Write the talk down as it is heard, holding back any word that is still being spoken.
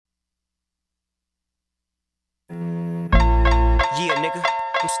Yeah, nigga,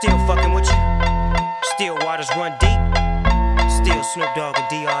 I'm still fucking with you. Still waters run deep. Still Snoop Dogg and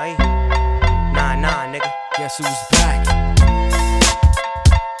D.R.E. Nah, nigga. Guess who's back?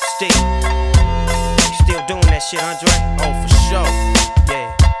 Still. You still doing that shit, Andre? Oh, for sure. Yeah.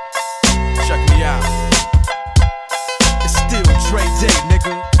 Check me out. It's still Dre Day,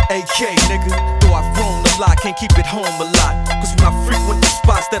 nigga. AK, nigga. Though I've grown a lot, can't keep it home a lot. Cause when I frequent the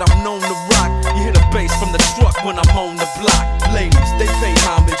spots that I'm known to rock, you hear the bass from the truck when I'm on the block. Ladies, they pay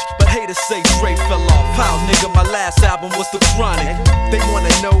homage, but haters say Dre fell off. How, nigga, my last album was The Chronic. They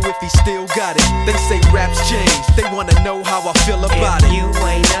wanna know if he still got it. They say raps change, they wanna know how I feel about If it. you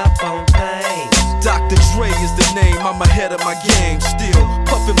ain't up on things, Dr. Dre is the name, I'm ahead of my game. Still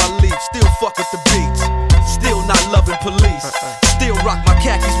puffin' my leaf, still fuck with the beats. Still not loving police. Still rock my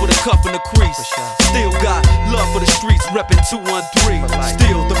khakis with a cuff and a crease. Still got love for the streets, reppin' 213.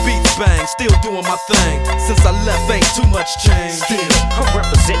 Still the beats bang, still doing my thing. Since I left, ain't too much change. Still, I'm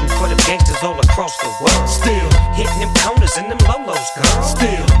representing for them gangsters all across the world. still, Hitting them corners and them lolos, girl.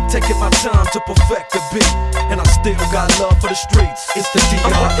 still taking my time to perfect the beat. And I still got love for the streets. It's the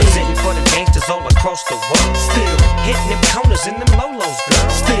I'm D.R.E. representing for them gangsters all across the world. Still, Hitting them corners and them lolos, girl.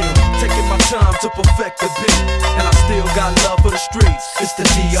 still taking my time to perfect the beat. And I still got love for the streets. It's the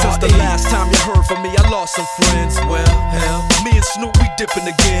D.R.E. Since the last time you heard from me, I lost some friends. Well, hell, me and Snoop, we dipping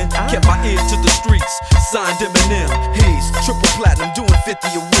again. Kept my ear to the streets, signed Eminem. He's triple platinum, doing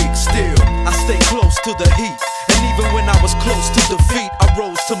 50 a week. Still, I stay close to the heat. And even when I was close to defeat, I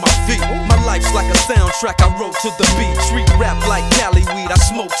rose to my feet. My life's like a soundtrack, I wrote to the beat. Street rap like Cali weed, I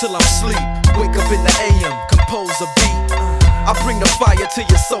smoke till I'm sleep. Wake up in the AM, compose a beat. I bring the fire till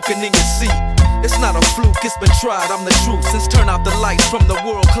you're soaking in your seat. It's not a fluke, it's been tried, I'm the truth. Since turn out the lights from the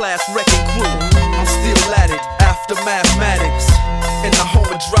world-class wrecking crew, I'm still at it, after mathematics. In the home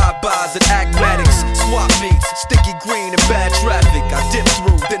of drive-bys and acmatics. Swap meets, sticky green and bad traffic. I dip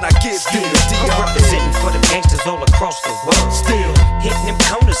through, then I give you the I'm D.R.E. representing for them gangsters all across the world. Still, Hitting them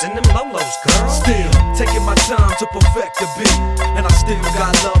corners and them lolos, girl. still taking my time to perfect the beat. And I still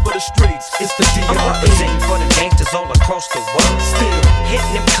got love for the streets. It's the I'm D.R.E. representing for them gangsters all across the world. Still,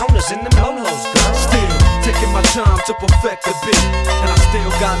 Hitting them corners and them lolos, girl. still taking my time to perfect the beat. And I still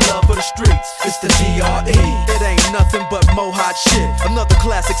got love for the streets. It's the D.R.E. It ain't nothing but mohawk shit. Another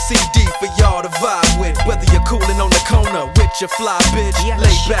classic CD for y'all to vibe with. Whether you're coolin' on the corner with your fly bitch, Yeah,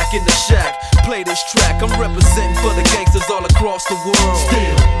 lay shit. back in the shack, play this track. I'm representing for the gangsters all across the world.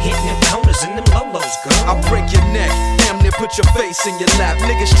 Still, Hitting them corners and them lolos, girl. I'll break your neck, damn near put your face in your lap.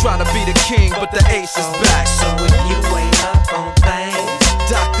 Niggas try to be the king, but the ace is back. So if you ain't up on things,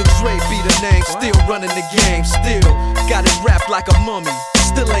 Dr. Dre be the name, still running the game, still got it wrapped like a mummy.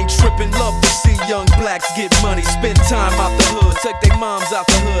 Still ain't trippin', love to see young blacks get money. Spend time out the hood, take their moms out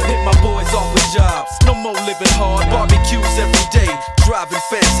the hood. Hit my boys off with jobs, no more living hard. Barbecues every day, driving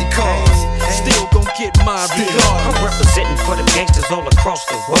fancy cars. Still gon' get mine I'm regardless. representing for them gangsters all across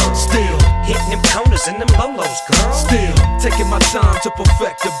the world. Still, Hitting them corners and them lolos, girl. still taking my time to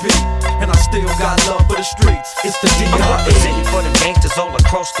perfect the beat. And I still got love for the streets. It's the I'm D.R.E. representing for them gangsters all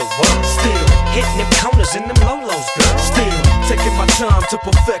across the world. Still, Hitting them corners and them lolos, girl. still taking my time to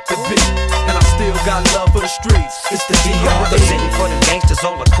perfect the beat. And I still got love for the streets. It's the I'm D.R.E. representing for them gangsters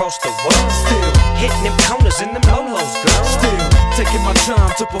all across the world. Still, Hitting them corners and them lolos, girl. still taking my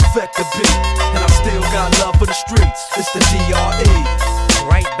time to perfect the beat. And I still got love for the streets. It's the D.R.E.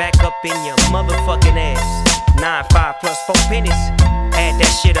 Right back up in your motherfucking ass. 9-5 plus 4 pennies. Add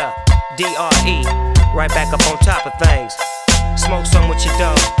that shit up. D.R.E. Right back up on top of things. Smoke some with your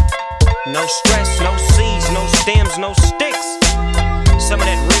dog. No stress, no seeds, no stems, no sticks. Some of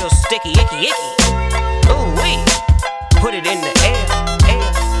that real sticky, icky. Ooh wee. Put it in the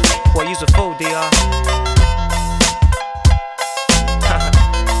air. Boy, use a fool, D.R.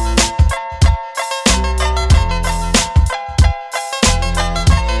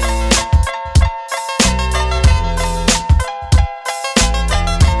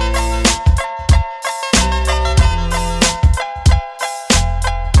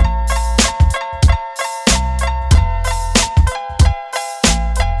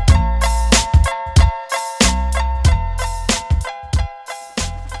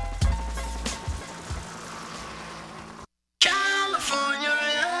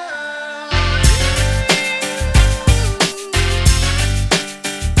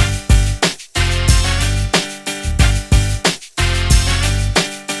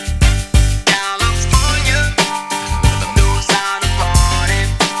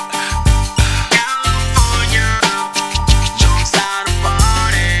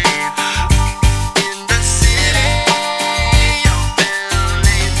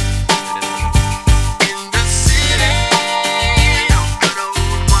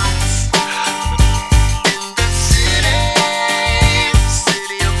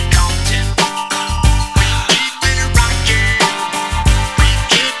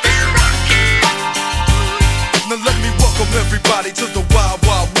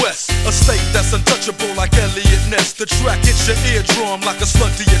 The track hits your eardrum like a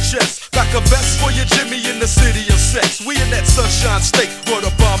slug to your chest. Back a vest for your Jimmy in the city of sex. We in that sunshine state where the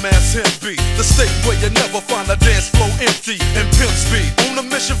bomb ass him be. The state where you never find a dance floor empty and pimp speed. On a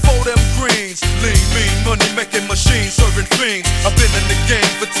mission for them greens. Lean, mean, money making machines, serving fiends. I've been in the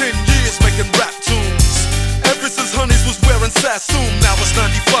game for 10 years making rap tunes. Ever since Honeys was wearing Sassoon, now it's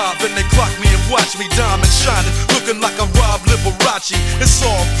 95 and they clock me and watch me diamond shining, looking like I'm Rob Liberace. It's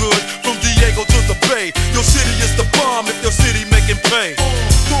all good from Diego to the Bay. Your city is the bomb if your city making pay.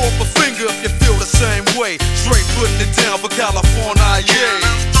 Throw up a finger if you feel the same way. Straight putting it down for California, yeah.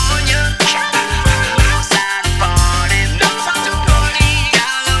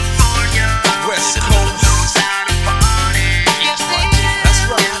 West Coast.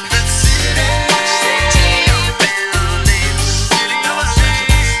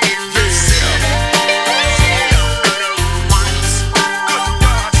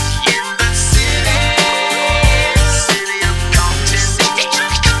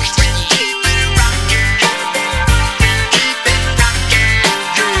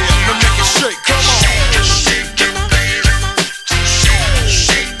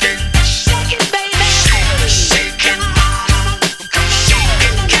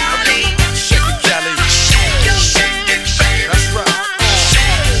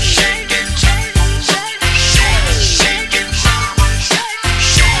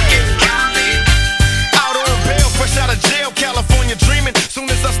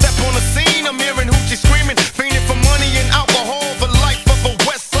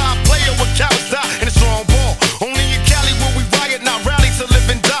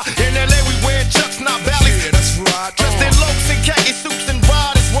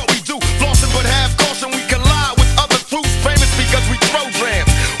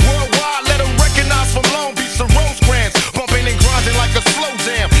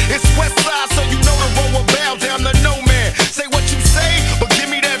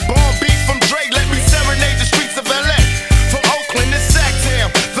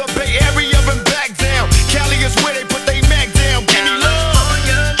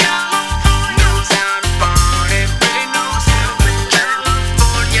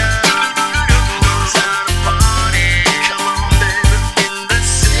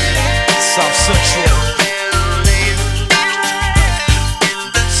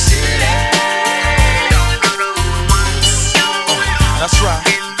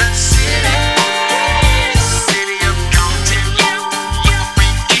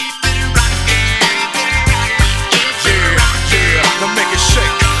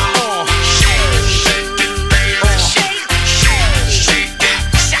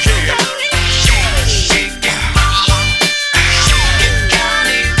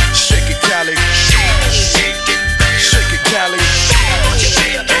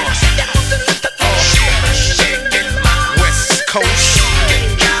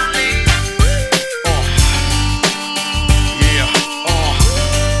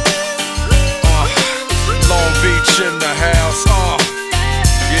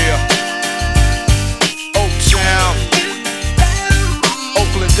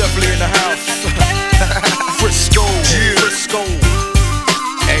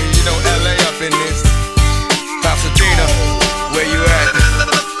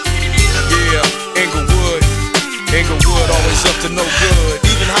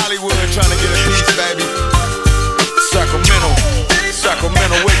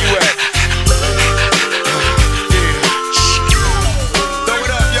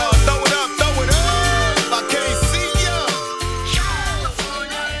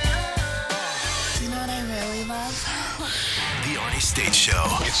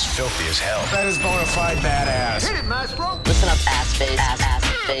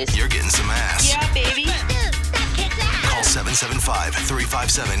 You're getting some ass. Yeah, baby. Call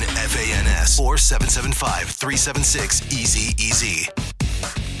 775-357-FANS or 775-376-EASY-EASY.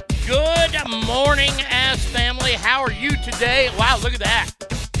 Good morning, ass family. How are you today? Wow, look at that.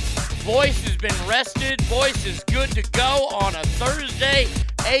 Voice has been rested. Voice is good to go on a Thursday,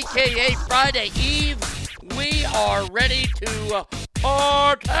 a.k.a. Friday Eve. We are ready to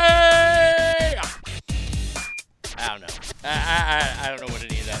party. I don't know. I don't know what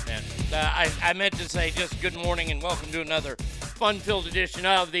any of that meant. I meant to say just good morning and welcome to another fun-filled edition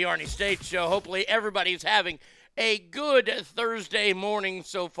of the Arnie State Show. Hopefully everybody's having a good Thursday morning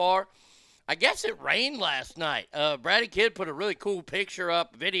so far. I guess it rained last night. Brady Kid put a really cool picture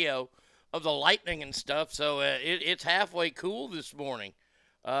up, video of the lightning and stuff, so it's halfway cool this morning.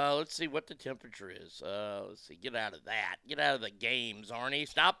 Let's see what the temperature is. Let's see. Get out of that. Get out of the games, Arnie.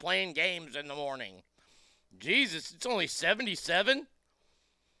 Stop playing games in the morning. Jesus, it's only 77?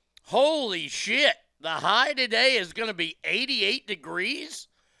 Holy shit. The high today is going to be 88 degrees.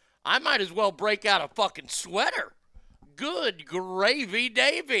 I might as well break out a fucking sweater. Good gravy,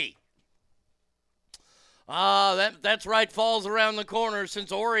 Davy. That's right. Fall's around the corner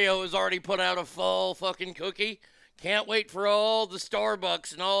since Oreo has already put out a fall fucking cookie. Can't wait for all the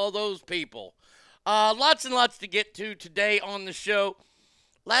Starbucks and all those people. Lots and lots to get to today on the show.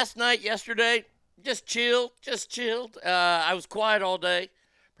 Last night, yesterday, just chilled. I was quiet all day.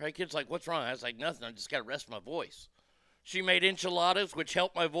 My kid's like, what's wrong? I was like, nothing. I just got to rest my voice. She made enchiladas, which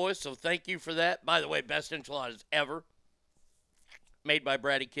helped my voice, so thank you for that. By the way, best enchiladas ever. Made by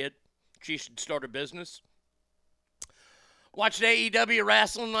Bratty Kid. She should start a business. Watched AEW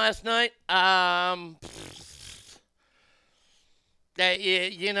wrestling last night.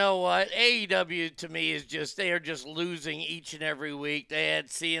 You know what? AEW to me is just, they are just losing each and every week. They had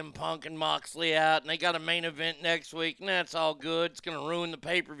CM Punk and Moxley out, and they got a main event next week, and that's all good. It's going to ruin the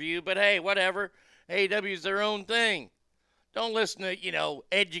pay-per-view, but hey, whatever. AEW is their own thing. Don't listen to,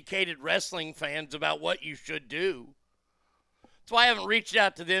 educated wrestling fans about what you should do. That's why I haven't reached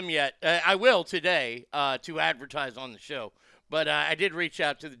out to them yet. I will today to advertise on the show, but I did reach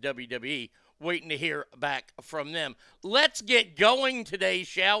out to the WWE. Waiting to hear back from them. Let's get going today,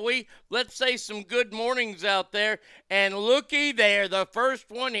 shall we? Let's say some good mornings out there. And looky there, the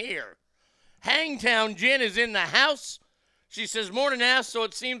first one here. Hangtown Jen is in the house. She says, morning ass, so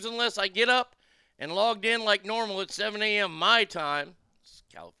it seems unless I get up and logged in like normal at 7 a.m. my time. It's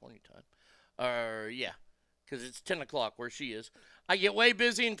California time. Yeah, because it's 10 o'clock where she is. I get way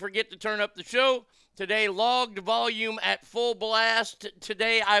busy and forget to turn up the show. Today, logged volume at full blast.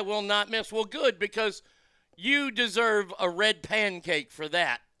 Today, I will not miss. Well, good, because you deserve a red pancake for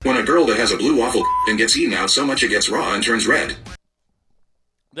that. When a girl that has a blue waffle and gets eaten out so much it gets raw and turns red.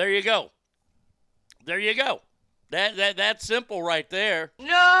 There you go. That's simple right there.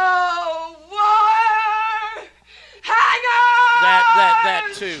 No war! Hang on!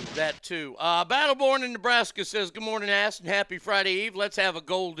 That too. Battleborn in Nebraska says, good morning, ass, and happy Friday Eve. Let's have a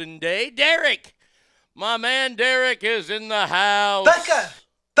golden day. Derek! My man Derek is in the house.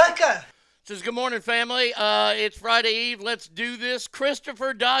 Becca! Says, good morning, family. It's Friday Eve. Let's do this.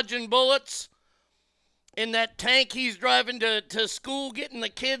 Christopher dodging bullets in that tank he's driving to school, getting the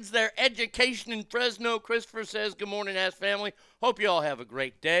kids their education in Fresno. Christopher says, good morning, ass family. Hope you all have a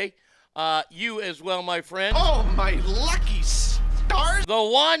great day. You as well, my friend. Oh, my lucky stars. The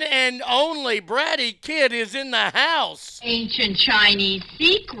one and only Bratty Kid is in the house. Ancient Chinese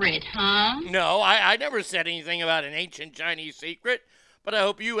secret, huh? No, I never said anything about an ancient Chinese secret, but I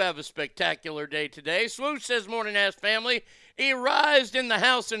hope you have a spectacular day today. Swoosh says, morning, ass family. He rised in the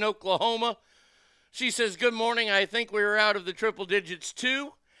house in Oklahoma. She says, good morning. I think we were out of the triple digits,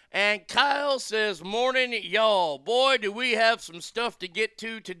 too. And Kyle says, morning, y'all. Boy, do we have some stuff to get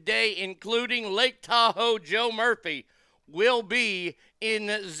to today, including Lake Tahoe Joe Murphy will be in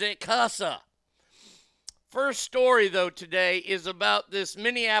the casa. First story, though, today is about this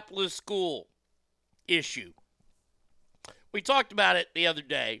Minneapolis school issue. We talked about it the other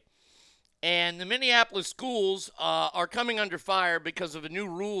day, and the Minneapolis schools are coming under fire because of a new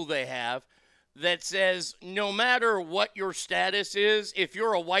rule they have that says no matter what your status is, if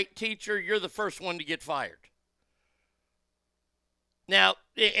you're a white teacher, you're the first one to get fired. Now,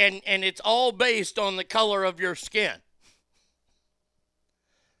 and it's all based on the color of your skin.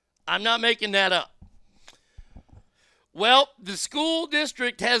 I'm not making that up. Well, the school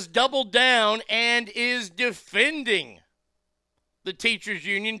district has doubled down and is defending the teachers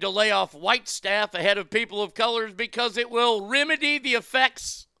union to lay off white staff ahead of people of colors because it will remedy the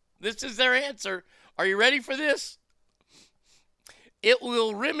effects. This is their answer. Are you ready for this? It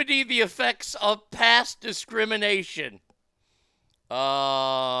will remedy the effects of past discrimination.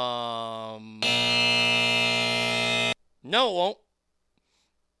 No, it won't.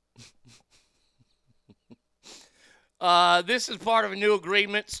 This is part of a new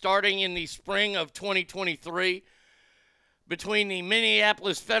agreement starting in the spring of 2023 between the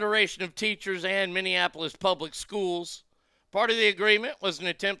Minneapolis Federation of Teachers and Minneapolis Public Schools. Part of the agreement was an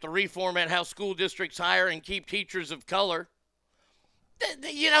attempt to reformat how school districts hire and keep teachers of color.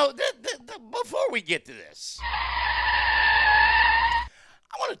 Before we get to this, I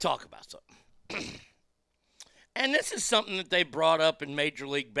want to talk about something. And this is something that they brought up in Major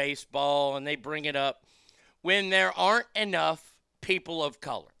League Baseball, and they bring it up when there aren't enough people of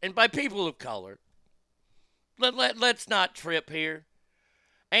color. And by people of color, let's not trip here.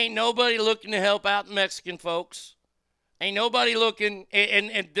 Ain't nobody looking to help out the Mexican folks. Ain't nobody looking,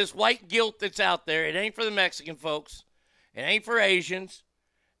 and this white guilt that's out there, it ain't for the Mexican folks. It ain't for Asians.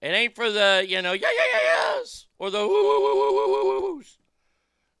 It ain't for the, yes, or the woo-woo-woo-woo-woo-woos.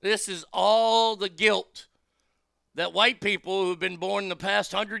 This is all the guilt that white people who've been born in the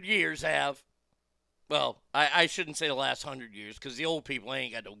past 100 years have. Well, I shouldn't say the last 100 years because the old people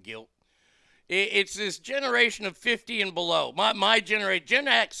ain't got no guilt. It's this generation of 50 and below. My generation, Gen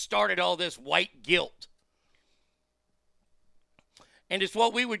X, started all this white guilt. And it's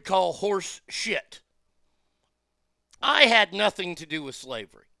what we would call horse shit. I had nothing to do with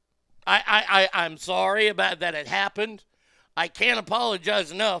slavery. I'm sorry about that it happened. I can't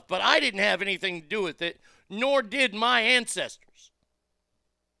apologize enough, but I didn't have anything to do with it, nor did my ancestors.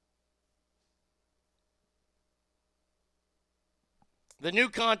 The new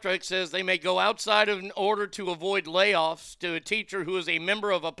contract says they may go outside of in order to avoid layoffs to a teacher who is a member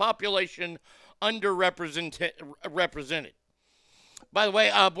of a population underrepresented. By the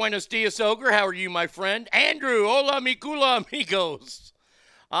way, buenos dias, Ogre. How are you, my friend? Andrew, hola, mi cula, amigos.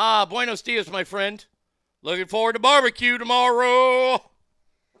 Buenos dias, my friend. Looking forward to barbecue tomorrow.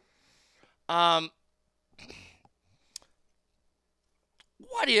 What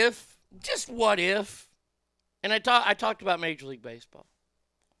if, just what if, and I talked about Major League Baseball,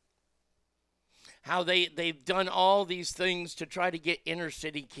 how they've done all these things to try to get inner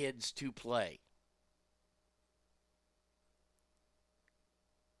city kids to play.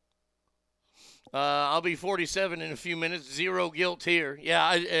 I'll be 47 in a few minutes. Zero guilt here.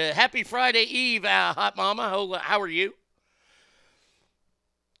 Yeah. Happy Friday Eve, Hot Mama. How are you?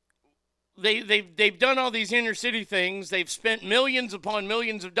 They've done all these inner city things. They've spent millions upon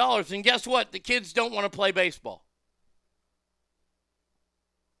millions of dollars, and guess what? The kids don't want to play baseball.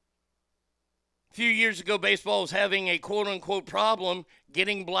 A few years ago, baseball was having a quote-unquote problem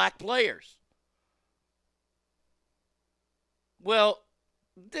getting black players. Well,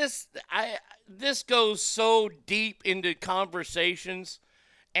 this goes so deep into conversations,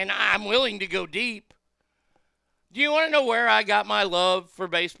 and I'm willing to go deep. Do you want to know where I got my love for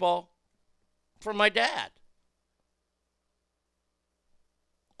baseball? From my dad.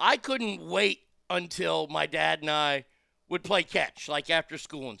 I couldn't wait until my dad and I would play catch, like after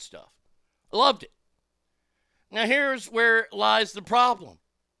school and stuff. I loved it. Now here's where lies the problem.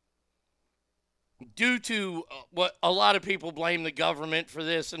 Due to what a lot of people blame the government for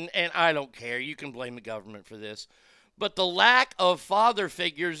this, and I don't care, you can blame the government for this, but the lack of father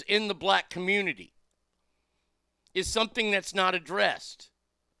figures in the black community is something that's not addressed.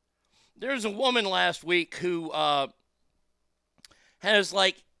 There's a woman last week who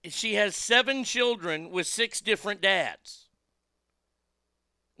she has 7 children with 6 different dads.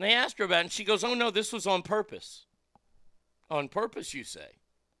 And they asked her about it, and she goes, oh, no, this was on purpose. On purpose, you say?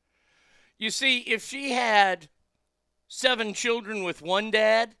 You see, if she had 7 children with one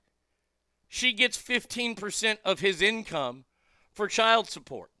dad, she gets 15% of his income for child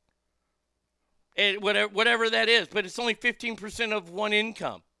support. And whatever that is, but it's only 15% of one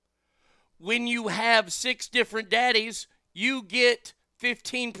income. When you have 6 different daddies, you get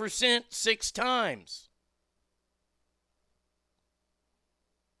 15% 6 times.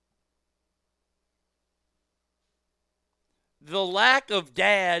 The lack of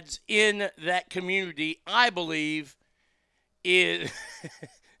dads in that community, I believe, is...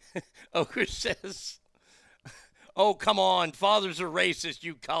 Oker says, oh, come on, fathers are racist,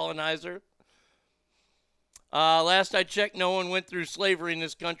 you colonizer. Last I checked, no one went through slavery in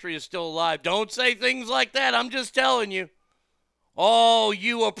this country is still alive. Don't say things like that. I'm just telling you. Oh,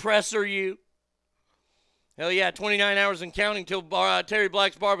 you oppressor, you. Hell yeah, 29 hours and counting till Terry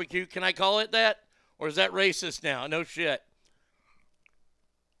Black's barbecue. Can I call it that? Or is that racist now? No shit.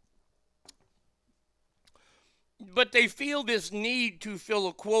 But they feel this need to fill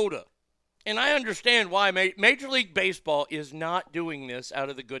a quota. And I understand why Major League Baseball is not doing this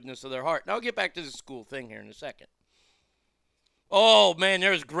out of the goodness of their heart. Now, I'll get back to the school thing here in a second. Oh, man, there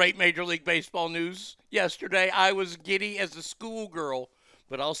was great Major League Baseball news yesterday. I was giddy as a schoolgirl,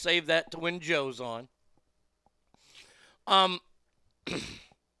 but I'll save that to when Joe's on.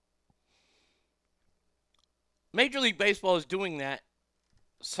 Major League Baseball is doing that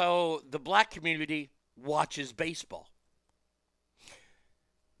so the black community watches baseball.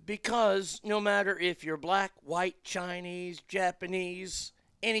 Because no matter if you're black, white, Chinese, Japanese,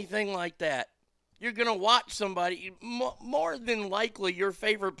 anything like that, you're going to watch somebody, more than likely your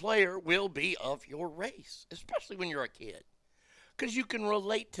favorite player will be of your race, especially when you're a kid, because you can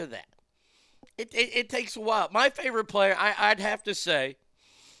relate to that. It takes a while. My favorite player, I'd have to say,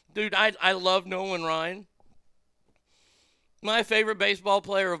 dude, I love Nolan Ryan. My favorite baseball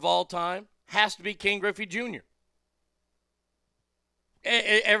player of all time has to be Ken Griffey Jr.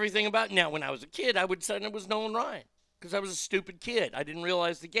 Everything about it. Now, when I was a kid, I would say it was Nolan Ryan because I was a stupid kid. I didn't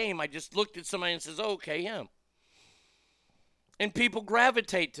realize the game. I just looked at somebody and says, oh, okay, him. And people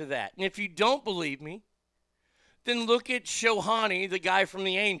gravitate to that. And if you don't believe me, then look at Shohani, the guy from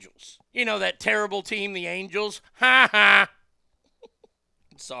the Angels. You know, that terrible team, the Angels? Ha ha.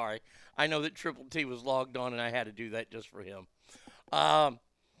 Sorry. I know that Triple T was logged on and I had to do that just for him. But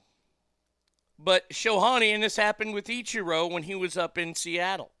Shohani, and this happened with Ichiro when he was up in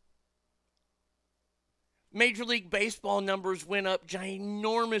Seattle. Major League Baseball numbers went up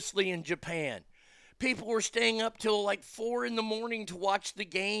ginormously in Japan. People were staying up till like 4 in the morning to watch the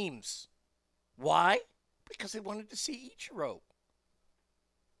games. Why? Because they wanted to see Ichiro.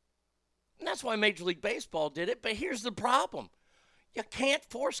 And that's why Major League Baseball did it. But here's the problem. You can't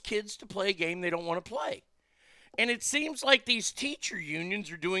force kids to play a game they don't want to play. And it seems like these teacher unions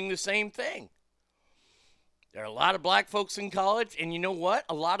are doing the same thing. There are a lot of black folks in college, and you know what?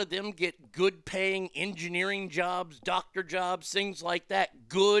 A lot of them get good-paying engineering jobs, doctor jobs, things like that.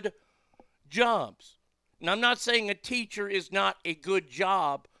 Good jobs. And I'm not saying a teacher is not a good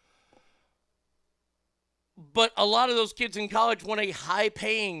job, but a lot of those kids in college want a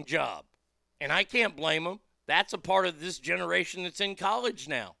high-paying job. And I can't blame them. That's a part of this generation that's in college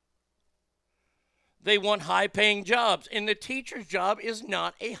now. They want high-paying jobs, and the teacher's job is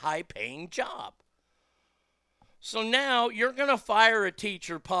not a high-paying job. So now you're going to fire a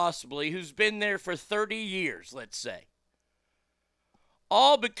teacher possibly who's been there for 30 years, let's say.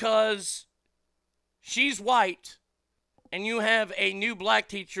 All because she's white and you have a new black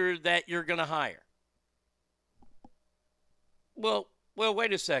teacher that you're going to hire. Well,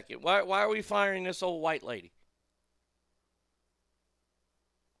 wait a second. Why are we firing this old white lady?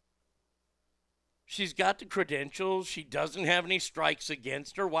 She's got the credentials. She doesn't have any strikes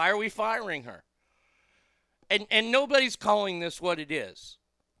against her. Why are we firing her? And nobody's calling this what it is.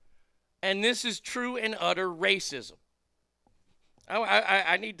 And this is true and utter racism.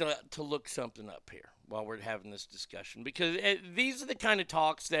 I need to look something up here while we're having this discussion, because these are the kind of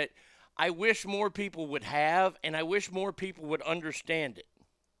talks that I wish more people would have, and I wish more people would understand it.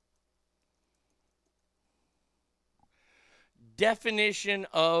 Definition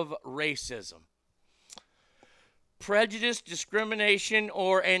of racism. Prejudice, discrimination,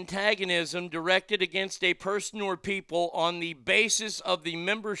 or antagonism directed against a person or people on the basis of the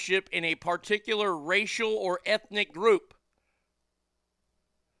membership in a particular racial or ethnic group.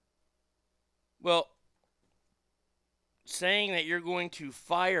 Well, saying that you're going to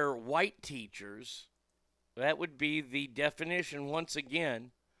fire white teachers, that would be the definition, once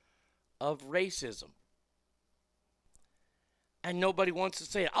again, of racism. And nobody wants to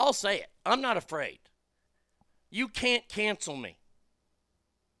say it. I'll say it. I'm not afraid. You can't cancel me.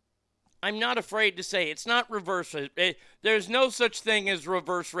 I'm not afraid to say it's not reverse. There's no such thing as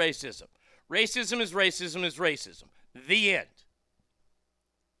reverse racism. Racism is racism is racism. The end.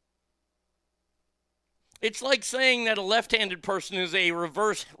 It's like saying that a left-handed person is a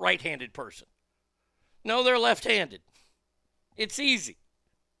reverse right-handed person. No, they're left-handed. It's easy.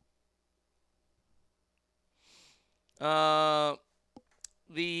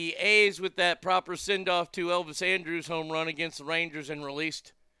 The A's with that proper send-off to Elvis Andrus home run against the Rangers and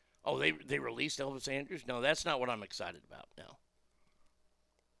released. Oh, they released Elvis Andrus? No, that's not what I'm excited about now.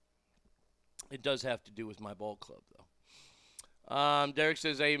 It does have to do with my ball club, though. Derek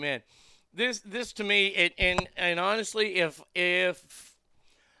says, amen. This to me, and honestly, if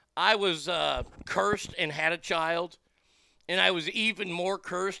I was cursed and had a child, and I was even more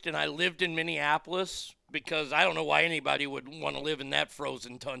cursed and I lived in Minneapolis, because I don't know why anybody would want to live in that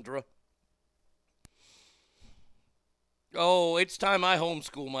frozen tundra. Oh, it's time I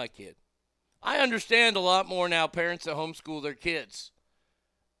homeschool my kid. I understand a lot more now, parents that homeschool their kids.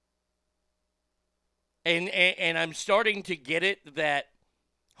 And I'm starting to get it that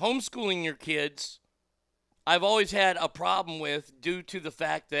homeschooling your kids, I've always had a problem with, due to the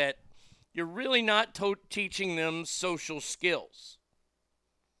fact that you're really not teaching them social skills.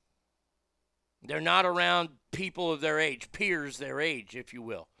 They're not around people of their age, peers their age, if you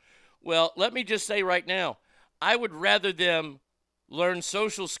will. Well, let me just say right now, I would rather them learn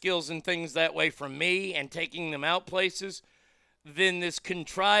social skills and things that way from me and taking them out places than this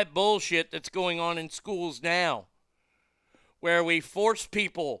contrived bullshit that's going on in schools now, where we force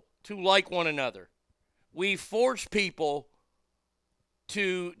people to like one another. We force people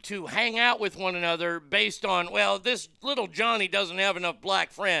to hang out with one another based on, well, this little Johnny doesn't have enough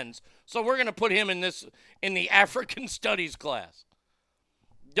black friends, so we're going to put him in the African studies class.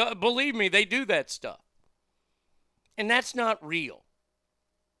 Believe me, they do that stuff. And that's not real.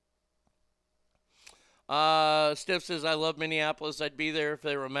 Steph says, I love Minneapolis. I'd be there if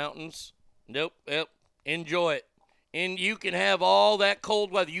there were mountains. Nope. Yep. Enjoy it. And you can have all that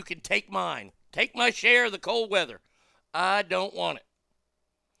cold weather. You can take mine. Take my share of the cold weather. I don't want it.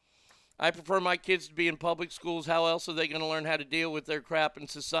 I prefer my kids to be in public schools. How else are they going to learn how to deal with their crap in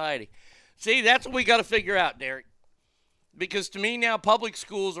society? See, that's what we got to figure out, Derek. Because to me now, public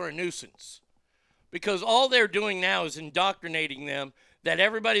schools are a nuisance. Because all they're doing now is indoctrinating them that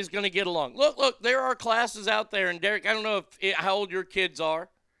everybody's going to get along. Look, there are classes out there. And Derek, I don't know how old your kids are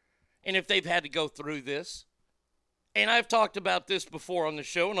and if they've had to go through this. And I've talked about this before on the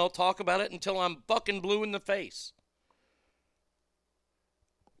show, and I'll talk about it until I'm fucking blue in the face.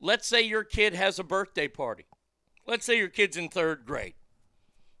 Let's say your kid has a birthday party. Let's say your kid's in 3rd grade.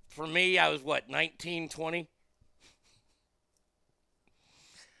 For me, I was, 19, 20?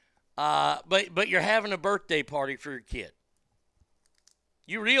 But you're having a birthday party for your kid.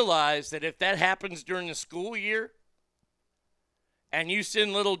 You realize that if that happens during the school year and you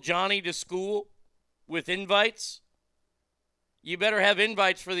send little Johnny to school with invites, you better have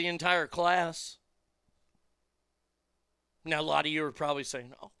invites for the entire class. Now, a lot of you are probably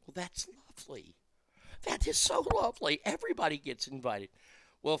saying, oh, well, that's lovely. That is so lovely. Everybody gets invited.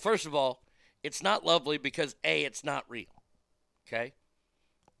 Well, first of all, it's not lovely because, A, it's not real. Okay?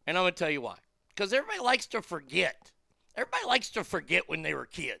 And I'm going to tell you why. Because everybody likes to forget. Everybody likes to forget when they were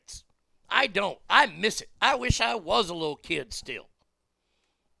kids. I don't. I miss it. I wish I was a little kid still.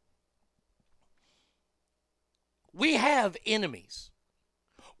 We have enemies.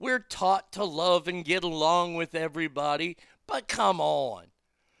 We're taught to love and get along with everybody, but come on.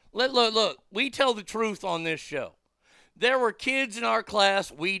 Look, we tell the truth on this show. There were kids in our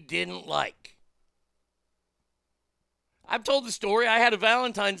class we didn't like. I've told the story. I had a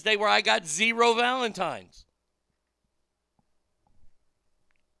Valentine's Day where I got 0 Valentines.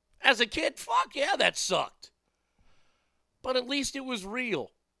 As a kid, fuck yeah, that sucked. But at least it was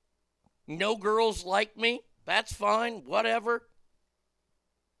real. No girls liked me. That's fine. Whatever.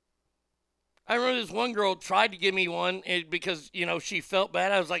 I remember this one girl tried to give me one because, she felt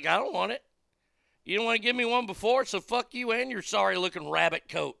bad. I was like, I don't want it. You didn't want to give me one before, so fuck you and your sorry-looking rabbit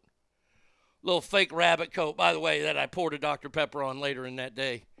coat. Little fake rabbit coat, by the way, that I poured a Dr. Pepper on later in that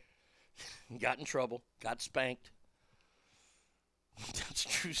day. Got in trouble. Got spanked. That's a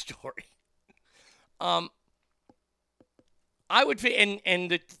true story. I would feel,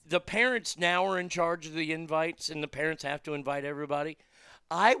 and the parents now are in charge of the invites, and the parents have to invite everybody.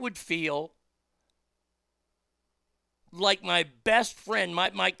 I would feel like my best friend,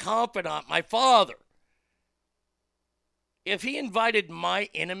 my confidant, my father, if he invited my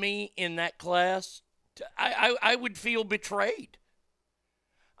enemy in that class, I would feel betrayed.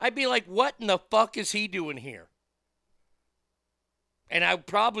 I'd be like, what in the fuck is he doing here? And I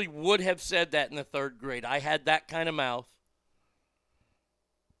probably would have said that in the 3rd grade. I had that kind of mouth.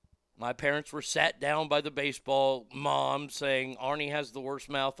 My parents were sat down by the baseball mom saying, Arnie has the worst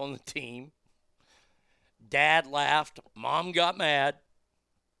mouth on the team. Dad laughed. Mom got mad.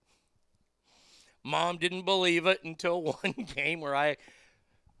 Mom didn't believe it until one game where I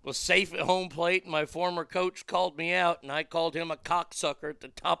was safe at home plate and my former coach called me out and I called him a cocksucker at the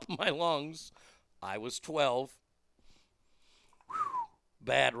top of my lungs. I was 12. Whew,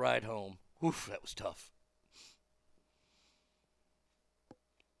 bad ride home. Oof, that was tough.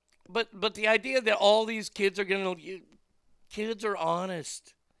 But the idea that all these kids are going to, kids are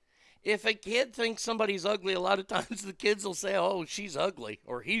honest. If a kid thinks somebody's ugly, a lot of times the kids will say, oh, she's ugly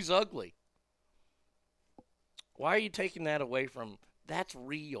or he's ugly. Why are you taking that away from? That's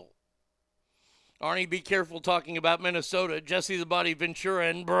real. Arnie, be careful talking about Minnesota. Jesse the Body Ventura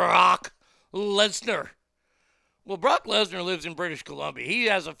and Brock Lesnar. Well, Brock Lesnar lives in British Columbia. He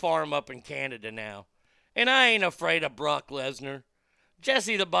has a farm up in Canada now. And I ain't afraid of Brock Lesnar.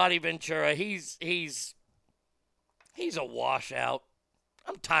 Jesse the Body Ventura, he's a washout.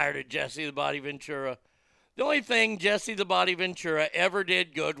 I'm tired of Jesse the Body Ventura. The only thing Jesse the Body Ventura ever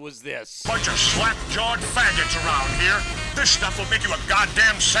did good was this. Bunch of slap-jawed faggots around here. This stuff will make you a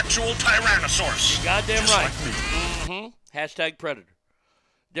goddamn sexual tyrannosaurus. You're goddamn just right. Like me. Mm-hmm. Hashtag Predator.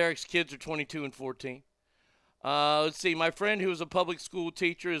 Derek's kids are 22 and 14. Let's see. My friend who is a public school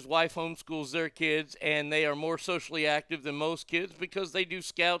teacher, his wife homeschools their kids, and they are more socially active than most kids because they do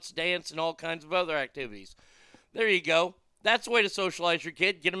scouts, dance, and all kinds of other activities. There you go. That's the way to socialize your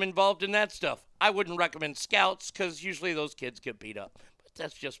kid. Get them involved in that stuff. I wouldn't recommend scouts because usually those kids get beat up. But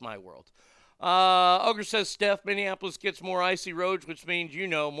that's just my world. Ogre says, Steph, Minneapolis gets more icy roads, which means,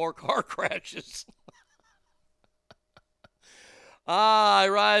 more car crashes.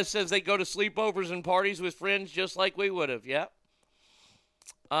 Rise says they go to sleepovers and parties with friends just like we would have. Yeah.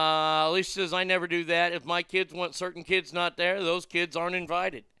 Alicia says, I never do that. If my kids want certain kids not there, those kids aren't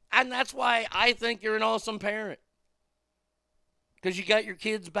invited. And that's why I think you're an awesome parent. Because you got your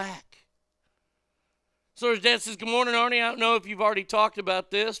kids back. So Dad says, good morning, Arnie. I don't know if you've already talked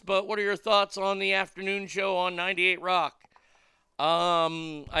about this, but what are your thoughts on the afternoon show on 98 Rock?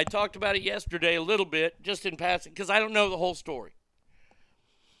 I talked about it yesterday a little bit, just in passing, because I don't know the whole story.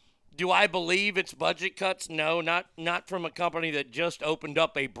 Do I believe it's budget cuts? No, not from a company that just opened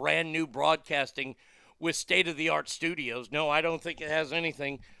up a brand new broadcasting with state-of-the-art studios. No, I don't think it has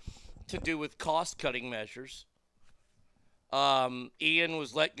anything to do with cost-cutting measures. Ian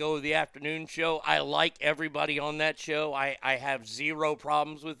was let go of the afternoon show. I like everybody on that show. I have zero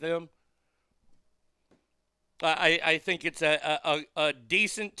problems with them. I think it's a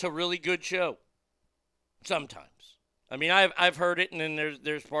decent to really good show. Sometimes. I mean, I've heard it, and then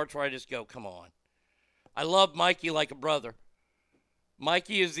there's parts where I just go, come on. I love Mikey like a brother.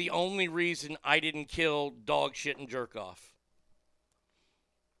 Mikey is the only reason I didn't kill dog shit and jerk off.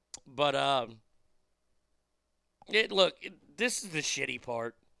 But this is the shitty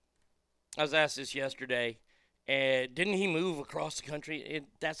part. I was asked this yesterday, and didn't he move across the country?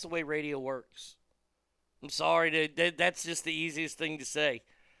 That's the way radio works. I'm sorry, that's just the easiest thing to say.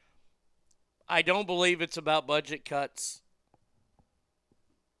 I don't believe it's about budget cuts.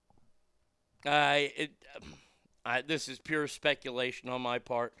 This is pure speculation on my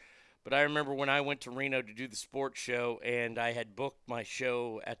part, but I remember when I went to Reno to do the sports show and I had booked my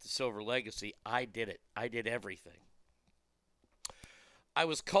show at the Silver Legacy, I did it. I did everything. I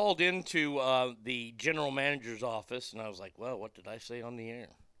was called into the general manager's office, and I was like, well, what did I say on the air?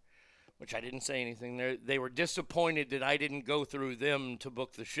 Which I didn't say anything. They were disappointed that I didn't go through them to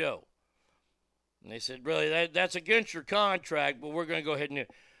book the show. And they said, really, that's against your contract, but we're going to go ahead and...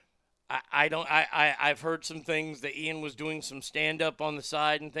 I've heard some things that Ian was doing some stand-up on the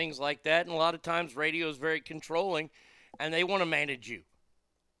side and things like that, and a lot of times radio is very controlling, and they want to manage you.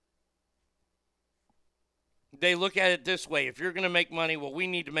 They look at it this way. If you're going to make money, well, we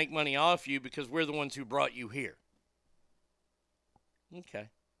need to make money off you because we're the ones who brought you here. Okay.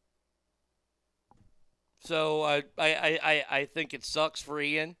 So I think it sucks for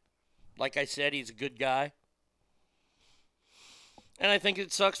Ian. Like I said, he's a good guy. And I think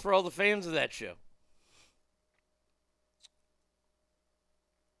it sucks for all the fans of that show.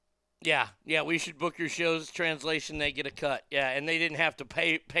 Yeah, we should book your shows. Translation, they get a cut. Yeah, and they didn't have to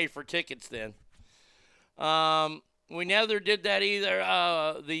pay for tickets then. We never did that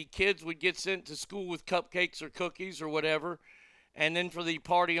either. The kids would get sent to school with cupcakes or cookies or whatever. And then for the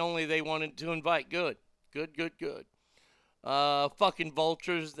party only, they wanted to invite. Good. Fucking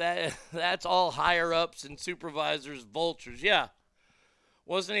vultures. That's all higher-ups and supervisors, vultures. Yeah.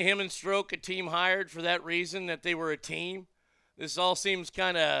 Wasn't it him and Stroke a team hired for that reason, that they were a team? This all seems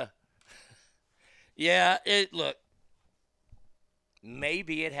kind of... Yeah, look.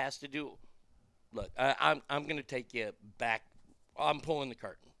 Maybe it has to do... Look, I'm going to take you back. I'm pulling the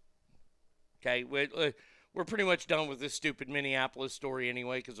curtain. Okay? We're pretty much done with this stupid Minneapolis story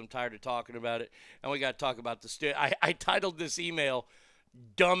anyway because I'm tired of talking about it. And we got to talk about the... I titled this email,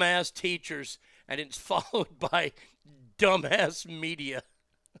 Dumbass Teachers, and it's followed by Dumbass Media.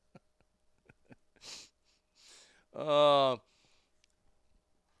 From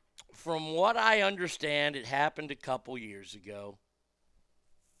what I understand, it happened a couple years ago.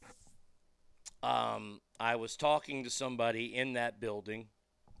 I was talking to somebody in that building.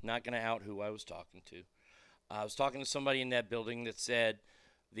 Not going to out who I was talking to. I was talking to somebody in that building that said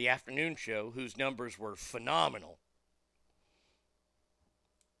the afternoon show, whose numbers were phenomenal,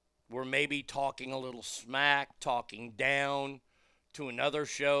 were maybe talking a little smack, talking down to another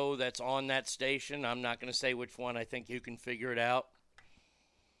show that's on that station. I'm not going to say which one. I think you can figure it out.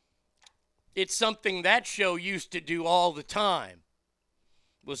 It's something that show used to do all the time,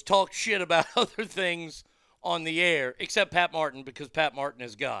 was talk shit about other things on the air, except Pat Martin, because Pat Martin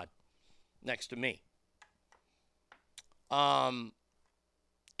is God next to me.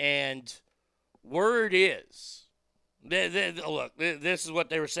 And word is, look, this is what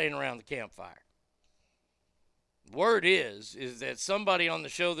they were saying around the campfire. Word is that somebody on the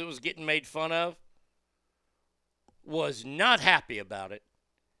show that was getting made fun of was not happy about it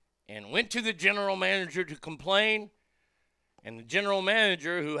and went to the general manager to complain. And the general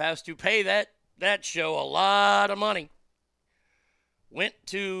manager, who has to pay that show a lot of money, went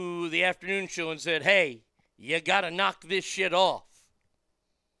to the afternoon show and said, hey, you got to knock this shit off.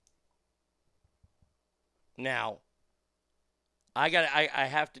 Now, I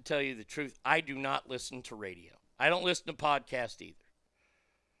have to tell you the truth. I do not listen to radio. I don't listen to podcasts either.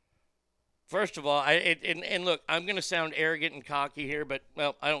 First of all, and look, I'm going to sound arrogant and cocky here, but,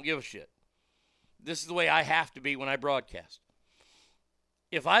 well, I don't give a shit. This is the way I have to be when I broadcast.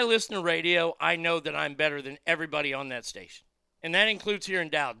 If I listen to radio, I know that I'm better than everybody on that station. And that includes here in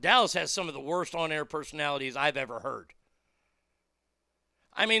Dallas. Dallas has some of the worst on-air personalities I've ever heard.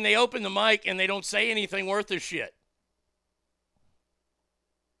 I mean, they open the mic and they don't say anything worth of shit.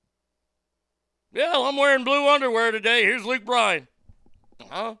 Yeah, I'm wearing blue underwear today. Here's Luke Bryan.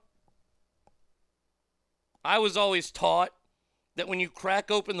 Huh? I was always taught that when you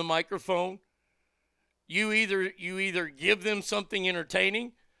crack open the microphone, you either give them something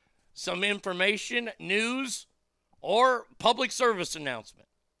entertaining, some information, news, or public service announcement.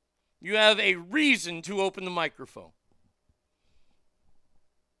 You have a reason to open the microphone.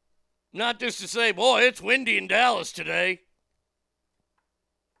 Not just to say, boy, it's windy in Dallas today.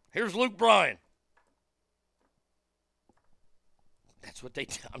 Here's Luke Bryan. That's what they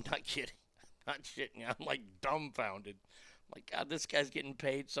do. I'm not kidding. I'm not shitting. I'm like dumbfounded. My God, this guy's getting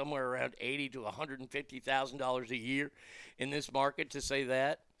paid somewhere around $80,000 to $150,000 a year in this market to say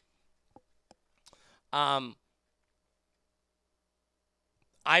that. I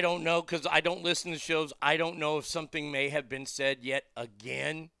don't know because I don't listen to shows. I don't know if something may have been said yet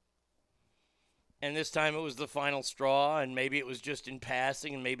again. And this time it was the final straw, and maybe it was just in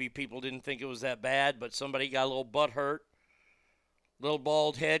passing, and maybe people didn't think it was that bad, but somebody got a little butt hurt. Little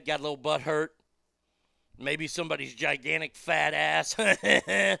bald head, got a little butt hurt. Maybe somebody's gigantic fat ass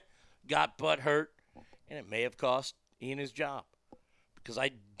got butt hurt, and it may have cost Ian his job because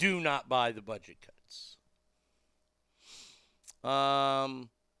I do not buy the budget cuts. Are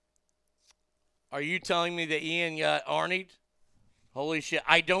you telling me that Ian got Arnie'd? Holy shit!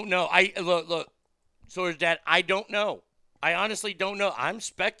 I don't know. Look. So is that? I don't know. I honestly don't know. I'm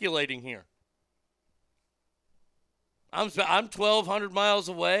speculating here. I'm 1,200 miles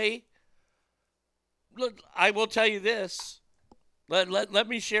away. Look, I will tell you this. Let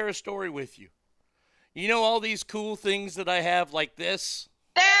me share a story with you. You know all these cool things that I have like this?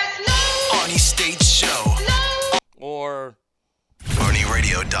 There's no Arnie State Show. Or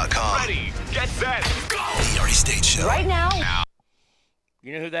ArnieRadio.com. Ready, get set, go! The Arnie State Show. Right now.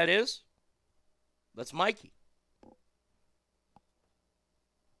 you know who that is? That's Mikey.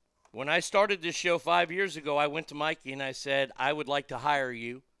 When I started this show 5 years ago, I went to Mikey and I said, I would like to hire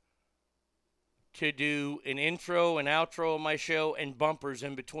you to do an intro and outro of my show and bumpers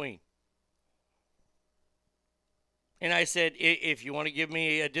in between. And I said, if you want to give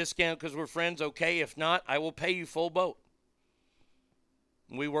me a discount because we're friends, okay. If not, I will pay you full boat.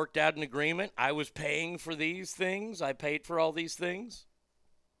 We worked out an agreement. I was paying for these things. I paid for all these things.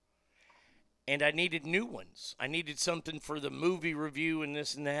 And I needed new ones. I needed something for the movie review and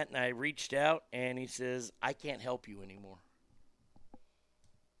this and that. And I reached out, and he says, I can't help you anymore.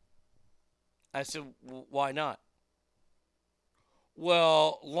 I said, why not?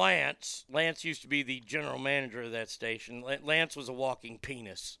 Well, Lance used to be the general manager of that station. Lance was a walking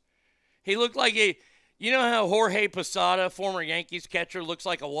penis. He looked like you know how Jorge Posada, former Yankees catcher, looks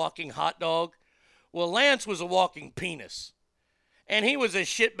like a walking hot dog? Well, Lance was a walking penis. And he was a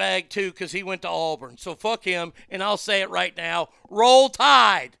shitbag, too, because he went to Auburn. So fuck him, and I'll say it right now. Roll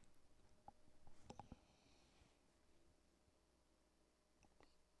Tide!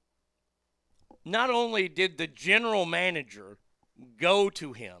 Not only did the general manager go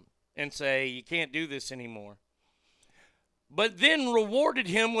to him and say, you can't do this anymore, but then rewarded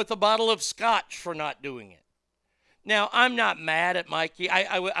him with a bottle of scotch for not doing it. Now, I'm not mad at Mikey.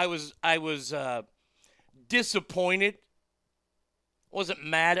 I was disappointed. I wasn't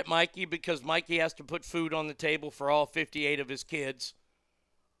mad at Mikey because Mikey has to put food on the table for all 58 of his kids.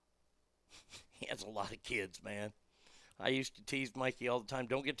 He has a lot of kids, man. I used to tease Mikey all the time.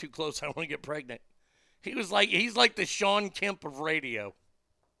 Don't get too close. I want to get pregnant. He's like the Sean Kemp of radio.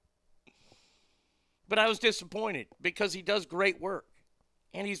 But I was disappointed because he does great work.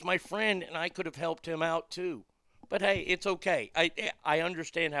 And he's my friend, and I could have helped him out too. But hey, it's okay. I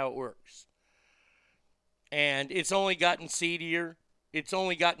understand how it works. And it's only gotten seedier. It's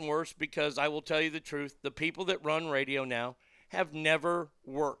only gotten worse because I will tell you the truth. The people that run radio now have never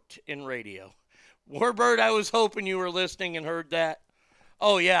worked in radio. Warbird, I was hoping you were listening and heard that.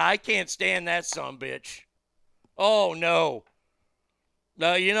 Oh, yeah, I can't stand that sumbitch. Oh, no.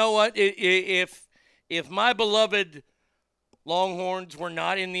 Now, you know what? If my beloved Longhorns were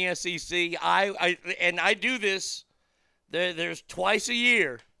not in the SEC, I do this, there's twice a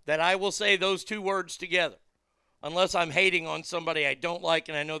year that I will say those two words together. Unless I'm hating on somebody I don't like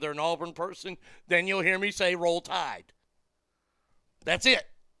and I know they're an Auburn person, then you'll hear me say Roll Tide. That's it.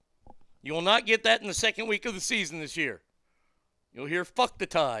 You will not get that in the second week of the season this year. You'll hear fuck the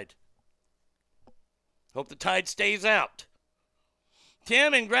Tide. Hope the Tide stays out.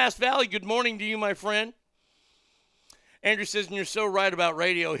 Tim in Grass Valley, good morning to you, my friend. Andrew says, and you're so right about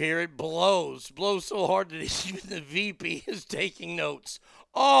radio here. It blows. Blows so hard that even the VP is taking notes.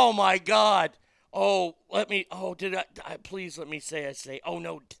 Oh, my God. Oh, please let me say. Oh,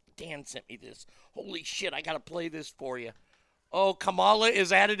 no, Dan sent me this. Holy shit, I got to play this for you. Oh, Kamala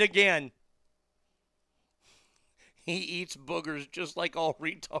is at it again. He eats boogers just like all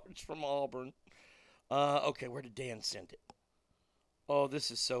retards from Auburn. Okay, where did Dan send it? Oh, this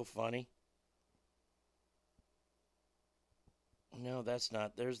is so funny. No, that's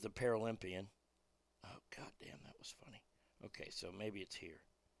not. There's the Paralympian. Oh, goddamn, that was funny. Okay, so maybe it's here.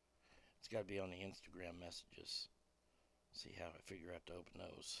 It's got to be on the Instagram messages. See how I figure out to open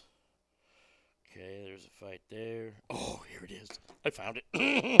those. Okay, there's a fight there. Oh, here it is. I found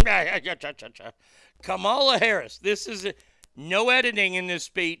it. Kamala Harris. This is no editing in this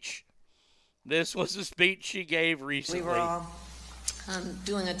speech. This was a speech she gave recently. We were all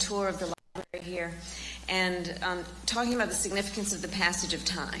doing a tour of the library here and talking about the significance of the passage of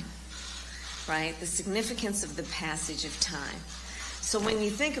time, right? The significance of the passage of time. So when you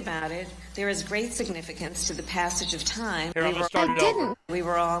think about it, there is great significance to the passage of time. Here, I'm going to start it over. We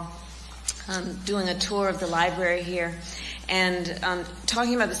were all doing a tour of the library here and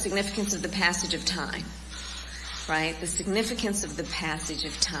talking about the significance of the passage of time, right? The significance of the passage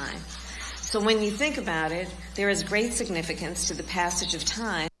of time. So when you think about it, there is great significance to the passage of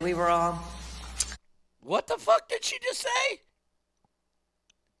time. We were all... What the fuck did she just say?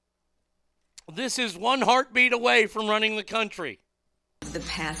 This is one heartbeat away from running the country. The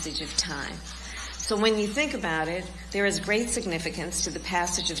passage of time. So when you think about it, there is great significance to the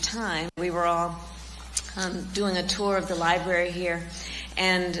passage of time. We were all doing a tour of the library here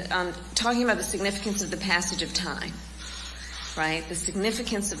and talking about the significance of the passage of time, right? The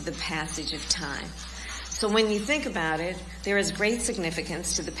significance of the passage of time. So when you think about it, there is great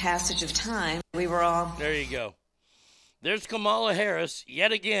significance to the passage of time. We were all... There you go. There's Kamala Harris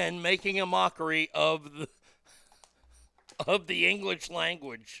yet again making a mockery of the English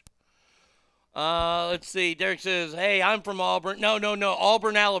language. Let's see. Derek says, hey, I'm from Auburn. No.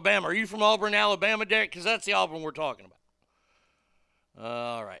 Auburn, Alabama. Are you from Auburn, Alabama, Derek? Because that's the Auburn we're talking about.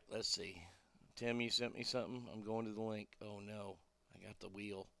 All right. Let's see. Tim, you sent me something. I'm going to the link. Oh, no. I got the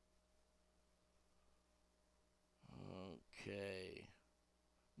wheel. Okay.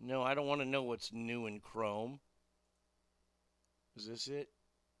 No, I don't want to know what's new in Chrome. Is this it?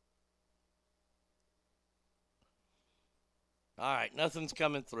 All right, nothing's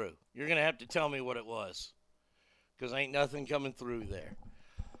coming through. You're going to have to tell me what it was, because ain't nothing coming through there.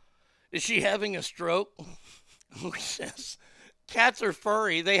 Is she having a stroke? Who says cats are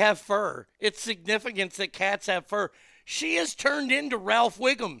furry? They have fur. It's significant that cats have fur. She has turned into Ralph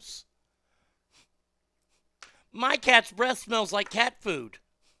Wiggums. My cat's breath smells like cat food.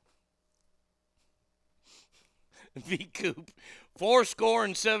 V. Coop.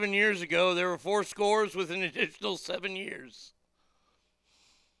 7 years ago, there were 4 scores with an additional 7 years.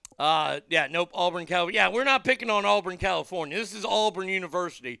 Auburn, California. Yeah, we're not picking on Auburn, California. This is Auburn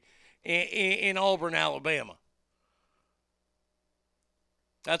University in Auburn, Alabama.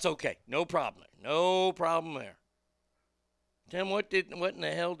 That's okay. No problem there. No problem there. Tim, what in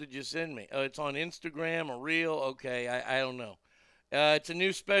the hell did you send me? It's on Instagram, a reel? Okay, I don't know. It's a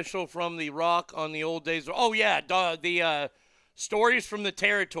new special from The Rock on the old days. Oh, yeah, the Stories from the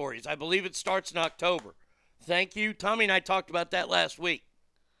Territories. I believe it starts in October. Thank you. Tommy and I talked about that last week.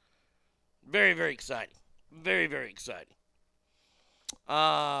 Very, very exciting. Very, very exciting.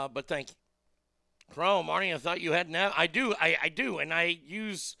 But thank you. Chrome, Arnie, I thought you had now. I do, and I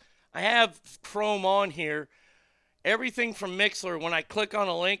have Chrome on here. Everything from Mixler, when I click on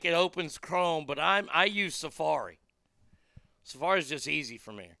a link, it opens Chrome, but I use Safari. Safari's just easy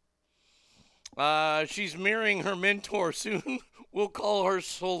for me. She's mirroring her mentor soon. We'll call her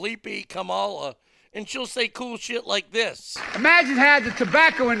Sleepy Kamala, and she'll say cool shit like this. Imagine had the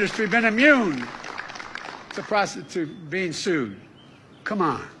tobacco industry been immune to prostitute being sued. Come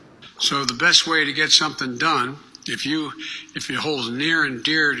on. So the best way to get something done, if it holds near and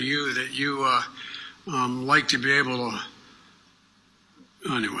dear to you that you like to be able to,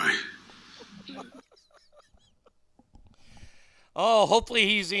 anyway. Oh, hopefully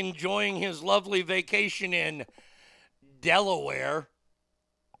he's enjoying his lovely vacation in Delaware.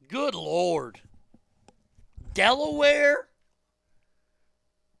 Good Lord. Delaware?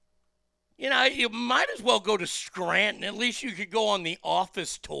 You know, you might as well go to Scranton. At least you could go on the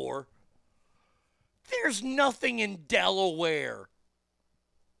office tour. There's nothing in Delaware.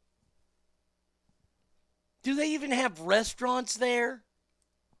 Do they even have restaurants there?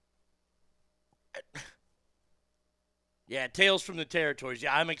 Yeah, Tales from the Territories.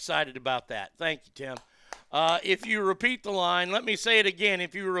 Yeah, I'm excited about that. Thank you, Tim. If you repeat the line, let me say it again.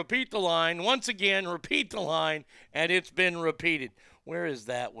 If you repeat the line, once again, repeat the line, and it's been repeated. Where is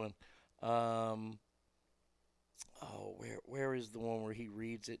that one? Where is the one where he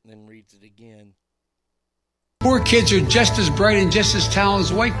reads it and then reads it again? Poor kids are just as bright and just as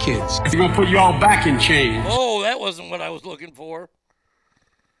talented as white kids. It's going to put you all back in chains. Oh, that wasn't what I was looking for.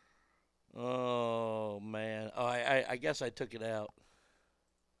 Oh, man. Oh, I guess I took it out.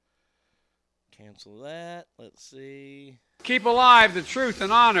 Cancel that. Let's see. Keep alive the truth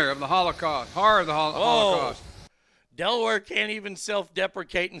and honor of the Holocaust. Horror of the Holocaust. Delaware can't even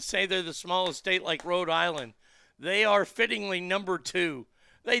self-deprecate and say they're the smallest state like Rhode Island. They are fittingly number 2.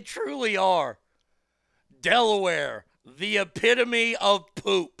 They truly are. Delaware, the epitome of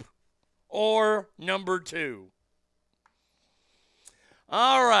poop. Or number 2.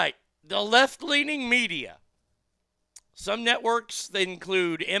 All right. The left-leaning media. Some networks, they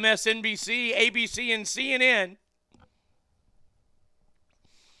include MSNBC, ABC, and CNN.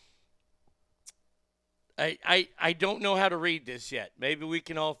 I don't know how to read this yet. Maybe we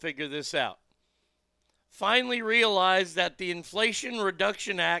can all figure this out. Finally realized that the Inflation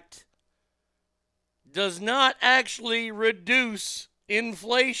Reduction Act does not actually reduce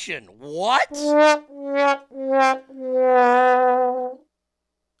inflation. What?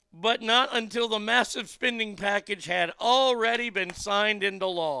 But not until the massive spending package had already been signed into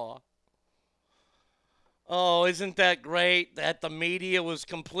law. Oh, isn't that great that the media was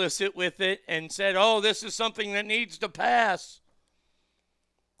complicit with it and said, oh, this is something that needs to pass.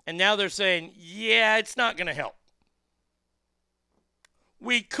 And now they're saying, yeah, it's not going to help.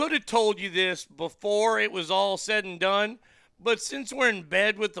 We could have told you this before it was all said and done, but since we're in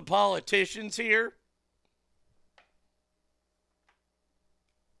bed with the politicians here,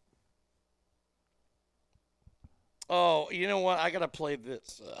 oh, you know what? I got to play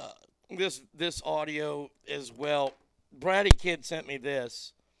this this audio as well. Bratty Kid sent me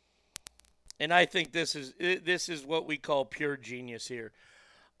this, and I think this is what we call pure genius here.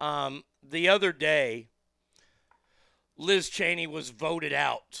 The other day, Liz Cheney was voted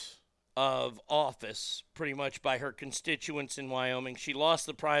out of office pretty much by her constituents in Wyoming. She lost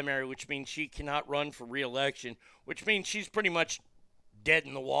the primary, which means she cannot run for re-election, which means she's pretty much dead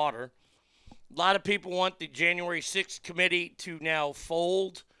in the water. A lot of people want the January 6th committee to now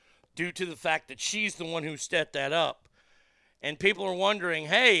fold due to the fact that she's the one who set that up. And people are wondering,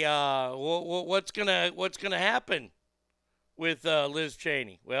 hey, what's gonna happen with Liz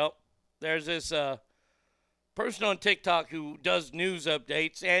Cheney? Well, there's this person on TikTok who does news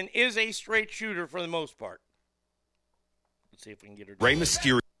updates and is a straight shooter for the most part. Let's see if we can get her. Rey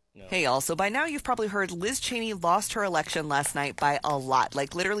Mysterio. No. Hey, also, by now you've probably heard Liz Cheney lost her election last night by a lot.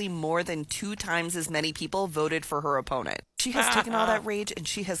 Like, literally more than 2 times as many people voted for her opponent. She has taken all that rage and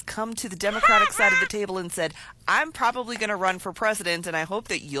she has come to the Democratic side of the table and said, I'm probably going to run for president and I hope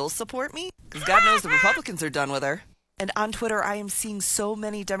that you'll support me. Because God knows the Republicans are done with her. And on Twitter, I am seeing so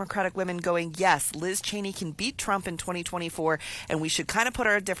many Democratic women going, yes, Liz Cheney can beat Trump in 2024 and we should kind of put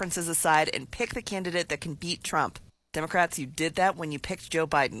our differences aside and pick the candidate that can beat Trump. Democrats, you did that when you picked Joe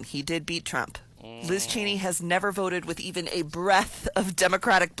Biden. He did beat Trump. Liz Cheney has never voted with even a breath of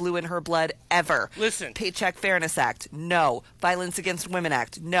Democratic blue in her blood, ever. Listen. Paycheck Fairness Act, no. Violence Against Women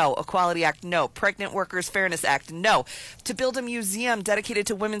Act, no. Equality Act, no. Pregnant Workers Fairness Act, no. To build a museum dedicated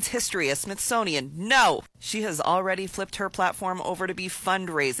to women's history, a Smithsonian, no. She has already flipped her platform over to be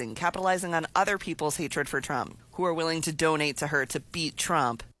fundraising, capitalizing on other people's hatred for Trump, who are willing to donate to her to beat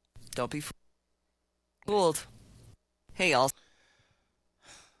Trump. Don't be fooled. Hey, y'all.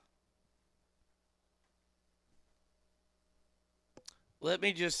 Let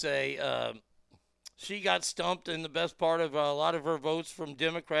me just say, she got stumped in the best part of a lot of her votes from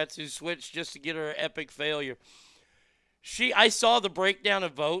Democrats who switched just to get her epic failure. I saw the breakdown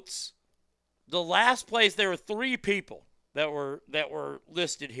of votes. The last place, there were 3 people that were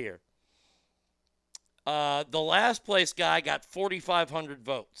listed here. The last place guy got 4,500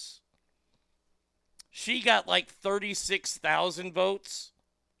 votes. She got like 36,000 votes.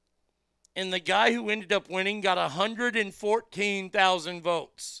 And the guy who ended up winning got 114,000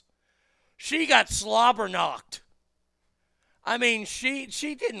 votes. She got slobber knocked. I mean, she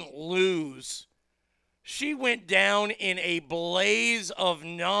didn't lose. She went down in a blaze of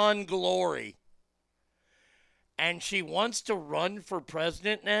non-glory. And she wants to run for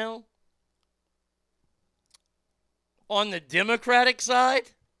president now? On the Democratic side?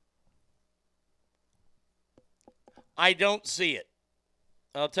 I don't see it.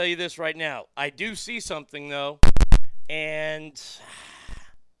 I'll tell you this right now. I do see something, though, and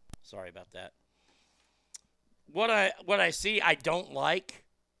sorry about that. What I see I don't like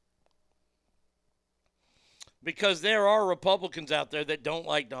because there are Republicans out there that don't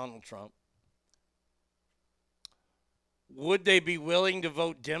like Donald Trump. Would they be willing to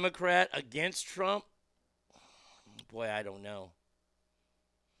vote Democrat against Trump? Boy, I don't know.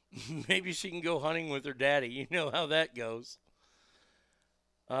 Maybe she can go hunting with her daddy. You know how that goes.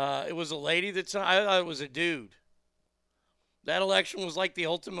 It was a lady I thought it was a dude. That election was like the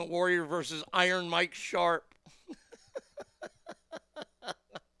Ultimate Warrior versus Iron Mike Sharp.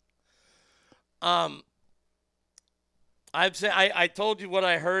 I told you what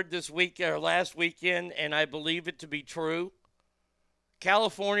I heard this week or last weekend, and I believe it to be true.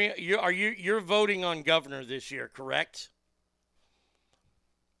 California, you're voting on governor this year, correct?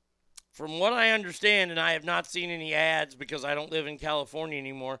 From what I understand, and I have not seen any ads because I don't live in California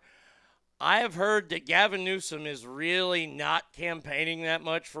anymore, I have heard that Gavin Newsom is really not campaigning that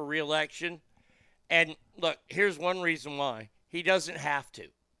much for re-election. And look, here's one reason why. He doesn't have to.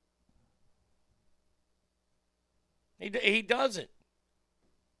 He doesn't.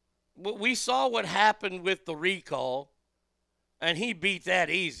 We saw what happened with the recall, and he beat that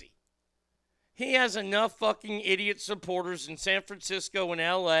easy. He has enough fucking idiot supporters in San Francisco and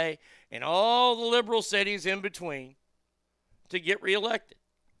L.A. and all the liberal cities in between to get reelected.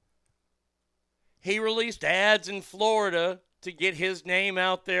 He released ads in Florida to get his name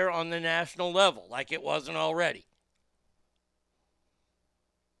out there on the national level, like it wasn't already.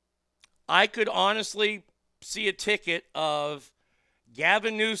 I could honestly see a ticket of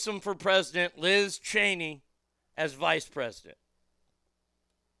Gavin Newsom for president, Liz Cheney as vice president.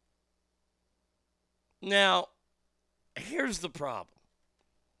 Now, here's the problem.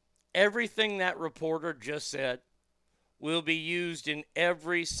 Everything that reporter just said will be used in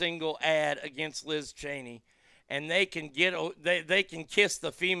every single ad against Liz Cheney, and they can kiss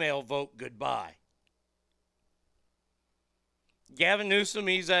the female vote goodbye. Gavin Newsom,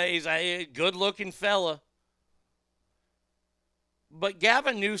 he's a good-looking fella. But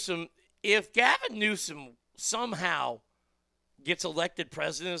Gavin Newsom, if Gavin Newsom somehow gets elected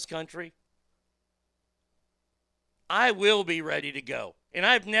president of this country, I will be ready to go. And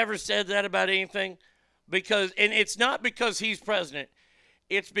I've never said that about anything and it's not because he's president.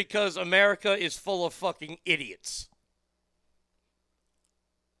 It's because America is full of fucking idiots.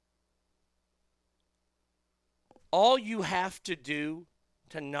 All you have to do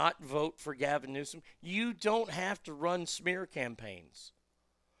to not vote for Gavin Newsom, you don't have to run smear campaigns.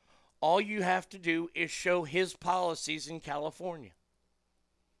 All you have to do is show his policies in California.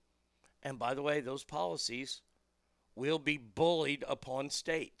 And by the way, those policies will be bullied upon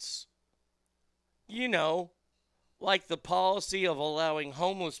states. You know, like the policy of allowing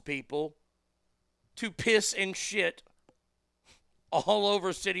homeless people to piss and shit all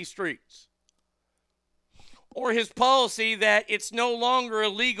over city streets. Or his policy that it's no longer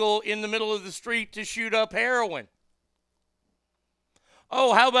illegal in the middle of the street to shoot up heroin.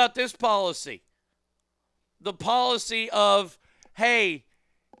 Oh, how about this policy? The policy of, hey,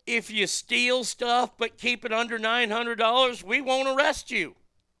 if you steal stuff but keep it under $900, we won't arrest you.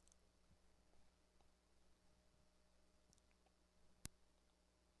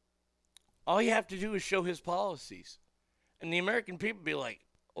 All you have to do is show his policies. And the American people be like,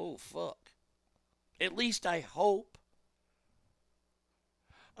 oh, fuck. At least I hope.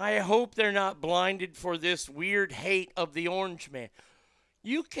 I hope they're not blinded for this weird hate of the orange man.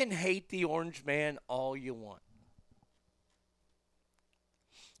 You can hate the orange man all you want.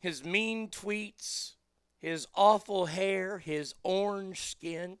 His mean tweets, his awful hair, his orange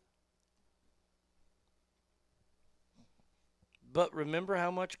skin. But remember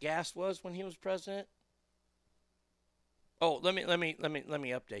how much gas was when he was president? Oh, let me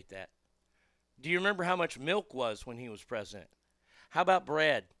update that. Do you remember how much milk was when he was president? How about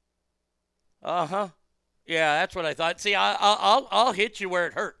bread? Uh-huh. Yeah, that's what I thought. See, I'll hit you where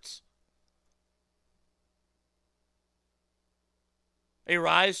it hurts. A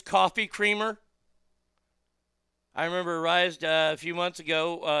Rise coffee creamer. I remember Rise a few months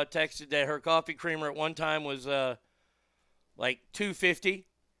ago texted that her coffee creamer at one time was like $2.50,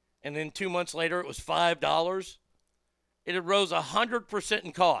 and then 2 months later it was $5. It had rose 100%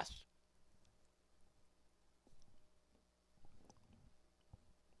 in cost.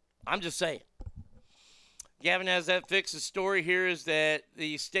 I'm just saying. Gavin has that fixed. The story here is that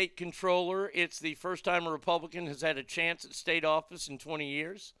the state controller, it's the first time a Republican has had a chance at state office in 20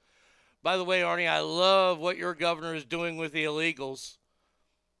 years. By the way, Arnie, I love what your governor is doing with the illegals.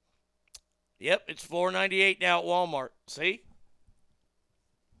 Yep, it's $4.98 now at Walmart. See?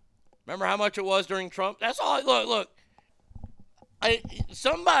 Remember how much it was during Trump? That's all. Look.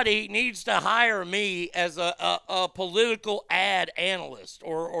 Somebody needs to hire me as a political ad analyst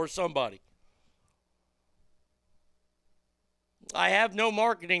or somebody. I have no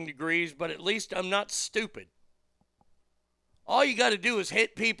marketing degrees, but at least I'm not stupid. All you got to do is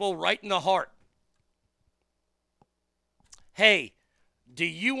hit people right in the heart. Hey, do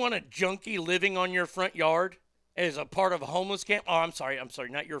you want a junkie living on your front yard as a part of a homeless camp? Oh, I'm sorry,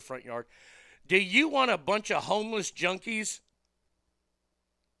 not your front yard. Do you want a bunch of homeless junkies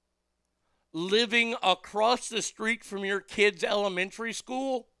living across the street from your kid's elementary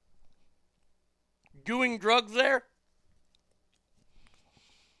school? Doing drugs there?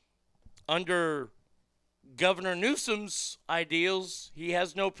 Under Governor Newsom's ideals, he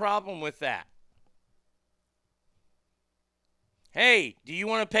has no problem with that. Hey, do you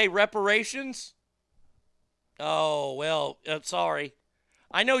want to pay reparations? Oh, well, sorry.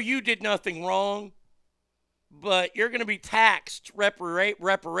 I know you did nothing wrong, but you're going to be taxed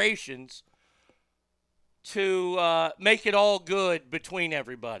reparations to make it all good between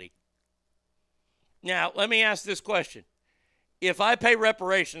everybody. Now, let me ask this question. If I pay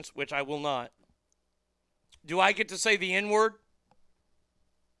reparations, which I will not, do I get to say the N-word?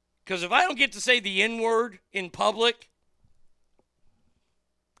 Because if I don't get to say the N-word in public,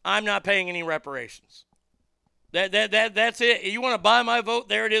 I'm not paying any reparations. That's it. You want to buy my vote?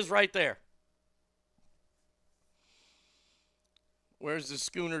 There it is right there. Where's the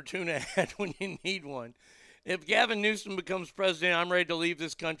schooner tuna at when you need one? If Gavin Newsom becomes president, I'm ready to leave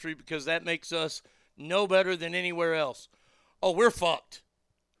this country because that makes us no better than anywhere else. Oh, we're fucked.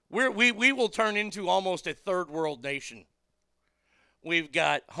 We will turn into almost a third world nation. We've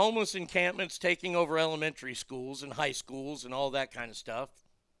got homeless encampments taking over elementary schools and high schools and all that kind of stuff.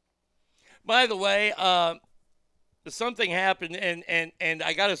 By the way, something happened, and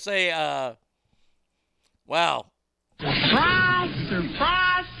I got to say, wow.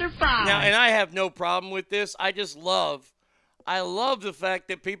 Surprise, surprise. Now, and I have no problem with this. I love the fact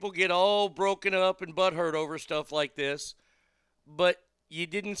that people get all broken up and butthurt over stuff like this. But you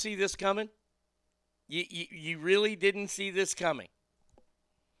didn't see this coming? You really didn't see this coming.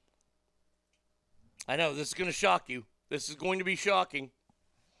 I know, this is going to shock you. This is going to be shocking.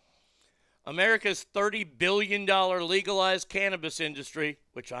 America's $30 billion legalized cannabis industry,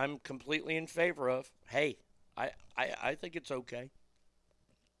 which I'm completely in favor of. Hey, I think it's okay,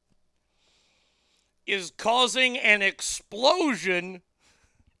 is causing an explosion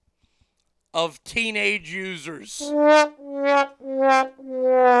of teenage users.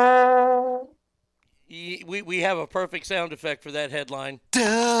 We have a perfect sound effect for that headline.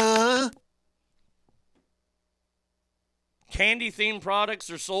 Duh! Candy-themed products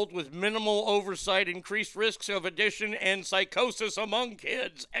are sold with minimal oversight, increased risks of addiction and psychosis among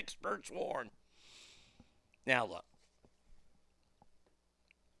kids, experts warn. Now look.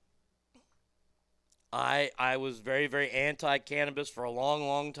 I was very, very anti-cannabis for a long,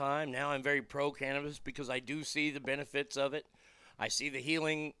 long time. Now I'm very pro-cannabis because I do see the benefits of it. I see the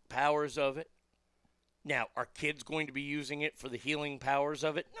healing powers of it. Now, are kids going to be using it for the healing powers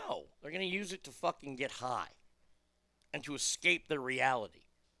of it? No. They're going to use it to fucking get high and to escape their reality.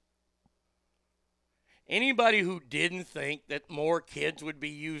 Anybody who didn't think that more kids would be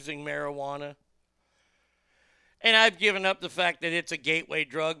using marijuana, and I've given up the fact that it's a gateway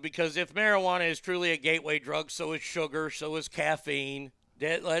drug, because if marijuana is truly a gateway drug, so is sugar, so is caffeine.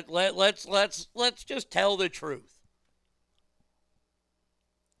 Let's just tell the truth.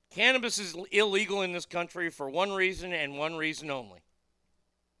 Cannabis is illegal in this country for one reason and one reason only.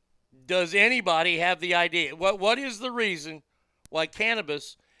 Does anybody have the idea? What is the reason why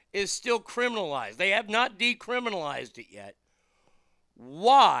cannabis is still criminalized? They have not decriminalized it yet.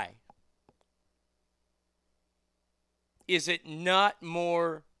 Why is it not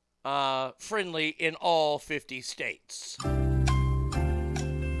more friendly in all 50 states?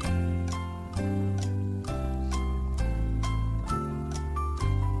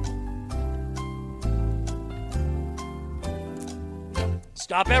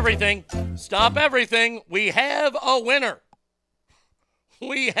 Stop everything. Stop everything. We have a winner.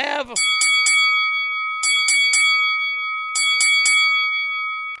 We have...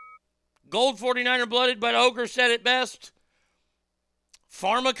 Gold 49er blooded, but Ogre said it best.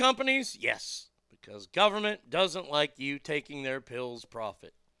 Pharma companies, yes, because government doesn't like you taking their pills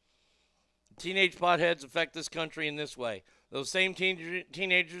profit. Teenage potheads affect this country in this way. Those same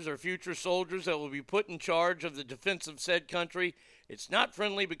teenagers are future soldiers that will be put in charge of the defense of said country. It's not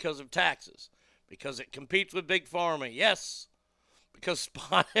friendly because of taxes, because it competes with Big Pharma. Yes, because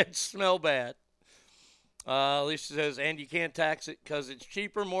potheads smell bad. Alicia says, and you can't tax it because it's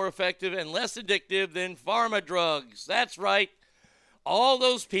cheaper, more effective, and less addictive than pharma drugs. That's right. All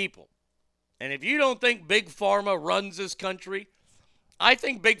those people. And if you don't think Big Pharma runs this country, I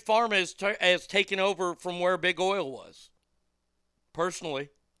think Big Pharma has taken over from where Big Oil was. personally,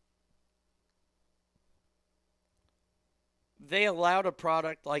 they allowed a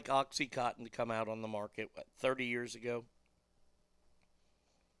product like OxyContin to come out on the market, 30 years ago?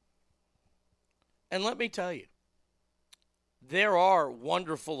 And let me tell you, there are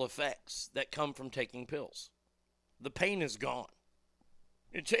wonderful effects that come from taking pills. The pain is gone.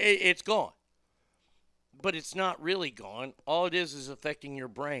 It's gone. But it's not really gone. All it is affecting your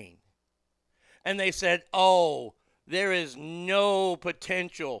brain. And they said, oh, there is no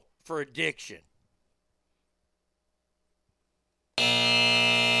potential for addiction.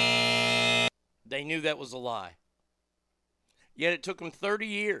 They knew that was a lie. Yet it took them 30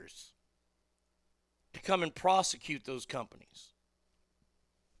 years to come and prosecute those companies.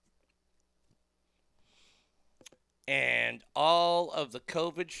 And all of the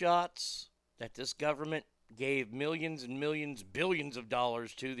COVID shots that this government gave millions and millions, billions of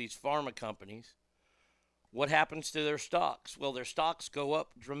dollars to these pharma companies, what happens to their stocks? Well, their stocks go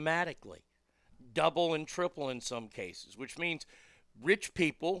up dramatically, double and triple in some cases, which means rich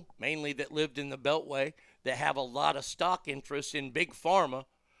people, mainly that lived in the Beltway, that have a lot of stock interest in big pharma,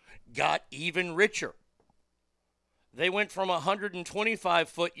 got even richer. They went from a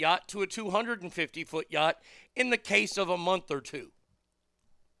 125-foot yacht to a 250-foot yacht in the case of a month or two.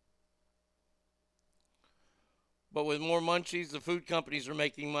 But with more munchies, the food companies are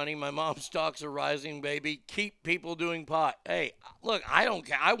making money. My mom's stocks are rising, baby. Keep people doing pot. Hey, look, I don't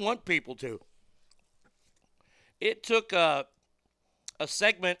care. I want people to. It took a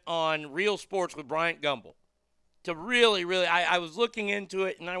segment on Real Sports with Bryant Gumbel to really, I was looking into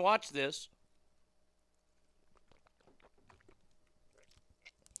it, and I watched this.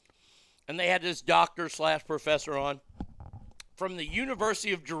 And they had this doctor/professor on from the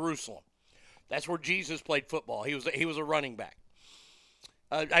University of Jerusalem. That's where Jesus played football. He was a running back.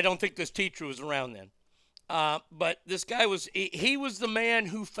 I don't think this teacher was around then. But this guy was the man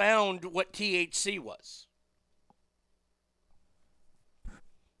who found what THC was.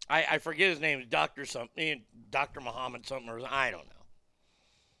 I forget his name, Dr. something, Dr. Muhammad something, or I don't know.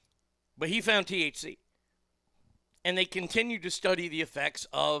 But he found THC. And they continue to study the effects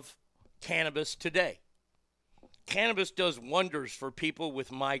of cannabis today. Cannabis does wonders for people with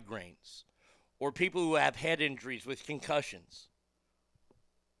migraines or people who have head injuries with concussions.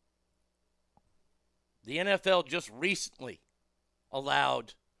 The NFL just recently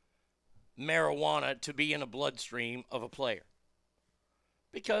allowed marijuana to be in a bloodstream of a player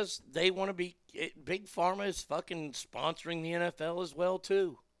because they want to be. Big Pharma is fucking sponsoring the NFL as well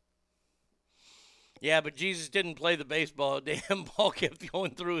too. Yeah, but Jesus didn't play the baseball. The damn ball kept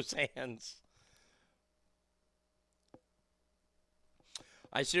going through his hands.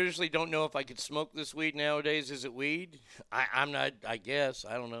 I seriously don't know if I could smoke this weed nowadays. Is it weed? I'm not, I guess.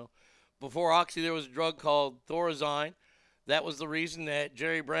 I don't know. Before Oxy, there was a drug called Thorazine. That was the reason that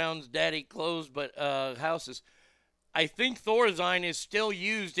Jerry Brown's daddy closed houses. I think Thorazine is still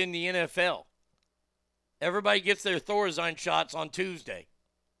used in the NFL. Everybody gets their Thorazine shots on Tuesday.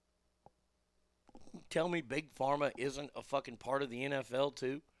 Tell me Big Pharma isn't a fucking part of the NFL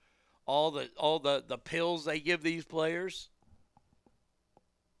too? All the pills they give these players.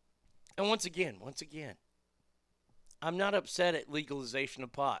 And once again, I'm not upset at legalization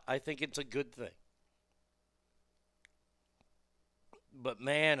of pot. I think it's a good thing. But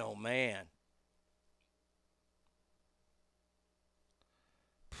man, oh man.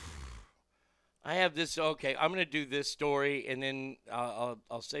 I have this, okay, I'm going to do this story and then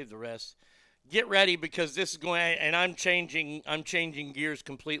I'll save the rest. Get ready because this is going, and I'm changing gears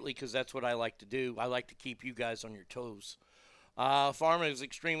completely because that's what I like to do. I like to keep you guys on your toes. Pharma is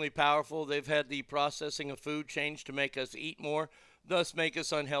extremely powerful. They've had the processing of food changed to make us eat more, thus make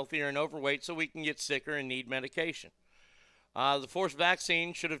us unhealthier and overweight so we can get sicker and need medication. The forced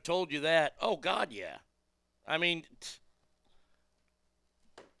vaccine should have told you that. Oh, God, yeah. I mean,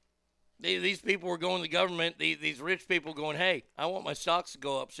 these people were going to the government, these rich people going, hey, I want my stocks to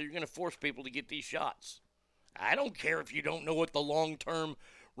go up, so you're going to force people to get these shots. I don't care if you don't know what the long-term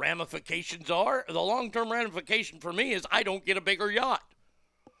ramifications are. The long-term ramification for me is I don't get a bigger yacht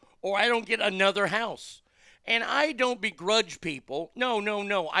or I don't get another house. And I don't begrudge people.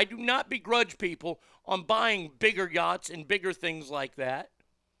 No. I do not begrudge people on buying bigger yachts and bigger things like that.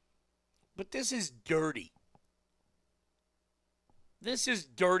 But this is dirty. This is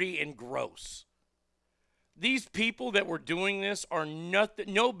dirty and gross. These people that were doing this are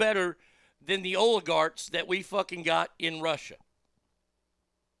no better than the oligarchs that we fucking got in Russia.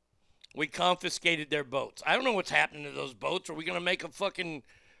 We confiscated their boats. I don't know what's happening to those boats. Are we going to make a fucking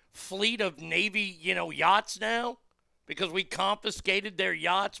fleet of Navy, yachts now? Because we confiscated their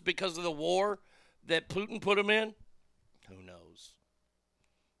yachts because of the war that Putin put them in? Who knows?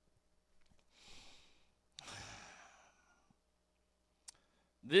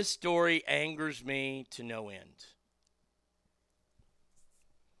 This story angers me to no end.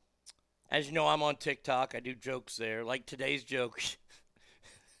 As you know, I'm on TikTok. I do jokes there, like today's joke.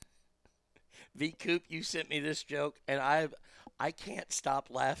 V Coop, you sent me this joke, and I can't stop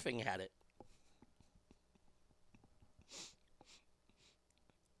laughing at it.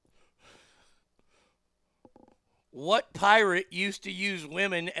 What pirate used to use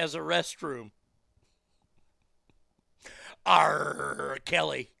women as a restroom? R.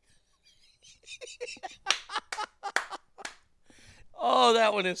 Kelly. Oh,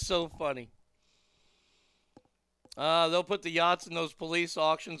 that one is so funny. They'll put the yachts in those police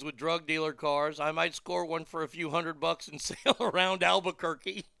auctions with drug dealer cars. I might score one for a few $100 and sail around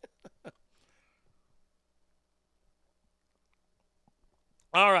Albuquerque.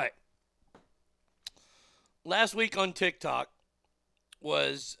 All right. Last week on TikTok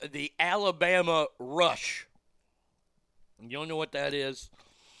was the Alabama Rush. You don't know what that is.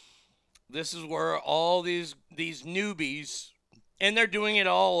 This is where all these newbies, and they're doing it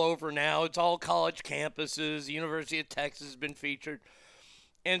all over now. It's all college campuses. The University of Texas has been featured.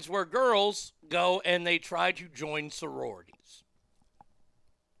 And it's where girls go and they try to join sororities.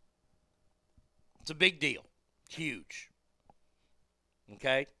 It's a big deal. Huge.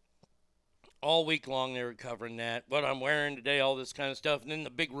 Okay? All week long they were covering that. What I'm wearing today, all this kind of stuff. And then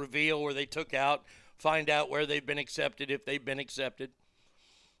the big reveal where they took out, find out where they've been accepted, if they've been accepted.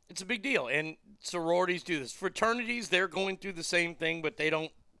 It's a big deal. And sororities do this. Fraternities, they're going through the same thing, but they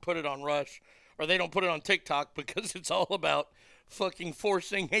don't put it on Rush. Or they don't put it on TikTok because it's all about fucking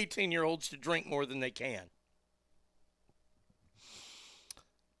forcing 18-year-olds to drink more than they can.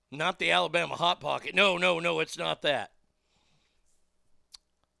 Not the Alabama Hot Pocket. No, it's not that.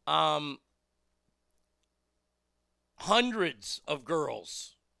 Hundreds of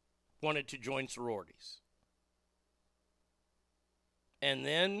girls wanted to join sororities. And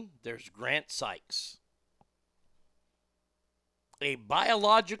then there's Grant Sykes, a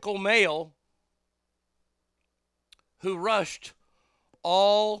biological male who rushed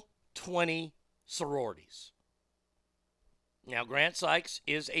all 20 sororities. Now, Grant Sykes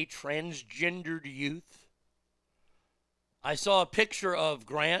is a transgendered youth. I saw a picture of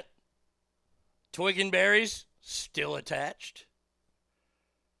Grant, twig and berries, still attached.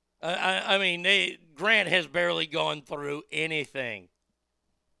 I mean, Grant has barely gone through anything.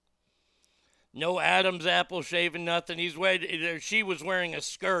 No Adam's apple shaving, nothing. She was wearing a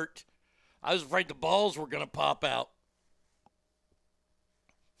skirt. I was afraid the balls were going to pop out.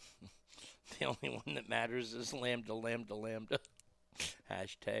 The only one that matters is lambda, lambda, lambda.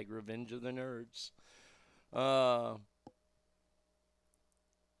 Hashtag revenge of the nerds. Oh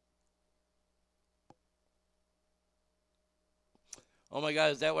my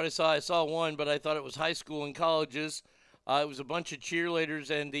God, is that what I saw? I saw one, but I thought it was high school and colleges. It was a bunch of cheerleaders,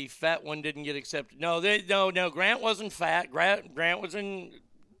 and the fat one didn't get accepted. No, Grant wasn't fat. Grant was a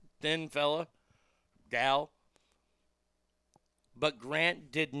thin fella, gal. But Grant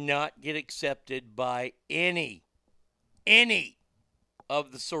did not get accepted by any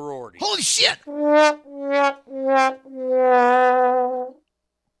of the sororities. Holy shit!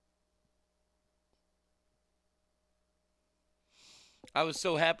 I was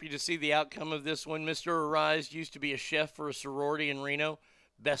so happy to see the outcome of this one. Mr. Arise used to be a chef for a sorority in Reno.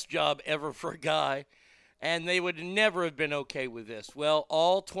 Best job ever for a guy. And they would never have been okay with this. Well,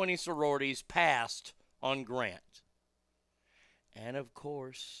 all 20 sororities passed on Grant. And, of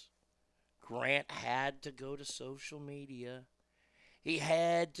course, Grant had to go to social media. He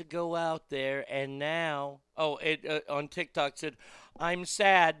had to go out there, and now, on TikTok said, I'm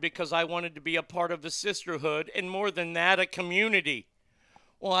sad because I wanted to be a part of a sisterhood, and more than that, a community.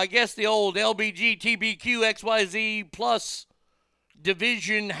 Well, I guess the old LBGTBQXYZ plus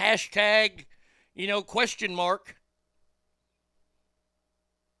division hashtag, question mark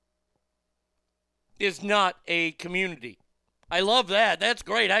is not a community. I love that. That's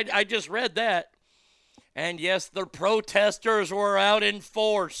great. I just read that. And yes, the protesters were out in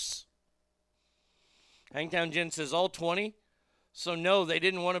force. Hangtown Jen says all 20. So no, they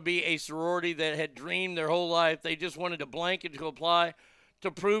didn't want to be a sorority that had dreamed their whole life. They just wanted a blanket to apply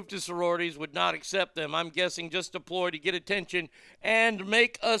to prove to sororities would not accept them. I'm guessing just deploy to get attention and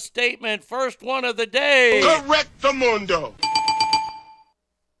make a statement. First one of the day. Correctamundo.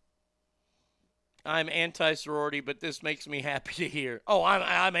 I'm anti-sorority, but this makes me happy to hear. Oh,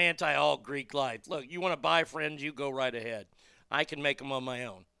 I'm anti all Greek life. Look, you want to buy friends, you go right ahead. I can make them on my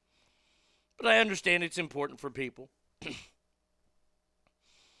own. But I understand it's important for people.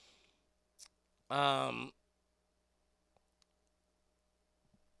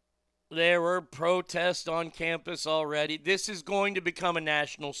 There were protests on campus already. This is going to become a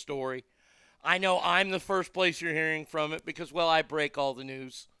national story. I know I'm the first place you're hearing from it because, well, I break all the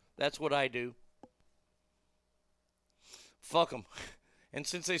news. That's what I do. Fuck them. And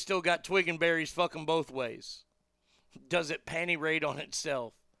since they still got twig and berries, fuck them both ways. Does it panty raid on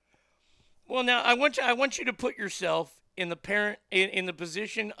itself? Well, now I want you to put yourself in the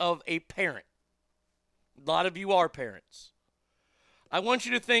position of a parent. A lot of you are parents. I want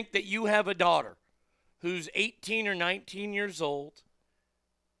you to think that you have a daughter who's 18 or 19 years old,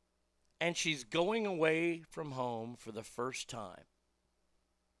 and she's going away from home for the first time.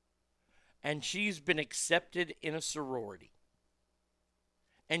 And she's been accepted in a sorority.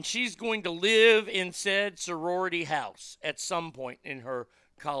 And she's going to live in said sorority house at some point in her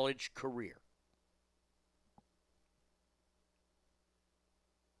college career.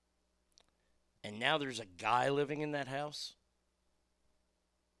 And now there's a guy living in that house.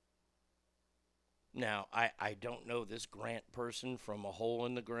 Now, I don't know this Grant person from a hole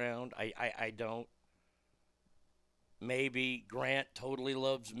in the ground. I don't. Maybe Grant totally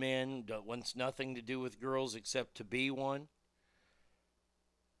loves men, wants nothing to do with girls except to be one.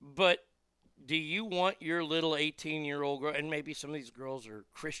 But do you want your little 18-year-old girl, and maybe some of these girls are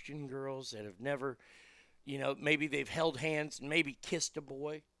Christian girls that have never, maybe they've held hands and maybe kissed a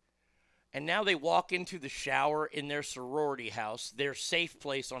boy. And now they walk into the shower in their sorority house, their safe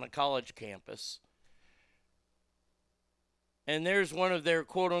place on a college campus. And there's one of their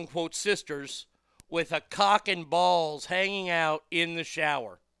quote-unquote sisters with a cock and balls hanging out in the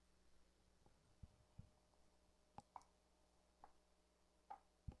shower.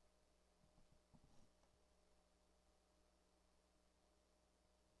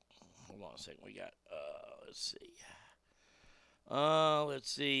 Hold on a second. We got, let's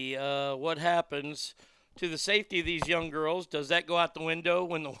see. What happens to the safety of these young girls? Does that go out the window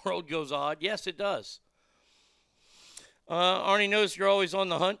when the world goes odd? Yes, it does. Arnie knows you're always on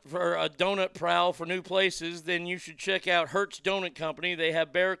the hunt for a donut prowl for new places. Then you should check out Hertz Donut Company. They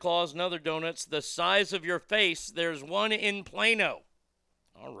have bear claws and other donuts the size of your face. There's one in Plano.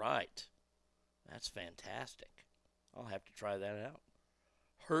 All right. That's fantastic. I'll have to try that out.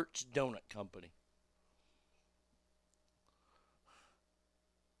 Hertz Donut Company.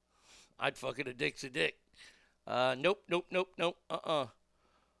 I'd fucking a dick's a dick. Nope.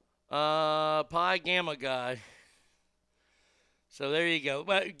 Pi Gamma guy. So there you go.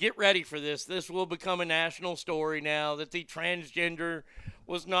 But get ready for this. This will become a national story now that the transgender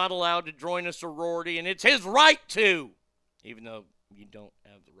was not allowed to join a sorority, and it's his right to, even though you don't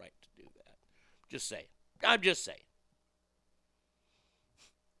have the right to do that. Just saying. I'm just saying.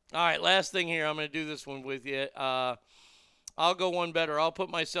 All right, last thing here. I'm going to do this one with you. I'll go one better. I'll put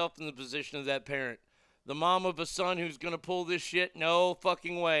myself in the position of that parent. The mom of a son who's going to pull this shit? No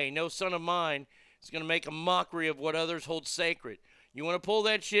fucking way. No son of mine is going to make a mockery of what others hold sacred. You want to pull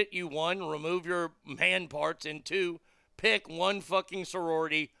that shit? You, one, remove your man parts, and two, pick one fucking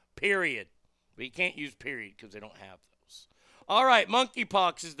sorority, period. But you can't use period because they don't have those. All right,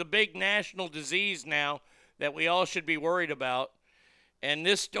 monkeypox is the big national disease now that we all should be worried about. And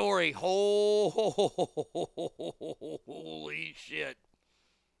this story, holy shit.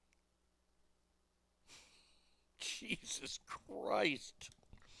 Jesus Christ.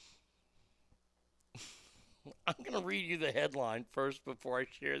 I'm going to read you the headline first before I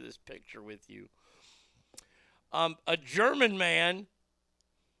share this picture with you. A German man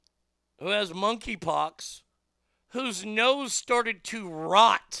who has monkeypox, whose nose started to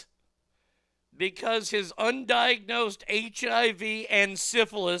rot because his undiagnosed HIV and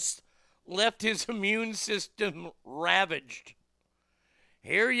syphilis left his immune system ravaged.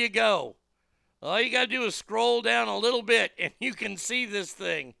 Here you go. All you got to do is scroll down a little bit and you can see this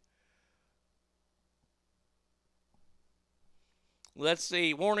thing. Let's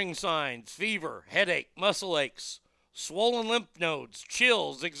see. Warning signs: fever, headache, muscle aches, swollen lymph nodes,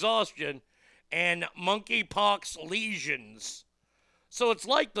 chills, exhaustion, and monkeypox lesions. So it's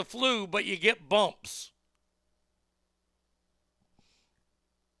like the flu, but you get bumps.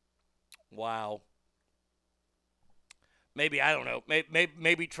 Wow. Maybe, I don't know,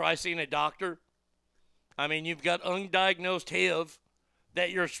 maybe try seeing a doctor. I mean, you've got undiagnosed HIV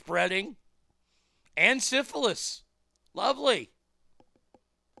that you're spreading and syphilis. Lovely.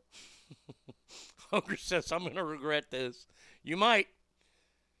 Ogre says, I'm going to regret this. You might.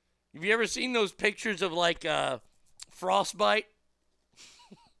 Have you ever seen those pictures of, like, frostbite?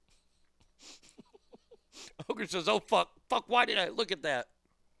 Ogre says, oh, fuck, why did I look at that?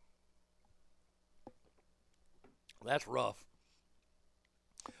 That's rough.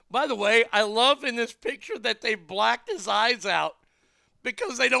 By the way, I love in this picture that they blacked his eyes out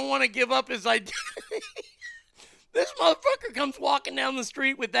because they don't want to give up his identity. This motherfucker comes walking down the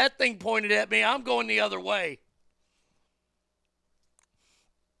street with that thing pointed at me. I'm going the other way.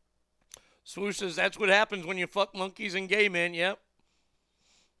 Swoosh says, that's what happens when you fuck monkeys and gay men. Yep.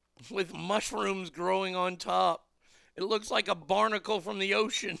 With mushrooms growing on top. It looks like a barnacle from the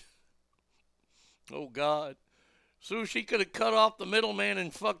ocean. Oh, God. Swoosh, he could have cut off the middleman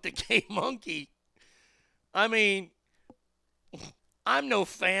and fucked a gay monkey. I mean, I'm no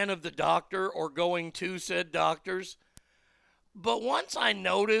fan of the doctor or going to said doctors. But once I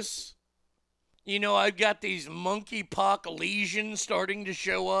notice, I've got these monkeypox lesions starting to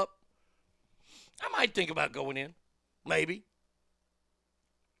show up, I might think about going in. Maybe.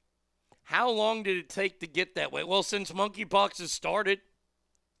 How long did it take to get that way? Well, since monkeypox has started.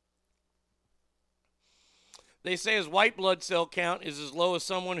 They say his white blood cell count is as low as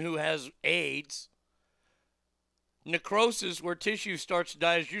someone who has AIDS. Necrosis, where tissue starts to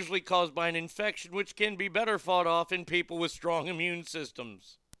die, is usually caused by an infection, which can be better fought off in people with strong immune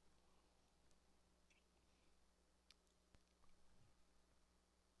systems.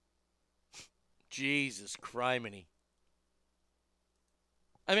 Jesus criminy.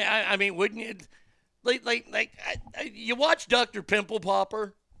 I mean, wouldn't it? You watch Dr. Pimple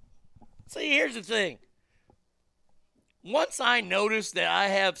Popper? See, here's the thing. Once I notice that I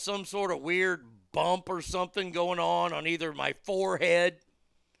have some sort of weird bump or something going on either my forehead,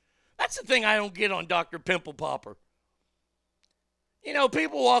 that's the thing I don't get on Dr. Pimple Popper.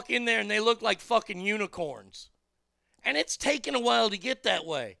 People walk in there and they look like fucking unicorns. And it's taken a while to get that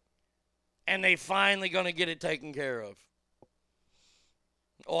way. And they finally going to get it taken care of.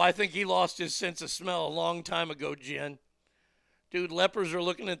 Oh, I think he lost his sense of smell a long time ago, Jen. Dude, lepers are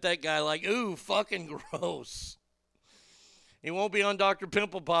looking at that guy like, ooh, fucking gross. He won't be on Dr.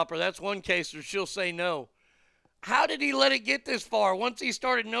 Pimple Popper. That's one case where she'll say no. How did he let it get this far? Once he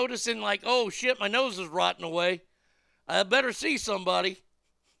started noticing like, oh, shit, my nose is rotting away. I better see somebody.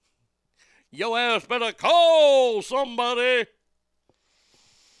 Yo ass better call somebody.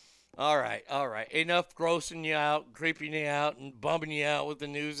 All right. Enough grossing you out, creeping you out, and bumming you out with the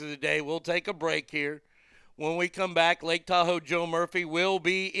news of the day. We'll take a break here. When we come back, Lake Tahoe Joe Murphy will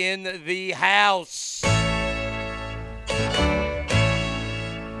be in the house.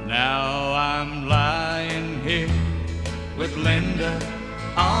 Now I'm lying here with Linda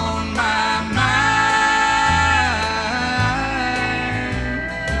on my mind,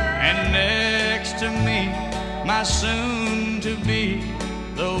 and next to me, my soon-to-be,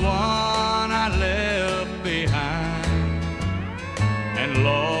 the one I left behind. And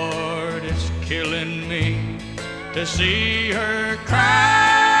Lord, it's killing me to see her crying.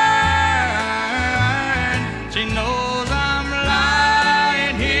 She knows I'm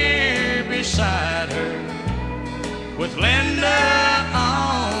lying here beside her with Linda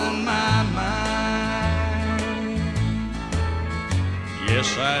on my mind.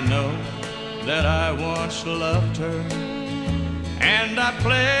 Yes, I know that I once loved her, and I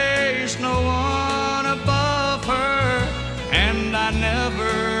placed no one above her, and I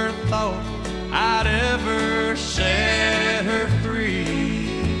never thought I'd ever set her free.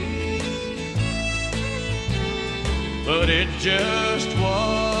 But it just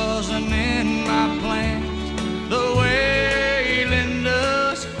wasn't in my plans, the way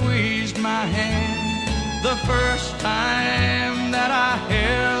Linda squeezed my hand the first time that I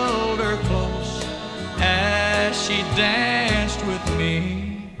held her close as she danced with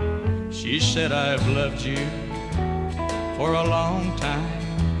me. She said, I've loved you for a long time,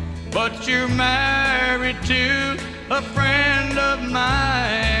 but you're married to a friend of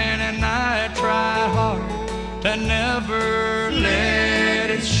mine, and I try hard to never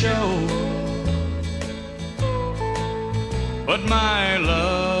let it show. But my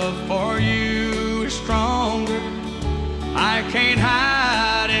love for you is stronger, I can't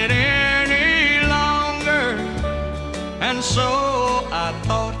hide it any longer, and so I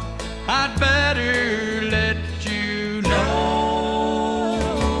thought I'd better let you know.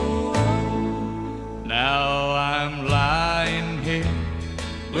 Now I'm lying here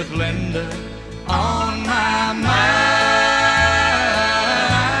with Linda on my mind,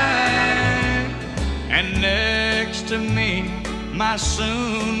 and next to me, my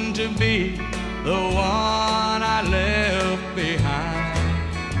soon-to-be, the one I left behind.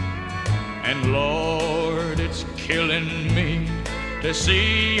 And Lord, it's killing me to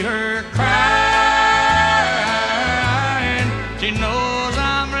see her crying. She knows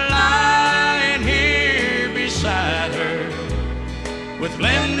I'm lying here beside her with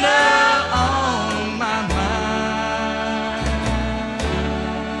Linda on my mind.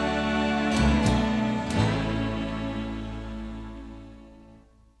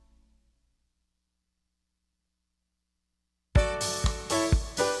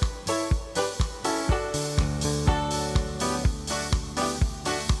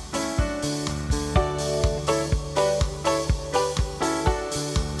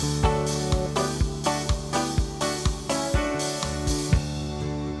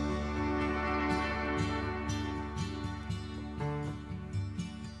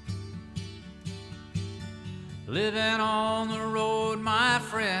 Living on the road, my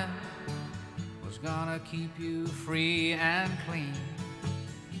friend, was gonna keep you free and clean.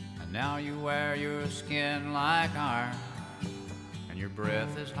 And now you wear your skin like iron, and your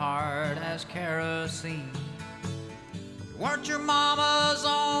breath is hard as kerosene. You weren't your mama's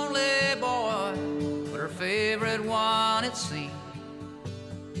only boy, but her favorite one, it seemed.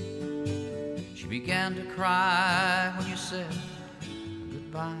 She began to cry when you said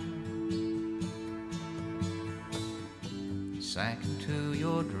goodbye. Sank into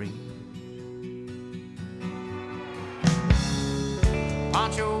your dream.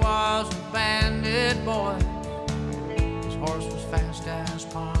 Pancho was a bandit boy. His horse was fast as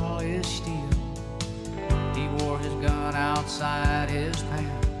polished steel. He wore his gun outside his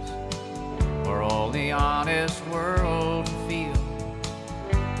pants for all the honest world to feel.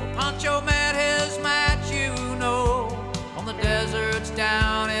 Well, Pancho met his match, you know, on the deserts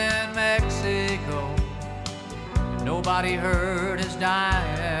down in Mexico. Nobody heard his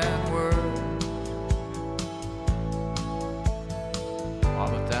dying words. Oh,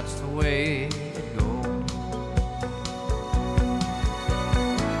 but that's the way it goes.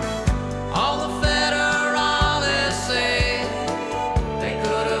 All the federales say they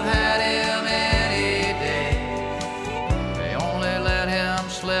could have had him any day. They only let him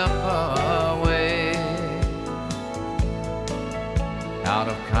slip away. Out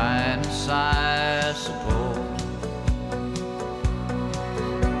of kindness, I suppose.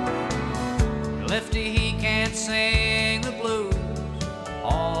 Lefty, he can't sing the blues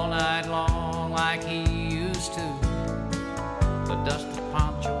all night long like he used to. The dust of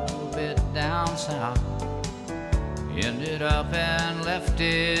Pancho a bit down south ended up and left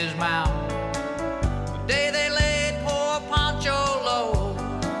his mouth. The day they laid poor Pancho low,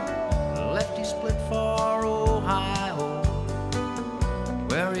 Lefty split for Ohio,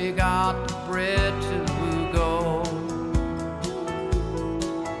 where he got the bread to go.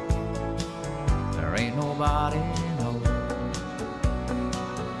 Ain't nobody knows.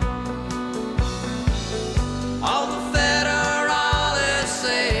 All the federales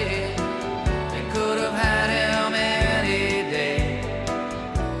say they could have had him any day.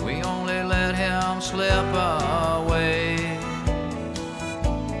 We only let him slip away.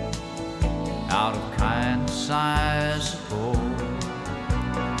 Out of kindness, I suppose.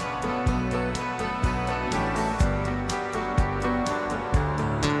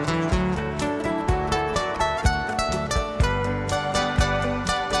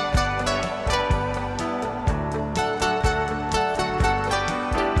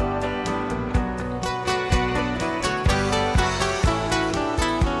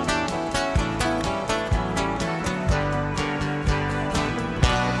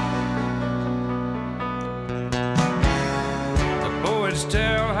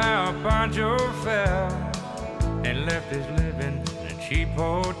 Pancho fell and left his living in a cheap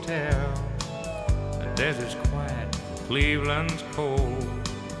hotel. The desert's quiet, Cleveland's cold,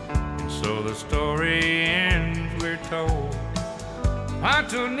 and so the story ends, we're told.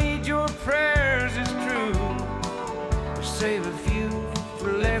 Pancho needs your prayers, it's true, to save a few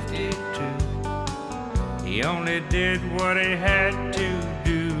for Lefty too. He only did what he had to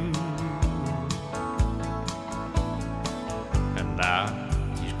do, and now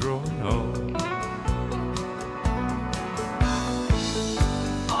growing old.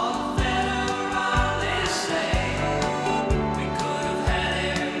 All the federales say we could have had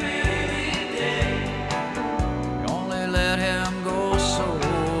him any day. We only let him go so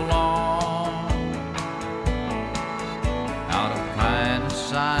long. Out of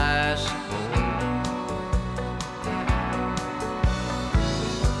kindness, I suppose.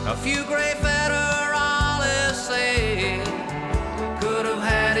 A few gray federales say could have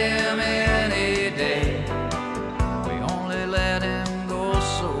had him any day. We only let him go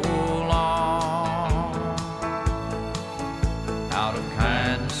so long. Out of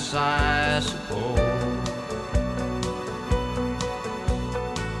kindness, I suppose.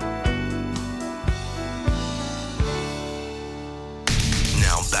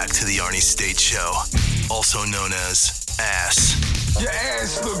 Now back to the Arnie State Show, also known as Ass. Your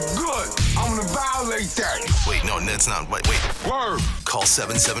ass look good. I'm gonna violate that. Wait, no, that's not. Wait. Word. Call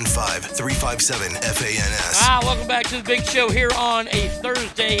 775-357-FANS. Welcome back to the big show here on a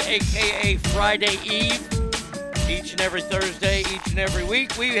Thursday, aka Friday Eve. Each and every Thursday, each and every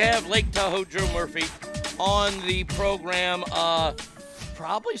week, we have Lake Tahoe Joe Murphy on the program.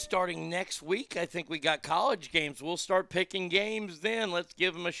 Probably starting next week. I think we got college games. We'll start picking games then. Let's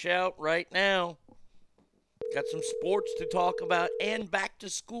give them a shout right now. Got some sports to talk about and back to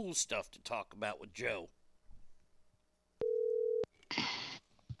school stuff to talk about with Joe.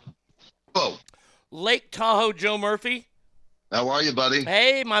 Hello. Lake Tahoe Joe Murphy. How are you, buddy?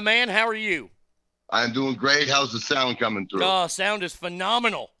 Hey, my man, how are you? I'm doing great. How's the sound coming through? Oh, sound is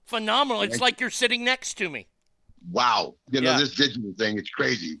phenomenal. Phenomenal. It's like you're sitting next to me. Wow. You know, this digital thing, it's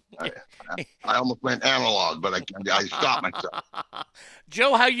crazy. I almost went analog, but I stopped myself.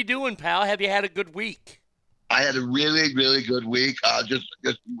 Joe, how you doing, pal? Have you had a good week? I had a really, really good week. Just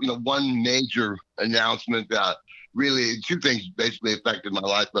one major announcement. Really, two things basically affected my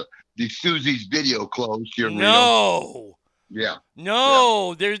life. But the Susie's video closed here in Reno. No. Yeah.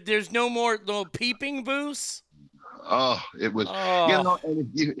 No. Yeah. There's no more little peeping booths. Oh, it was.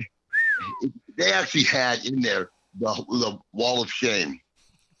 And they actually had in there the wall of shame.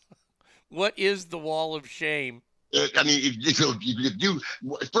 What is the wall of shame?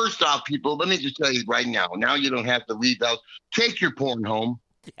 First off, people, let me just tell you right now. Now you don't have to leave the house. Take your porn home.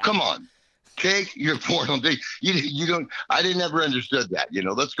 Yeah. Come on, take your porn home. You don't. I never understood that.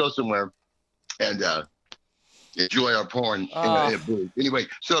 Let's go somewhere and enjoy our porn in a booth. Anyway,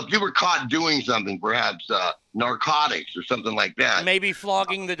 so if you were caught doing something, perhaps narcotics or something like that, maybe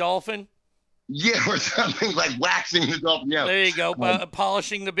flogging the dolphin. Yeah, or something like waxing the dolphin. Yeah. There you go.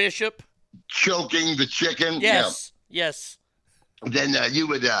 Polishing the bishop. Choking the chicken. Yes. Yeah. Yes. Then you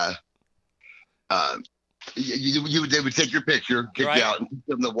would they would take your picture, kick you out, and put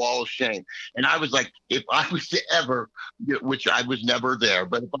them on the wall of shame. And I was like, if I was to ever, which I was never there,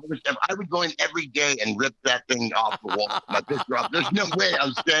 but if I would go in every day and rip that thing off the wall, my picture off. There's no way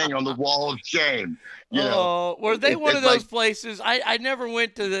I'm staying on the wall of shame. Were they one of those places? I never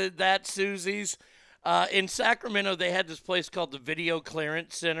went to that Susie's. In Sacramento, they had this place called the Video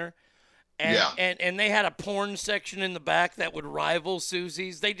Clearance Center. And they had a porn section in the back that would rival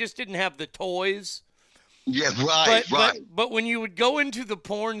Susie's. They just didn't have the toys. Yeah, right. But when you would go into the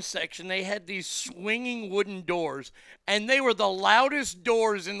porn section, they had these swinging wooden doors, and they were the loudest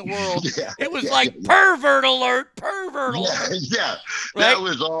doors in the world. It was pervert alert, pervert alert. Yeah, that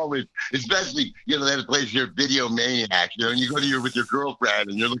was always, especially, they had a place here, Video Maniacs, and you go with your girlfriend,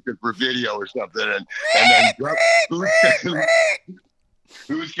 and you're looking for video or something, and then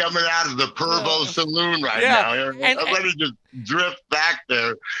who's coming out of the Pervo Saloon right now? Let me just drift back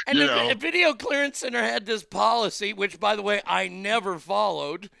there. And the Video Clearance Center had this policy, which, by the way, I never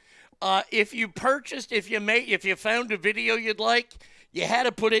followed. If you found a video you'd like, you had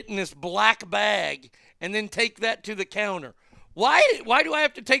to put it in this black bag and then take that to the counter. Why do I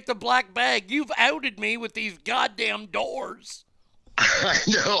have to take the black bag? You've outed me with these goddamn doors. I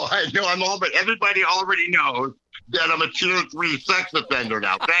know. But everybody already knows that I'm a tier 3 sex offender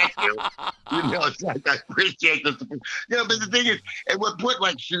now. Thank you. I appreciate this. But the thing is, and what put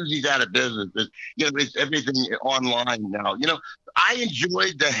Susie's out of business is, it's everything online now. I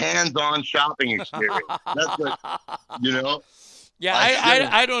enjoyed the hands-on shopping experience. That's what, Yeah,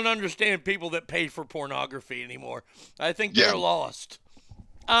 I don't understand people that pay for pornography anymore. I think they're lost.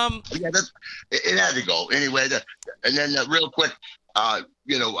 It had to go anyway. And then real quick.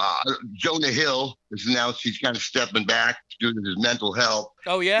 Jonah Hill has announced he's kind of stepping back due to his mental health.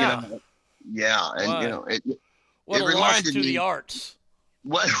 Oh yeah, and what a loss to the arts.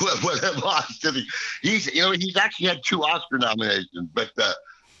 What a loss to the. He's actually had 2 Oscar nominations, but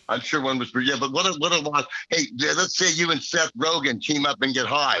I'm sure one was for But what a loss. Hey, let's say you and Seth Rogen team up and get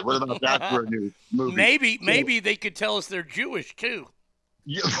high. What about that for a new movie? Maybe they could tell us they're Jewish too.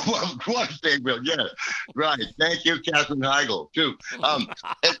 Yeah, well, of course they will. Yeah, right. Thank you, Katherine Heigl, too.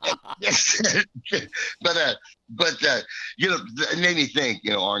 It made me think,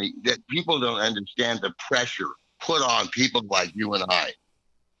 Arnie, that people don't understand the pressure put on people like you and I.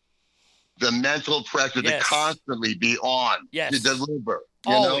 The mental pressure to constantly be on, to deliver.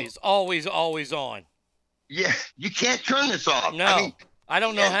 Always on. Yeah, you can't turn this off. No, I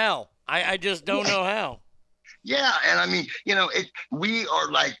don't know how. I just don't know how. Yeah, and we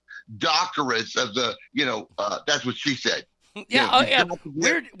are like doctorates of the, that's what she said. Yeah,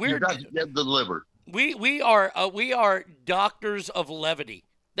 we're delivered. We are doctors of levity.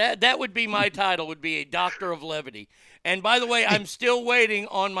 That would be my title. Would be a doctor of levity. And by the way, I'm still waiting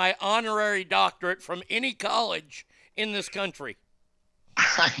on my honorary doctorate from any college in this country.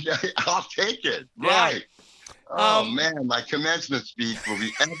 I'll take it. Right. Oh, man, my commencement speech will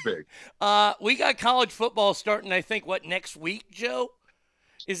be epic. We got college football starting, I think, next week, Joe?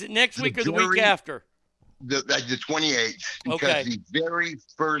 Is it next week or the week after? The 28th, because the very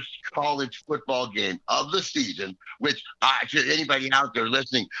first college football game of the season, which to anybody out there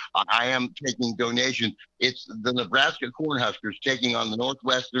listening, I am taking donations. It's the Nebraska Cornhuskers taking on the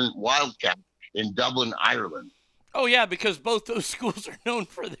Northwestern Wildcats in Dublin, Ireland. Oh, yeah, because both those schools are known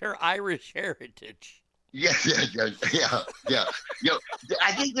for their Irish heritage. Yeah.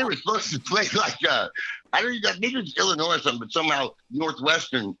 I think they were supposed to play like I don't know, maybe it's Illinois or something, but somehow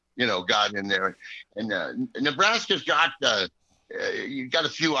Northwestern, got in there, and Nebraska's got you got a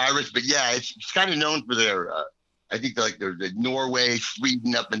few Irish, but yeah, it's kind of known for their I think like there's the Norway,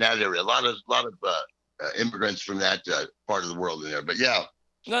 Sweden, up in that area. A lot of immigrants from that part of the world in there. But yeah.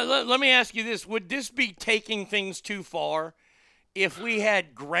 Let me ask you this: would this be taking things too far if we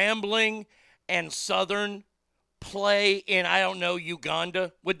had Grambling and Southern play in, I don't know,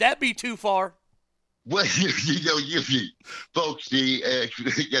 Uganda? Would that be too far? Well, folks,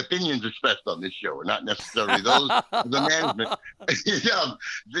 the opinions expressed on this show are not necessarily those of the management. I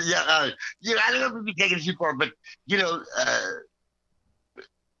don't know if we'd be taking it too far, but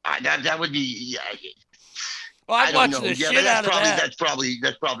that would be. Well, I'd watch the shit out of that.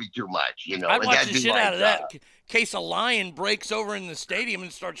 That's probably too much, I'd watch the shit out of that. In case a lion breaks over in the stadium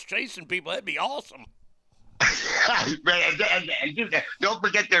and starts chasing people, that'd be awesome. Don't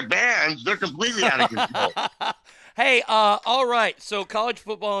forget their bands. They're completely out of control. Hey, all right. So college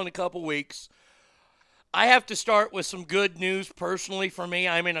football in a couple weeks. I have to start with some good news personally for me.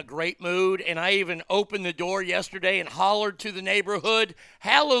 I'm in a great mood, and I even opened the door yesterday and hollered to the neighborhood,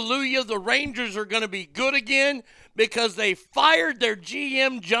 hallelujah, the Rangers are going to be good again because they fired their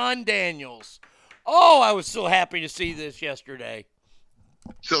GM, John Daniels. Oh, I was so happy to see this yesterday.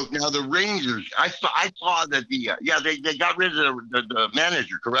 So now the Rangers, I saw that they got rid of the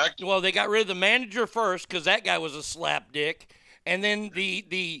manager, correct? Well, they got rid of the manager first because that guy was a slapdick, and then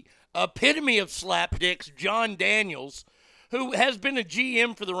the epitome of slapdicks, John Daniels, who has been a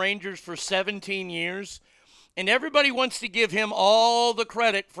GM for the Rangers for 17 years, and everybody wants to give him all the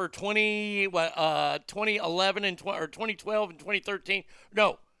credit for 2011 and 2012 and 2013.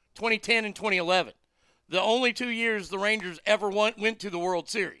 No, 2010 and 2011. The only 2 years the Rangers ever went to the World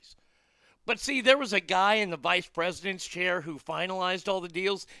Series. But see, there was a guy in the vice president's chair who finalized all the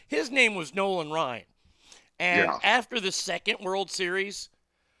deals. His name was Nolan Ryan. And after the second World Series,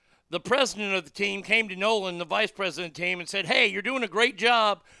 the president of the team came to Nolan, the vice president team, and said, hey, you're doing a great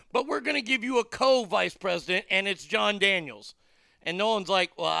job, but we're going to give you a co-vice president, and it's John Daniels. And Nolan's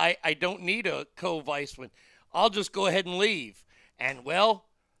like, well, I don't need a co-vice one. I'll just go ahead and leave. And, well,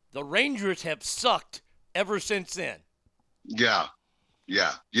 the Rangers have sucked ever since then. Yeah. You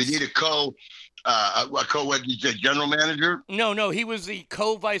need a what you said, general manager? No, he was the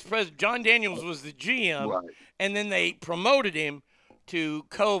co-vice president. John Daniels was the GM, right. And then they promoted him to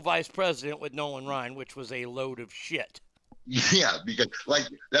co-vice president with Nolan Ryan, which was a load of shit. Yeah, because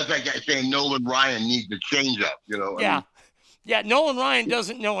that's like saying Nolan Ryan needs a change up, Yeah. Yeah, Nolan Ryan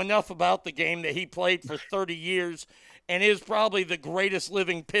doesn't know enough about the game that he played for 30 years and is probably the greatest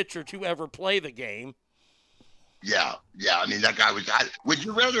living pitcher to ever play the game. Yeah. I mean, that guy was. Would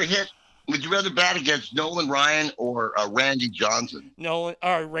you rather bat against Nolan Ryan or Randy Johnson?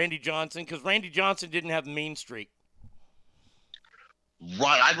 Randy Johnson, because Randy Johnson didn't have a mean streak.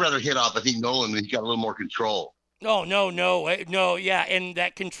 Right, I'd rather hit off. I think Nolan, he's got a little more control. No, yeah, and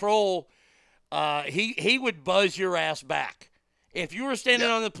that control, he would buzz your ass back. If you were standing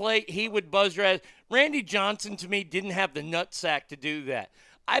on the plate, he would buzz your ass. Randy Johnson, to me, didn't have the nutsack to do that.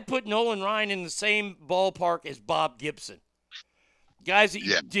 I put Nolan Ryan in the same ballpark as Bob Gibson. Guys that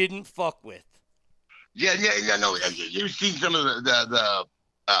you didn't fuck with. Yeah, no, you've seen some of the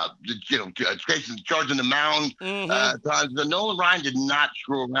charging the mound times. Nolan Ryan did not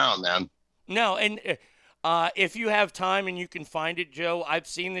screw around, man. No, and if you have time and you can find it, Joe, I've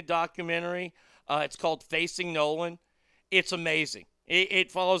seen the documentary. It's called Facing Nolan. It's amazing.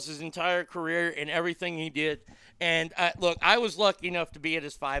 It follows his entire career and everything he did. And look, I was lucky enough to be at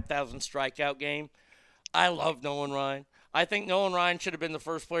his 5,000 strikeout game. I love Nolan Ryan. I think Nolan Ryan should have been the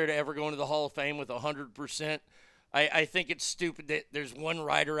first player to ever go into the Hall of Fame with 100%. I think it's stupid that there's one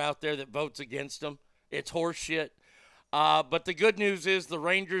writer out there that votes against him. It's horse shit. But the good news is the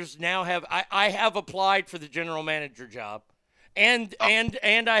Rangers now have I have applied for the general manager job. And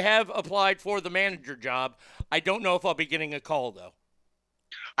I have applied for the manager job. I don't know if I'll be getting a call though.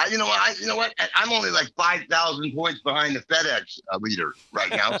 You know what? I'm only like 5,000 points behind the FedEx leader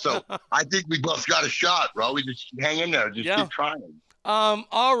right now. So I think we both got a shot, bro. We just hang in there. Just keep trying.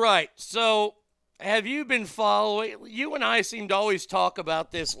 All right. So have you been following? You and I seem to always talk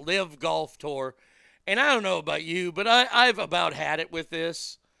about this Live Golf Tour. And I don't know about you, but I've about had it with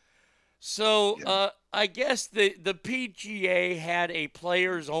this. So I guess the PGA had a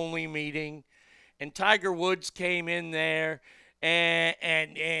players-only meeting, and Tiger Woods came in there,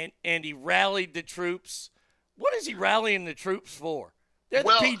 and he rallied the troops. What is he rallying the troops for? They're the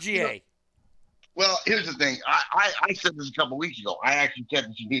PGA. Well, here's the thing. I said this a couple weeks ago. I actually said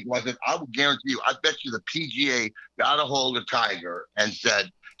to some people, I said, I will guarantee you, I bet you the PGA got a hold of Tiger and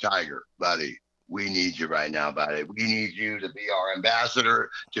said, Tiger, buddy, we need you right now, buddy. We need you to be our ambassador,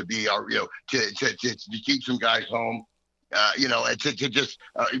 to be our, to keep some guys home. And to just,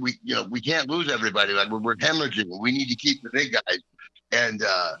 we can't lose everybody. Like we're hemorrhaging. We need to keep the big guys. And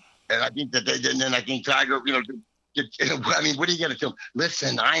I think that I think Tiger, I mean, what are you going to tell him?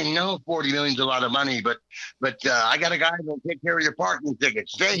 Listen, I know $40 million is a lot of money, but I got a guy that'll take care of your parking ticket.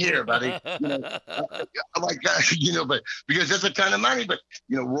 Stay here, buddy. But because that's a ton of money. But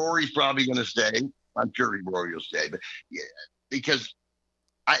Rory's probably going to stay. I'm sure Rory will stay, but because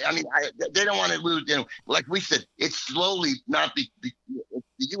they don't want to lose. Like we said, it's slowly not the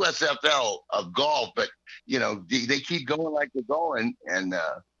USFL of golf, but they keep going like they're going, and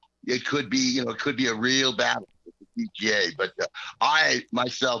it could be a real battle. PGA, but I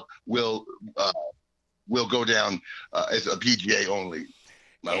myself will go down as a PGA only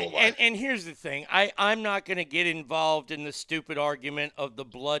my whole life. And here's the thing. I'm not going to get involved in the stupid argument of the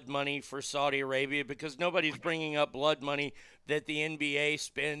blood money for Saudi Arabia because nobody's bringing up blood money that the NBA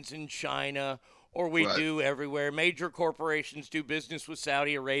spends in China or we do everywhere. Major corporations do business with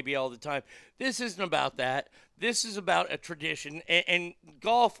Saudi Arabia all the time. This isn't about that. This is about a tradition. And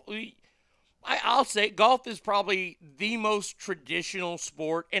golf... I'll say golf is probably the most traditional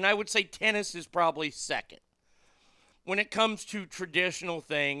sport, and I would say tennis is probably second when it comes to traditional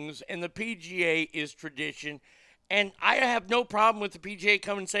things, and the PGA is tradition. And I have no problem with the PGA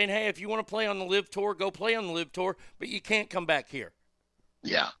coming and saying, hey, if you want to play on the LIV Tour, go play on the LIV Tour, but you can't come back here.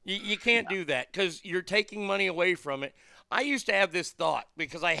 Yeah. You can't do that because you're taking money away from it. I used to have this thought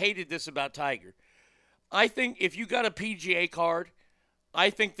because I hated this about Tiger. I think if you got a PGA card, I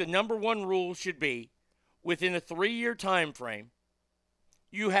think the number one rule should be within a 3-year time frame,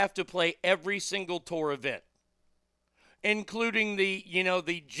 you have to play every single tour event, including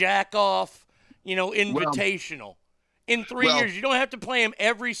the jack-off, invitational. In 3 years, you don't have to play them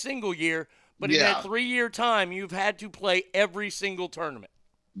every single year, but in that 3-year time, you've had to play every single tournament.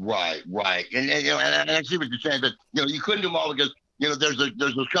 Right. And I see what you're saying, but, you couldn't do them all because, there's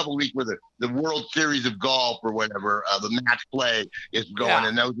a couple of weeks where the World Series of Golf or whatever, the match play is going,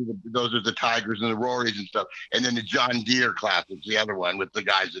 and those are the Tigers and the Rorys and stuff, and then the John Deere Classic's the other one with the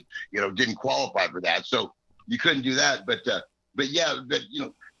guys that didn't qualify for that, so you couldn't do that. But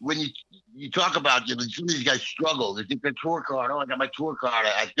when you talk about some of these guys struggle, they think their tour card. Oh, I got my tour card.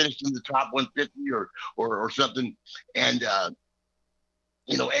 I finished in the top 150 or something, and.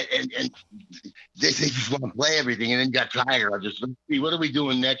 And they just want to play everything, and then got Tiger. Let's see, what are we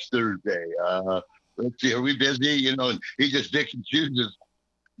doing next Thursday? Let's see, are we busy? And he just picks and chooses.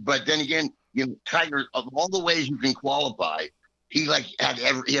 But then again, Tiger, of all the ways you can qualify, he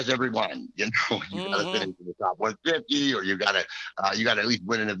has every one. You got to finish in the top 150, or you got to at least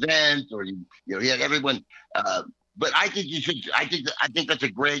win an event, or he had everyone. But I think you should. I think that's a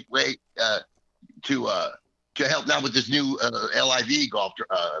great way to help now with this new LIV golf,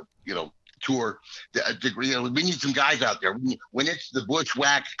 tour. We need some guys out there. When it's the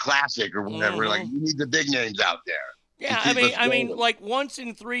Bushwhack Classic or whatever, we need the big names out there. Yeah, I mean, like once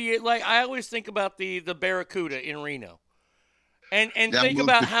in 3 years. Like I always think about the Barracuda in Reno, and think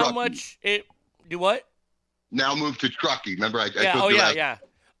about how much it. Do what? Now move to Truckee. Remember,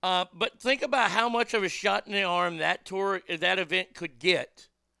 but think about how much of a shot in the arm that event could get.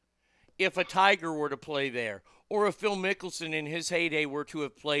 If a Tiger were to play there, or if Phil Mickelson in his heyday were to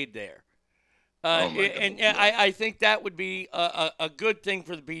have played there. I think that would be a good thing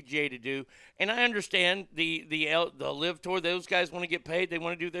for the PGA to do. And I understand the LIV Tour, those guys want to get paid, they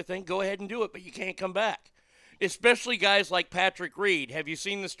want to do their thing, go ahead and do it, but you can't come back. Especially guys like Patrick Reed. Have you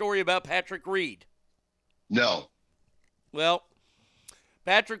seen the story about Patrick Reed? No. Well,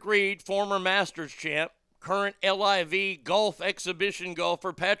 Patrick Reed, former Masters champ, current LIV golf exhibition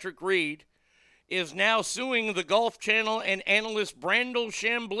golfer Patrick Reed is now suing the Golf Channel and analyst Brandel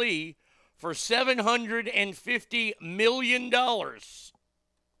Chambly for $750 million.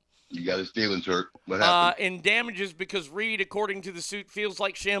 You got his feelings hurt. What happened? In damages because Reed, according to the suit, feels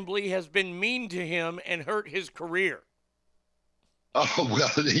like Chambly has been mean to him and hurt his career. Oh,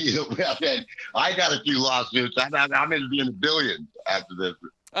 well, man, I got a few lawsuits. I'm going to be in the billions after this.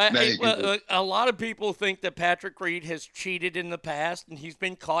 A lot of people think that Patrick Reed has cheated in the past, and he's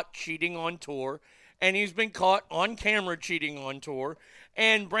been caught cheating on tour, and he's been caught on camera cheating on tour.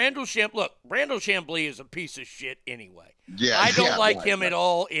 And Brandel Chambly is a piece of shit anyway. Yeah, I don't like him at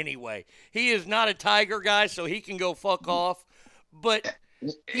all anyway. He is not a Tiger guy, so he can go fuck off. But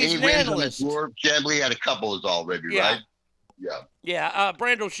he's an analyst. Chambly had a couple already, right? Yeah. Yeah,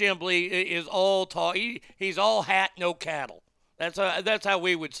 Brando Chambly is all talk. He's all hat, no cattle. That's how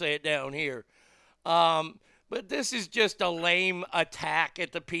we would say it down here. But this is just a lame attack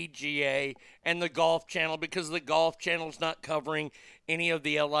at the PGA and the Golf Channel because the Golf Channel's not covering any of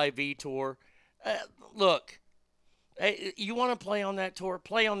the LIV tour. Look, you want to play on that tour?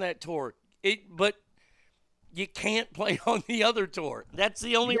 Play on that tour. But you can't play on the other tour. That's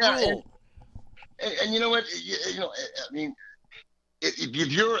the only rule. And you know what? I mean,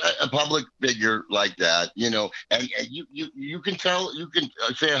 if you're a public figure like that, and you can tell, you can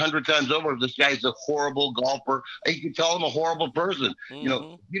say 100 times over, this guy's a horrible golfer. You can tell him a horrible person.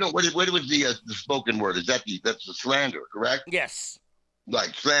 Mm-hmm. What was the spoken word? That's the slander, correct? Yes.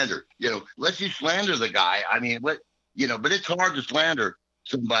 Like slander. Unless you slander the guy. I mean, but it's hard to slander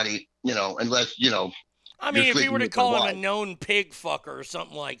somebody. Unless I mean, if you were to call him a known pig fucker or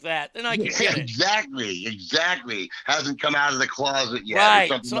something like that, then I could get it. Exactly. Hasn't come out of the closet yet. Right,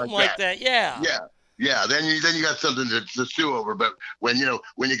 or something like that. Yeah. Yeah. Then you got something to sue over. But when you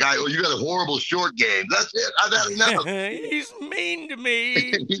got a horrible short game, that's it. I've had enough. He's mean to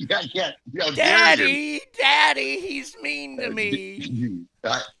me. Daddy, he's mean to me.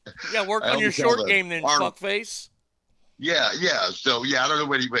 Work on your short game then, fuckface. Yeah. So I don't know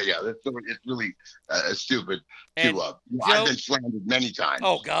what it's really stupid. I've been slandered many times.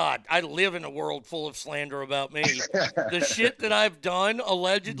 Oh God, I live in a world full of slander about me. The shit that I've done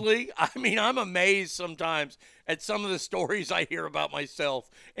allegedly. I mean, I'm amazed sometimes at some of the stories I hear about myself,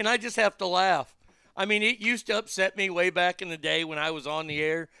 and I just have to laugh. I mean, it used to upset me way back in the day when I was on the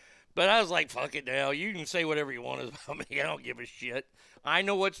air, but I was like, fuck it now. You can say whatever you want about me. I don't give a shit. I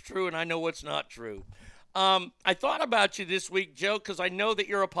know what's true and I know what's not true. I thought about you this week, Joe, because I know that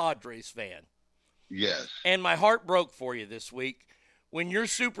you're a Padres fan. Yes. And my heart broke for you this week when your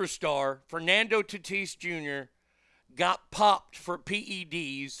superstar, Fernando Tatis Jr., got popped for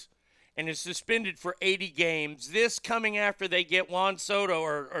PEDs and is suspended for 80 games. This coming after they get Juan Soto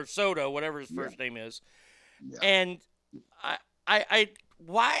or Soto, whatever his first name is. Yeah. And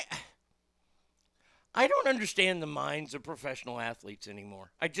why? I don't understand the minds of professional athletes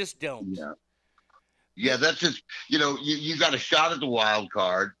anymore. I just don't. Yeah, that's just, you got a shot at the wild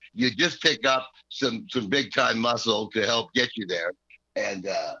card. You just pick up some big time muscle to help get you there. And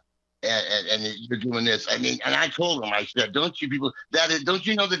you're doing this. I mean, and I told him, I said, don't you know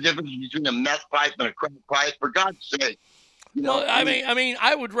the difference between a meth pipe and a crack pipe? For God's sake. Well, I mean,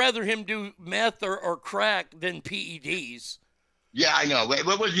 I would rather him do meth or crack than PEDs. Yeah, I know.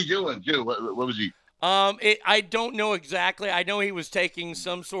 What was he doing too? What was he? I don't know exactly. I know he was taking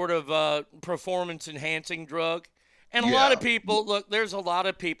some sort of performance-enhancing drug. And a lot of people, look, there's a lot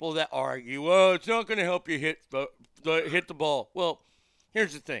of people that argue, it's not going to help you hit the ball. Well,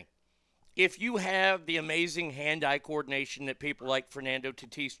 here's the thing. If you have the amazing hand-eye coordination that people like Fernando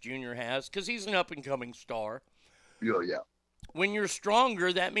Tatis Jr. has, because he's an up-and-coming star. Yeah. When you're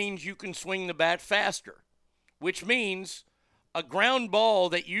stronger, that means you can swing the bat faster, which means a ground ball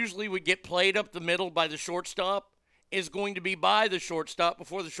that usually would get played up the middle by the shortstop is going to be by the shortstop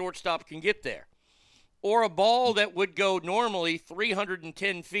before the shortstop can get there. Or a ball that would go normally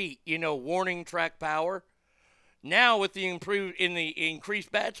 310 feet, warning track power. Now with the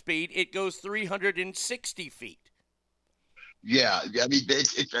increased bat speed, it goes 360 feet. Yeah, I mean,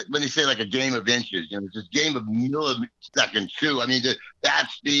 it's when they say like a game of inches, it's a game of milliseconds too. I mean, the bat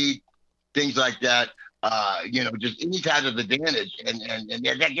speed, things like that. Just any type of advantage. And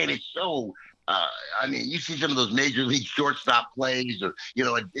that game is so, I mean, you see some of those major league shortstop plays or,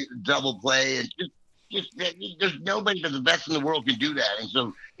 a double play and just there's nobody but the best in the world can do that. And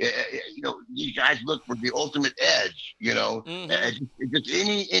so, these guys look for the ultimate edge, because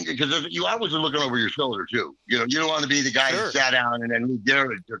you always are looking over your shoulder too. You don't want to be the guy who sat down and then Lou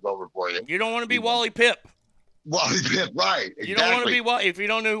Gehrig took over for you. You don't want to be Wally Pipp. Wally Pipp, right. Exactly. You don't want to be if you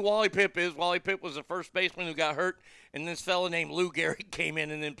don't know who Wally Pipp is, Wally Pipp was the first baseman who got hurt, and this fella named Lou Gehrig came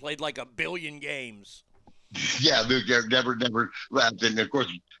in and then played like 1 billion games. Yeah, Lou Gehrig never left, and of course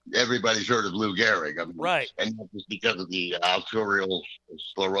everybody's heard of Lou Gehrig. I mean, right. And that's just because of the arterial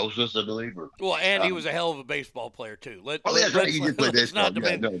sclerosis, I believe. And he was a hell of a baseball player too. That's right. He did play baseball.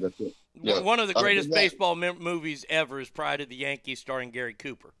 That's it. Yeah. One of the greatest baseball movies ever is Pride of the Yankees, starring Gary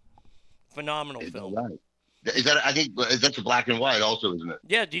Cooper. Phenomenal film. Right. I think that's a black and white also, isn't it?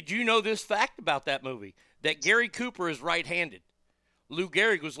 Yeah, did you know this fact about that movie? That Gary Cooper is right-handed. Lou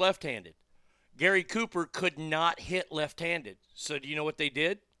Gehrig was left-handed. Gary Cooper could not hit left-handed. So do you know what they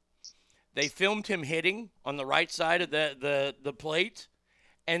did? They filmed him hitting on the right side of the plate,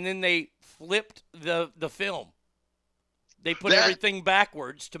 and then they flipped the film. They put everything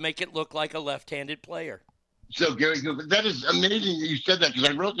backwards to make it look like a left-handed player. So Gary Cooper, that is amazing that you said that, because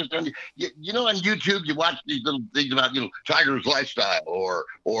I wrote this down. You know, on YouTube, you watch these little things about, Tiger's lifestyle or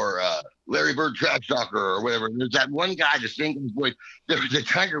Larry Bird trash talker or whatever. And there's that one guy, the single voice. The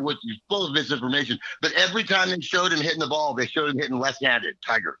Tiger was full of misinformation, but every time they showed him hitting the ball, they showed him hitting left-handed.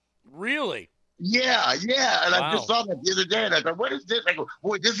 Tiger. Really? Yeah. And I just saw that the other day, and I thought, what is this? I go,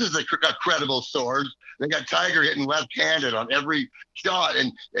 boy, this is a credible source. They got Tiger hitting left-handed on every shot,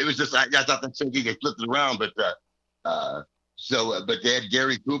 and it was just, I thought that's thinking they flipped it around, but they had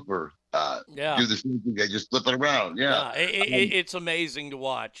Gary Cooper do the same thing. They just flip it around. Yeah. It's amazing to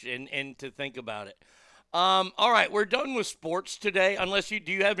watch and to think about it. All right, we're done with sports today, unless do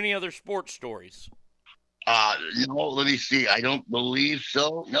you have any other sports stories? Let me see. I don't believe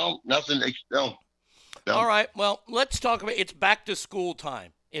so. No, nothing. No. All right. Well, let's talk about it's back to school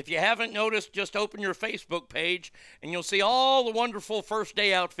time. If you haven't noticed, just open your Facebook page and you'll see all the wonderful first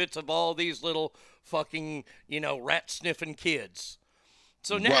day outfits of all these little fucking, rat sniffing kids.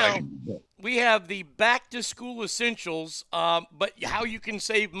 So now we have the back to school essentials, but how you can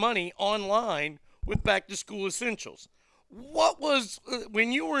save money online with back to school essentials. What was,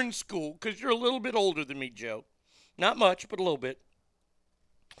 when you were in school, because you're a little bit older than me, Joe, not much, but a little bit,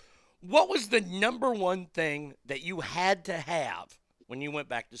 what was the number one thing that you had to have when you went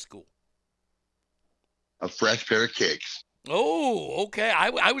back to school? A fresh pair of kicks. Oh, okay.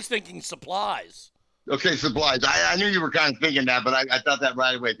 I was thinking supplies. Okay, supplies. I knew you were kind of thinking that, but I thought that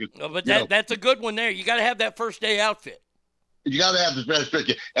right away. But that's a good one there. You got to have that first day outfit. You got to have the best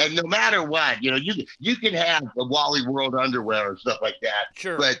picture. And no matter what, you can have the Wally World underwear and stuff like that.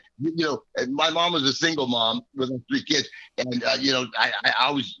 Sure. But, my mom was a single mom with 3 kids. And, I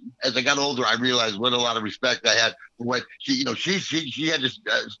always, as I got older, I realized what a lot of respect I had for what she had to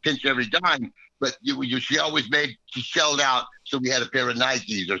pinch every dime. But she always she shelled out. So we had a pair of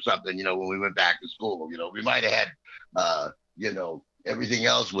Nikes or something, when we went back to school. We might have had, everything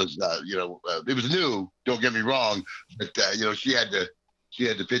else was, it was new. Don't get me wrong, but she had to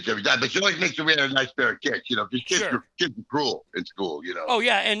pitch every time. But she always makes sure we had a nice pair of kicks. Because kids are cruel in school. Oh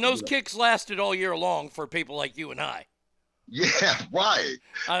yeah, and those kicks lasted all year long for people like you and I. Yeah, right.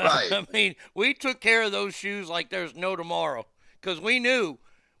 Right. I mean, we took care of those shoes like there's no tomorrow, because we knew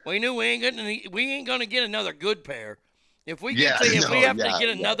we ain't gonna get another good pair. If we have to get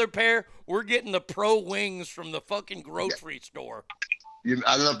another pair, we're getting the pro wings from the fucking grocery store.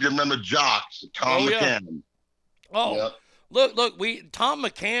 I don't know if you remember Jocks, Tom McCann. Oh, yep. Look, Tom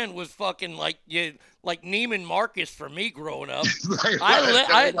McCann was fucking like Neiman Marcus for me growing up.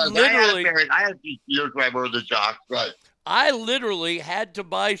 I literally had these years where I wore the Jocks, right? I literally had to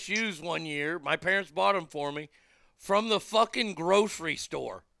buy shoes one year. My parents bought them for me from the fucking grocery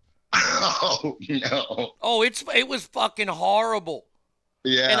store. Oh no! Oh, it was fucking horrible.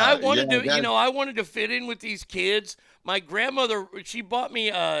 Yeah, and I wanted I wanted to fit in with these kids. My grandmother, she bought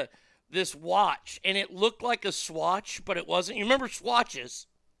me this watch, and it looked like a swatch, but it wasn't. You remember swatches?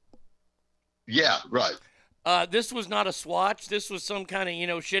 Yeah, right. This was not a swatch. This was some kind of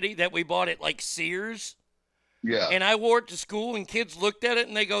shitty that we bought at like Sears. Yeah. And I wore it to school, and kids looked at it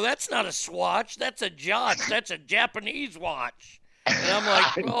and they go, "That's not a swatch. That's a Jotch. That's a Japanese watch." And I'm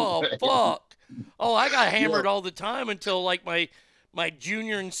like, oh, fuck. Oh, I got hammered all the time until like my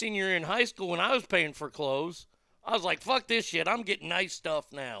junior and senior year in high school when I was paying for clothes. I was like, fuck this shit. I'm getting nice stuff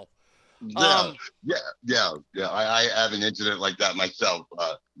now. Yeah. I have an incident like that myself.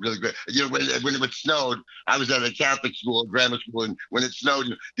 Really good. When it snowed, I was at a Catholic school, grammar school, and when it snowed,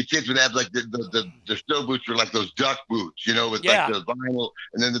 the kids would have like the snow boots were like those duck boots, with like the vinyl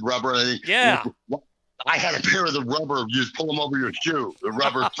and then the rubber and everything. Yeah. I had a pair of the rubber. You just pull them over your shoe, the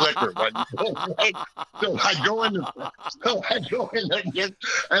rubber slicker. So I go in there,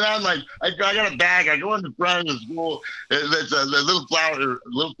 and I'm like, I got a bag. I go in the front of the school. There's a little flower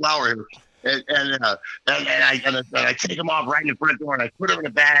here. And I take them off right in the front door, and I put them in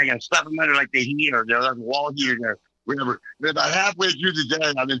a bag and stuff them under like the heater. There's a wall heater there. Whatever. And about halfway through the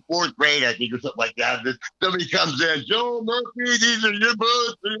day, I'm in 4th grade, I think, or something like that. And somebody comes in, Joe Murphy, these are your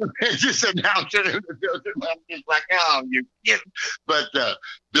boots. And just announced it in the building. I'm just like, oh, you get. But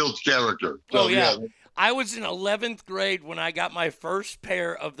builds character. So, yeah. I was in 11th grade when I got my first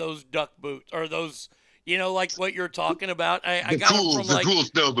pair of those duck boots, or those, like what you're talking about. I got them from the cool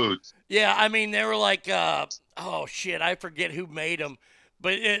snow boots. Yeah, I mean, they were like, oh shit, I forget who made them.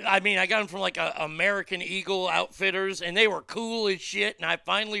 But, I got them from, like, American Eagle Outfitters, and they were cool as shit, and I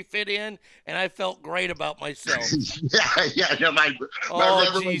finally fit in, and I felt great about myself. My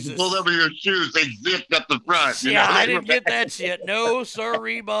rubber was pulled over your shoes. They zipped up the front. I didn't get that shit. No,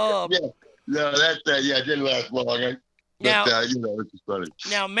 sorry, Bob. Yeah. No, it didn't last long. Now, it's just funny.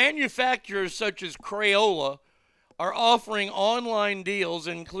 Now, manufacturers such as Crayola are offering online deals,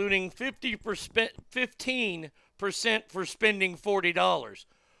 including 15% for spending $40.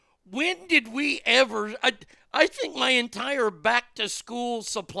 When did we ever? I think my entire back-to-school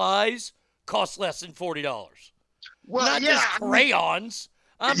supplies cost less than $40. Well, Not just crayons.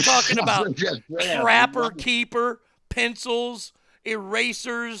 I'm talking about Trapper Keeper, pencils,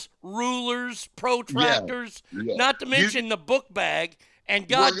 erasers, rulers, protractors, not to mention the book bag. And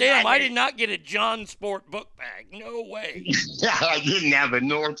goddamn, I did not get a John Sport book bag. No way. Yeah, I didn't have a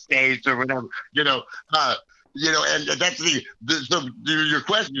North Face or whatever. And that's so your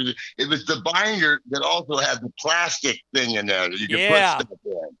question is, it was the binder that also had the plastic thing in there that you could put stuff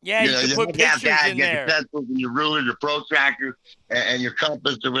in. Yeah, you could put pictures in there. Your pencils and your ruler, your protractor, and your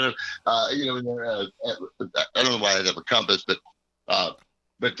compass or whatever. I don't know why I have a compass, but they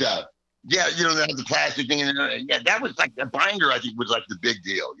had the plastic thing in there. Yeah, that was like the binder. I think was like the big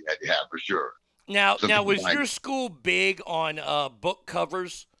deal you had to have for sure. Now, was your school big on book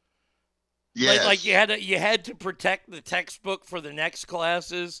covers? Yes. Like you had to protect the textbook for the next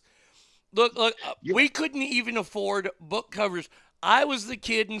classes. Look, we couldn't even afford book covers. I was the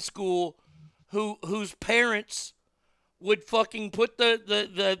kid in school whose parents would fucking put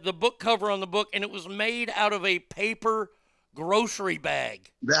the book cover on the book, and it was made out of a paper grocery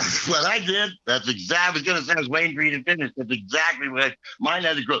bag. That's what I did. That's exactly. I was waiting for you to finish. That's exactly what mine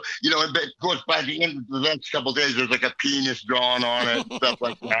had to grow. And of course, by the end of the next couple of days, there's like a penis drawn on it, and stuff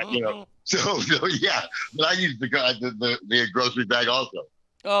like that. So yeah. But I used the grocery bag also.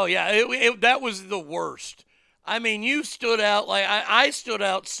 Oh yeah, that was the worst. I mean, you stood out like I stood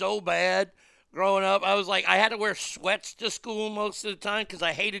out so bad growing up. I was like, I had to wear sweats to school most of the time because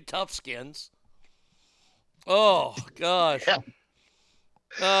I hated tough skins. Oh, gosh.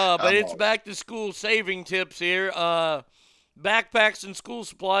 But it's back to school saving tips here. Backpacks and school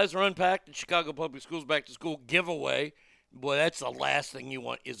supplies are unpacked at Chicago Public Schools back to school giveaway. Boy, that's the last thing you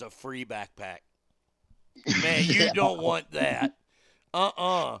want is a free backpack. Man, you don't want that.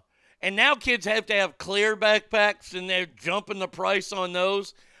 And now kids have to have clear backpacks, and they're jumping the price on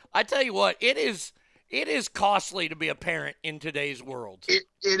those. I tell you what, it is costly to be a parent in today's world. It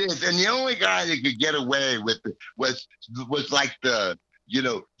is, and the only guy that could get away with it was like the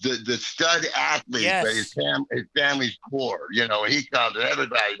stud athlete, yes. But his family's poor. He comes and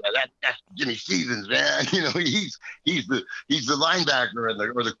everybody. That's Jimmy Stevens, man. He's the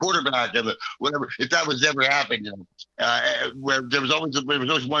linebacker or the quarterback and the whatever. If that was ever happened, where there was always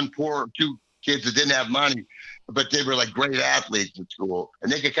two kids that didn't have money, but they were like great athletes at school,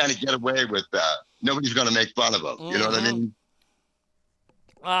 and they could kind of get away with nobody's going to make fun of them. You know what I mean?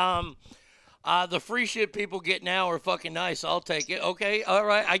 The free shit people get now are fucking nice. I'll take it. Okay, all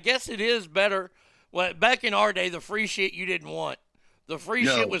right. I guess it is better. Well, back in our day, the free shit you didn't want. The free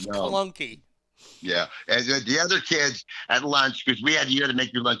shit was clunky. Yeah, and the other kids at lunch, because you had to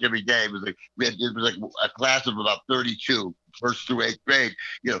make your lunch every day. It was like a class of about 32, first through 8th grade.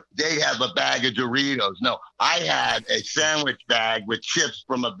 They have a bag of Doritos. No, I had a sandwich bag with chips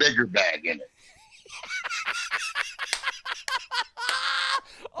from a bigger bag in it.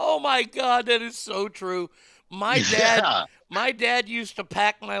 Oh my God, that is so true. My dad used to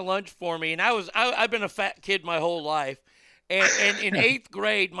pack my lunch for me, and I've been a fat kid my whole life. And in 8th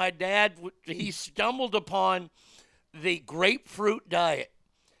grade, my dad, he stumbled upon the grapefruit diet.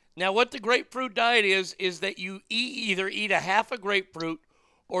 Now, what the grapefruit diet is that you either eat a half a grapefruit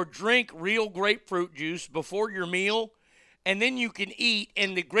or drink real grapefruit juice before your meal, and then you can eat,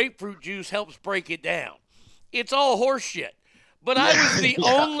 and the grapefruit juice helps break it down. It's all horse shit. But I was the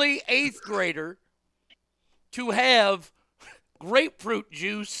only 8th grader to have grapefruit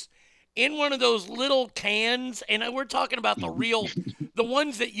juice in one of those little cans, and we're talking about the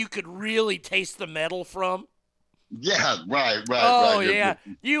ones that you could really taste the metal from. Yeah, right. Oh, yeah.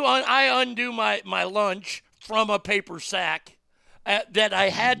 I undo my lunch from a paper sack that I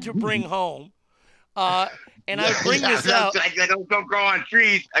had to bring home, and I bring this out. They don't grow on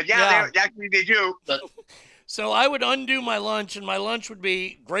trees. Actually they do. But. So I would undo my lunch, and my lunch would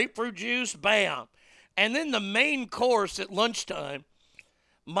be grapefruit juice, bam. And then the main course at lunchtime,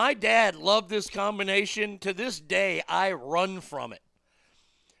 my dad loved this combination. To this day, I run from it.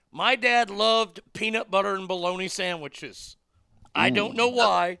 My dad loved peanut butter and bologna sandwiches. I don't know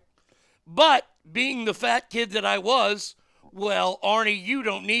why, but being the fat kid that I was, well, Arnie, you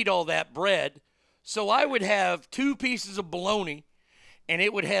don't need all that bread. So I would have 2 pieces of bologna, and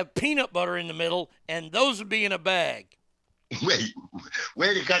it would have peanut butter in the middle, and those would be in a bag. Wait,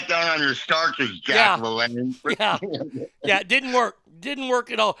 way to cut down on your starches, Jack LaLanne. Yeah, it didn't work. Didn't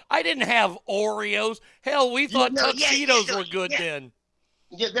work at all. I didn't have Oreos. Hell, we thought tuxedos were good then.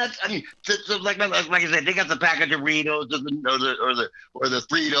 Yeah, so like I said, they got the package of Doritos or the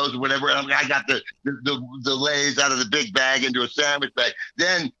Fritos or whatever. And I got the Lay's out of the big bag into a sandwich bag.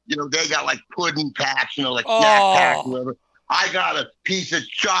 Then they got like pudding packs, like snack packs, whatever. I got a piece of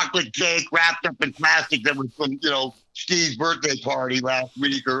chocolate cake wrapped up in plastic that was from Steve's birthday party last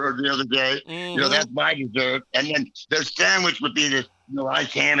week or the other day. Mm-hmm. That's my dessert. And then their sandwich would be this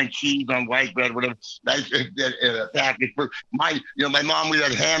nice ham and cheese on white bread, whatever. Nice package for my mom. We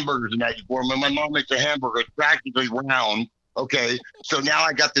had hamburgers the night before. My mom makes a hamburger. It's practically round. Okay, so now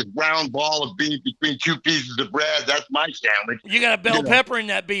I got this round ball of beef between two pieces of bread. That's my sandwich. You got a bell pepper in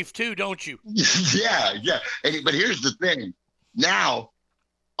that beef too, don't you? Yeah. But here's the thing. Now,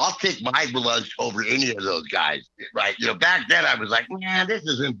 I'll take my lunch over any of those guys, right? Back then I was like, man, this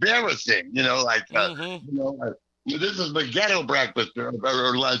is embarrassing. This is the ghetto breakfast or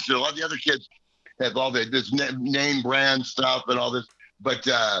lunch. All the other kids have all this name brand stuff and all this, but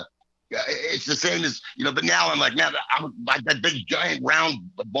it's the same as But now I'm like, man, that big giant round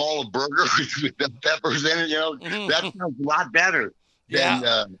ball of burger with the peppers in it. That sounds a lot better than.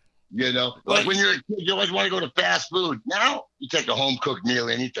 Like when you're a kid, you always want to go to fast food. Now you take a home cooked meal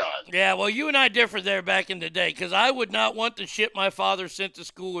anytime. Yeah, well, you and I differed there back in the day because I would not want the shit my father sent to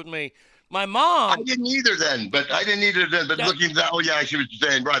school with me. My mom. I didn't either then. But looking back, I see what you're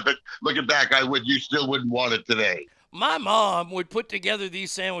saying, right? But looking back, I would. You still wouldn't want it today. My mom would put together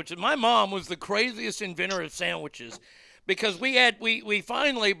these sandwiches. My mom was the craziest inventor of sandwiches because we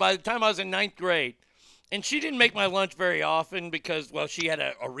finally, by the time I was in 9th grade. And she didn't make my lunch very often because, she had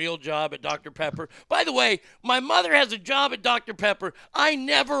a real job at Dr. Pepper. By the way, my mother has a job at Dr. Pepper. I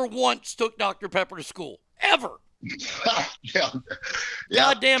never once took Dr. Pepper to school. Ever.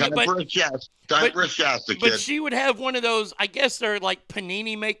 God damn it. Time for a Shasta, kid. But she would have one of those, I guess they're like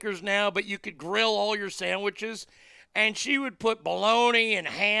panini makers now, but you could grill all your sandwiches. And she would put bologna and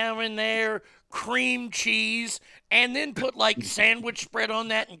ham in there, cream cheese, and then put like sandwich spread on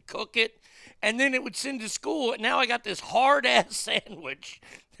that and cook it. And then it would send to school. And now I got this hard-ass sandwich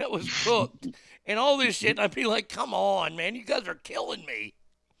that was cooked and all this shit. And I'd be like, come on, man. You guys are killing me.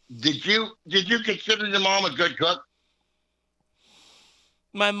 Did you consider your mom a good cook?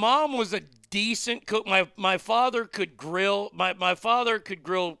 My mom was a decent cook. My father could grill. My father could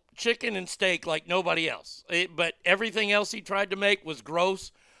grill chicken and steak like nobody else. But everything else he tried to make was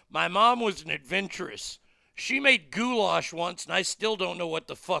gross. My mom was an adventurous. She made goulash once, and I still don't know what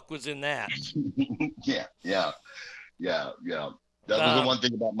the fuck was in that. Yeah. That was the one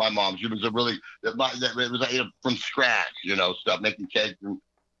thing about my mom. She was it was from scratch, stuff, making cakes,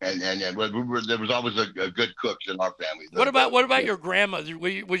 and there was always a good cook in our family. What about your grandmother?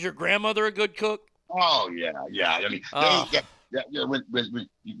 Was your grandmother a good cook? Oh yeah. I mean,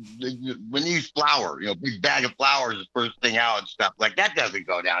 when you use flour, big bag of flour is the first thing out and stuff like that doesn't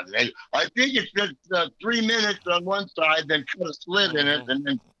go down today. I think it's just 3 minutes on one side, then cut a slit in it, and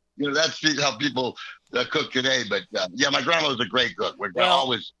then that's how people cook today. But my grandma was a great cook.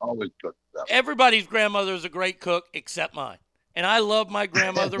 Always cooked stuff. Everybody's grandmother is a great cook except mine, and I love my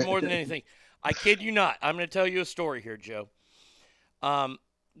grandmother more than anything. I kid you not. I'm going to tell you a story here, Joe.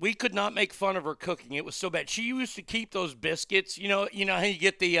 We could not make fun of her cooking. It was so bad. She used to keep those biscuits. You know how you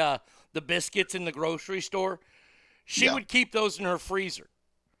get the biscuits in the grocery store? She would keep those in her freezer.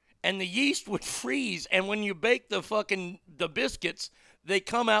 And the yeast would freeze, and when you bake the biscuits, they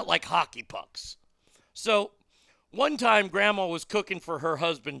come out like hockey pucks. So one time Grandma was cooking for her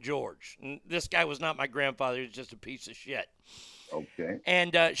husband, George. And this guy was not my grandfather. He was just a piece of shit. Okay.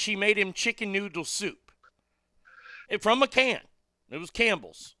 And she made him chicken noodle soup from a can. It was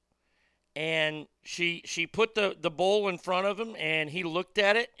Campbell's. And she put the bowl in front of him, and he looked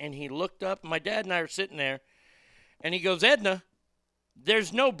at it, and he looked up. My dad and I are sitting there, and he goes, Edna,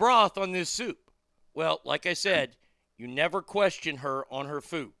 there's no broth on this soup. Well, like I said, you never question her on her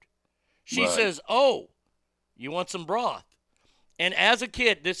food. She says, oh, you want some broth? And as a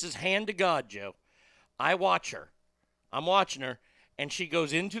kid, this is hand to God, Joe. I watch her. I'm watching her, and she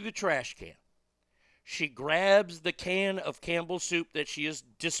goes into the trash can. She grabs the can of Campbell's soup that she has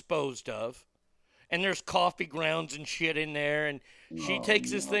disposed of, and there's coffee grounds and shit in there, and she takes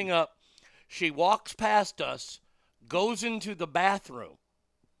this thing up. She walks past us, goes into the bathroom.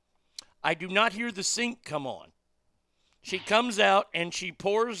 I do not hear the sink come on. She comes out, and she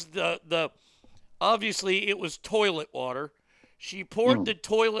pours the obviously it was toilet water. She poured the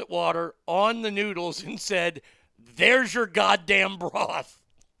toilet water on the noodles and said, there's your goddamn broth.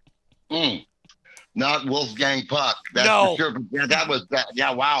 not Wolfgang Puck. That's No. for sure. But yeah, that was that.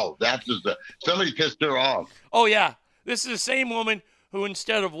 Yeah, wow. That's just somebody pissed her off. Oh, yeah. This is the same woman who,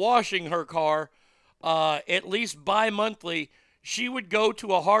 instead of washing her car, at least bi-monthly, she would go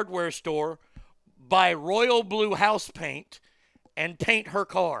to a hardware store, buy royal blue house paint, and paint her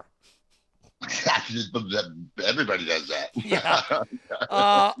car. Everybody does that. Yeah.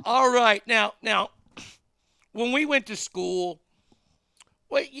 All right. Now, when we went to school,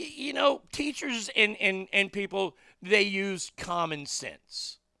 well, you know, teachers and people, they use common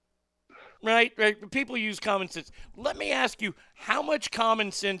sense. Right? People use common sense. Let me ask you, how much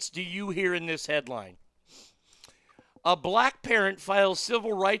common sense do you hear in this headline? A black parent files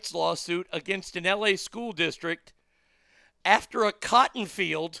civil rights lawsuit against an LA school district after a cotton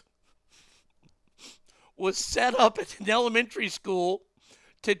field was set up at an elementary school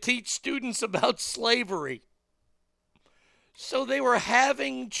to teach students about slavery. So they were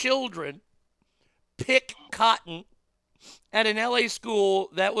having children pick cotton at an LA school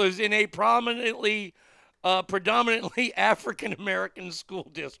that was in a predominantly African American school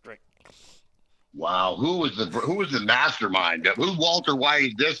district. Wow, who was the mastermind? Who Walter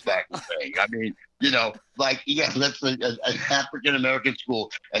White this fucking thing? I mean, you know, like, yeah, let's an African American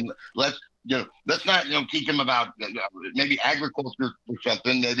school, and let's not teach them about maybe agriculture or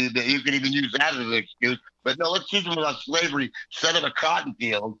something. Maybe you could even use that as an excuse. But no, let's teach them about slavery. Set up a cotton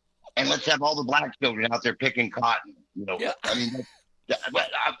field, and let's have all the black children out there picking cotton. You know, yeah. I mean,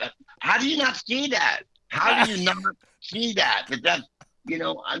 how do you not see that? How do you not see that? That's, you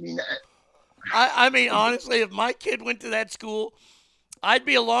know, I mean. I mean, honestly, if my kid went to that school, I'd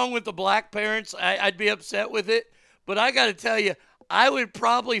be along with the black parents. I'd be upset with it. But I got to tell you, I would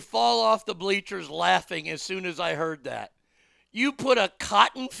probably fall off the bleachers laughing as soon as I heard that. You put a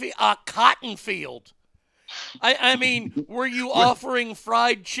cotton field. I mean, were you offering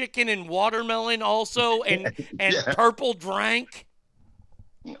fried chicken and watermelon also and yeah. purple drank?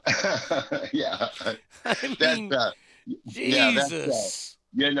 Yeah. I mean, Jesus.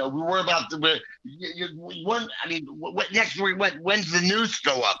 You know, we were about to. When's the news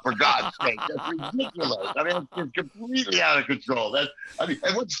go up? For God's sake, that's ridiculous. I mean, it's completely out of control. And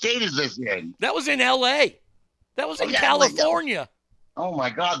what state is this in? That was in L.A. That was in California. Oh my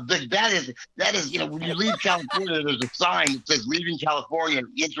God, that is. You know, when you leave California, there's a sign that says "Leaving California,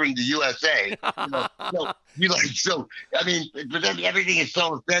 entering the USA." So I mean, for them, everything is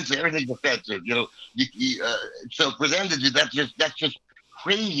so offensive. Everything's offensive. You know, so for them to do that's just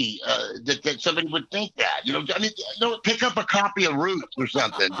crazy that somebody would think that. You know, I mean, pick up a copy of Roots or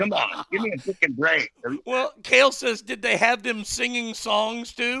something. Come on, give me a freaking break. Well, Kale says, did they have them singing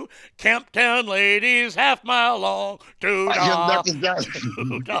songs too? Camptown ladies, half mile long. That's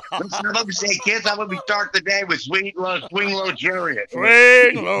what we say, kids. How about we start the day with Swing Low Chariot?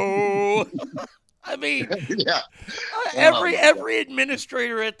 Swing low. I mean, yeah. Every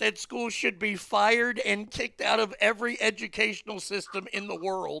administrator at that school should be fired and kicked out of every educational system in the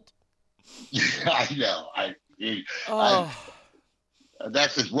world. Yeah, I know.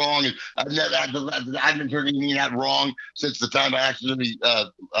 That's as wrong. I've been hearing that wrong since the time I accidentally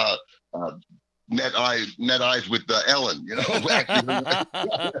met eyes with Ellen. You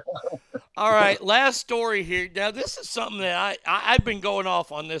know. All right, last story here. Now, this is something that I've been going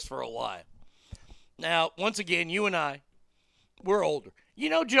off on this for a while. Now, once again, you and I, we're older.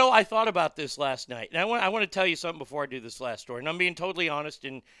 You know, Joe, I thought about this last night, and I want to tell you something before I do this last story, and I'm being totally honest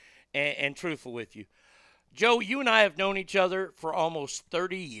and truthful with you. Joe, you and I have known each other for almost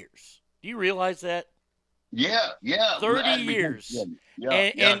 30 years. Do you realize that? Yeah. 30 years.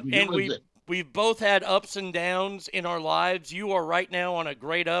 And we've both had ups and downs in our lives. You are right now on a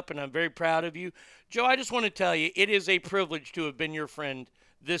great up, and I'm very proud of you. Joe, I just want to tell you, it is a privilege to have been your friend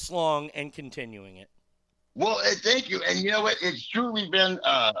this long and continuing it. Well, thank you. And you know what? It's truly been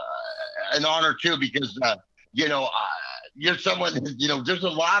an honor, too, because, you're someone, there's a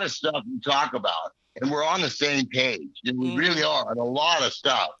lot of stuff we talk about, and we're on the same page. And we really are on a lot of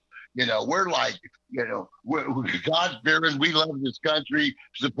stuff. You know, we're like, we're God-fearing. We love this country,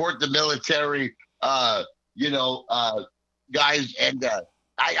 support the military, guys. And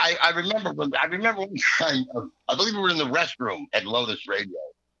I remember one time, I believe we were in the restroom at Lotus Radio.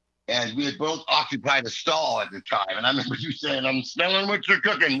 And we had both occupied a stall at the time. And I remember you saying, I'm smelling what you're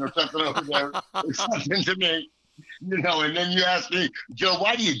cooking or something over there. Or something to me. And then you asked me, Joe,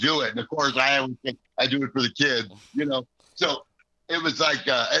 why do you do it? And of course, I always think I do it for the kids, So it was like,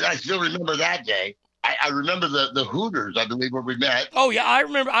 and I still remember that day. I remember the Hooters, I believe, where we met. Oh, yeah, I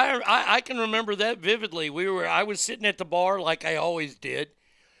remember. I can remember that vividly. I was sitting at the bar like I always did.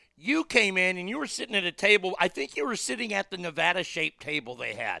 You came in and you were sitting at a table. I think you were sitting at the Nevada-shaped table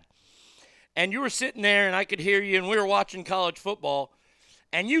they had. and you were sitting there, and I could hear you, and we were watching college football,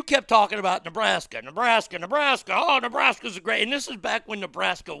 and you kept talking about Nebraska. Oh, Nebraska's great. And this is back when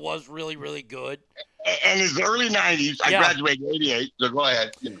Nebraska was really, really good. And in the early 90s, I graduated in 88, so go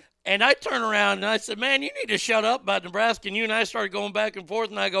ahead. And I turned around and I said, man, you need to shut up about Nebraska. And you and I started going back and forth.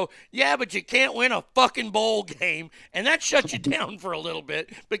 And I go, yeah, but you can't win a fucking bowl game. And that shut you down for a little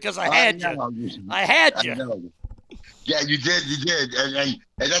bit because I had you. I had you. Yeah, you did. And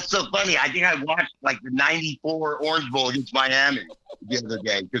that's so funny. I think I watched like the 94 Orange Bowl against Miami the other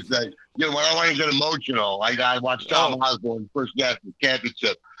day. Because, when I want to get emotional, I watched Tom Osborne's first national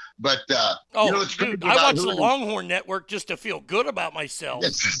championship. But, dude, I watched the Longhorn Network just to feel good about myself.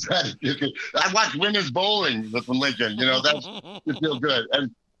 I watched women's bowling from Lincoln. That's to feel good.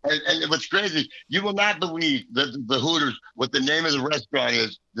 And what's crazy, you will not believe that the Hooters, what the name of the restaurant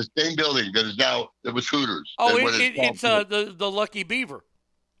is, the same building that was Hooters. Oh, it's the Lucky Beaver.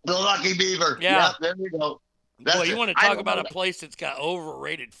 The Lucky Beaver. Yeah. There we go. Boy, you want to talk about a place that's got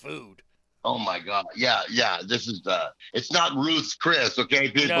overrated food. Oh my God! Yeah. This is it's not Ruth's Chris,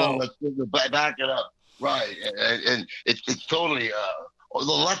 okay, people. No. Let's back it up, right? And it's totally the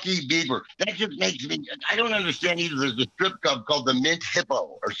Lucky Beaver. That just makes me. I don't understand either. There's a strip club called the Mint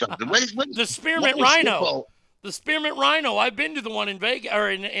Hippo or something. The Spearmint Rhino. Hippo? The Spearmint Rhino. I've been to the one in Vegas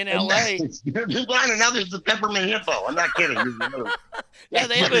or in L.A. Spearmint Rhino. Now there's the Peppermint Hippo. I'm not kidding. Yeah,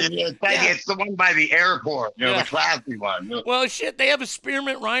 they have it's the one by the airport, the classy one. Well, shit, they have a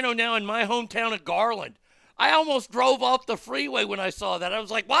Spearmint Rhino now in my hometown of Garland. I almost drove off the freeway when I saw that. I was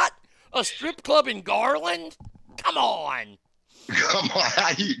like, what? A strip club in Garland? Come on. Come on.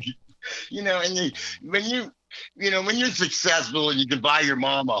 And when you're successful and you can buy your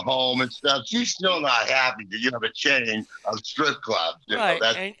mom a home and stuff, she's still not happy that you have a chain of strip clubs.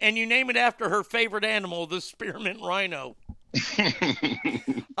 Right, and you name it after her favorite animal, the Spearmint Rhino.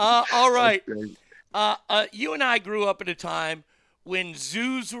 All right. You and I grew up at a time when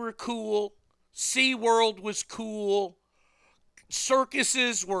zoos were cool, SeaWorld was cool,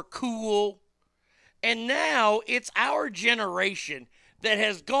 circuses were cool, and now it's our generation that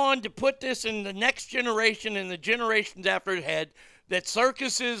has gone to put this in the next generation and the generations after it had, that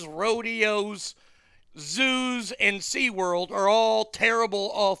circuses, rodeos, zoos, and SeaWorld are all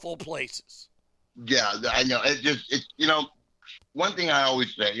terrible, awful places. Yeah, I know. It's one thing I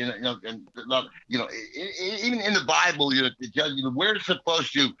always say, even in the Bible, it tells you we're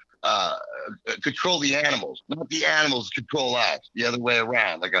supposed to control the animals, not the animals control us. The other way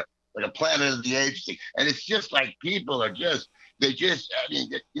around, like a Planet of the Apes thing. And it's just like people are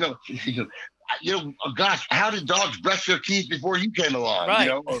gosh, how did dogs brush their teeth before you came along? Right.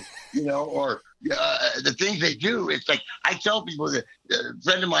 Or the things they do. It's like I tell people that a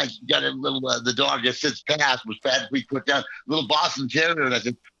friend of mine got a little the dog that sits past was fat. We put down little Boston Terrier, and I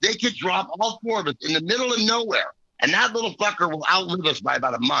said they could drop all four of us in the middle of nowhere, and that little fucker will outlive us by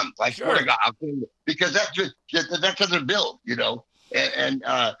about a month. I swear to God, because that's how they're built,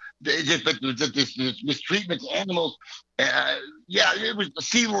 this mistreatment to animals. It was the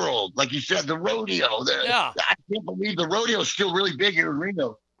SeaWorld, like you said, the rodeo. I can't believe the rodeo is still really big here in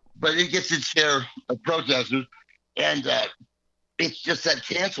Reno, but it gets its share of protesters, and it's just that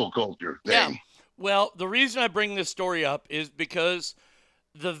cancel culture thing. Yeah. Well, the reason I bring this story up is because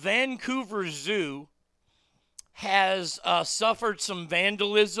the Vancouver Zoo has suffered some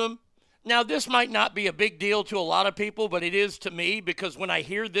vandalism. Now, this might not be a big deal to a lot of people, but it is to me, because when I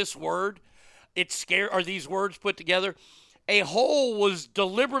hear this word, these words put together. A hole was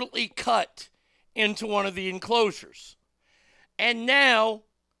deliberately cut into one of the enclosures. And now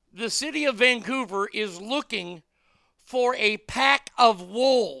the city of Vancouver is looking for a pack of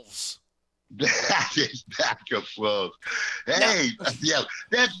wolves. That is pack of wolves. Hey,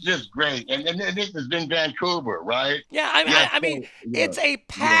 that's just great. And this has been Vancouver, right? Yeah, it's a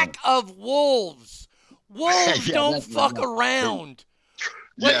pack of wolves. Wolves don't fuck around.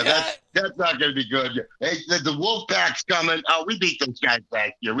 Yeah, that's not going to be good. Hey, the wolf pack's coming. Oh, we beat those guys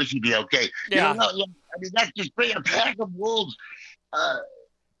last year. We should be okay. Yeah. That's just great. A pack of wolves.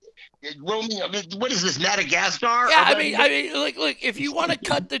 Roaming. What is this, Madagascar? Yeah, look. If you want to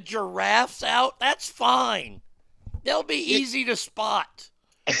cut the giraffes out, that's fine. They'll be easy to spot.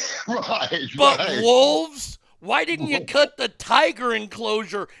 Right. But wolves? Why didn't you cut the tiger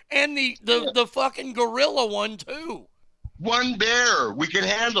enclosure and the fucking gorilla one too? One bear we can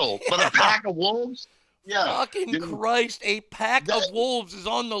handle, but a pack of wolves? Yeah. Fucking Christ, a pack of wolves is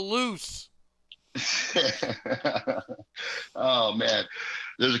on the loose. Oh, man.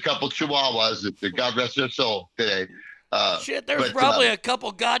 There's a couple Chihuahuas that God rest their soul today. Shit, there's probably a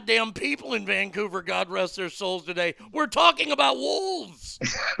couple goddamn people in Vancouver, God rest their souls, today. We're talking about wolves.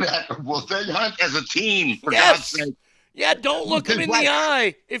 Well, they hunt as a team, for God's sake. Yeah, don't look them in the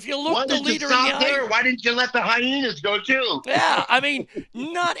eye. If you look the leader in the eye. Why didn't you let the hyenas go too? Yeah, I mean,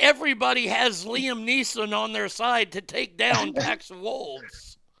 not everybody has Liam Neeson on their side to take down packs of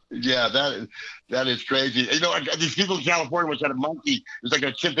wolves. Yeah, that is crazy. You know, these people in California which had a monkey, it's like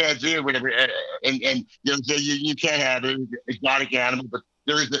a chimpanzee or whatever, and you know, so you can't have it, exotic animal, but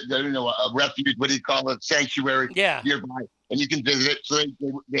there is a refuge, what do you call it, sanctuary nearby, and you can visit it. So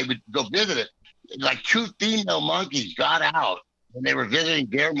they would go visit it. Like 2 female monkeys got out when they were visiting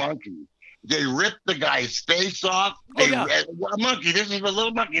their monkey. They ripped the guy's face off. A monkey, this is a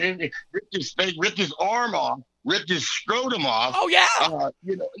little monkey. They ripped his face, ripped his arm off, ripped his scrotum off. Oh, yeah.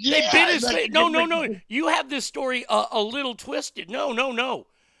 They bit his face. No. You have this story a little twisted. No.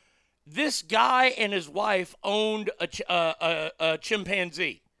 This guy and his wife owned a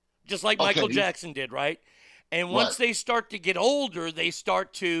chimpanzee, just like Michael Jackson did, right? And once they start to get older, they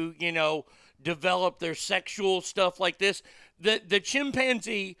start to, develop their sexual stuff like this. The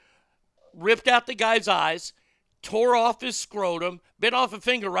chimpanzee ripped out the guy's eyes, tore off his scrotum, bit off a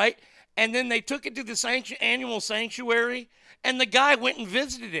finger, right? And then they took it to the animal sanctuary, and the guy went and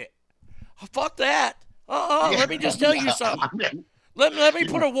visited it. Oh, fuck that. Let me just tell you something. Let me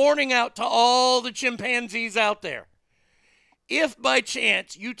put a warning out to all the chimpanzees out there. If by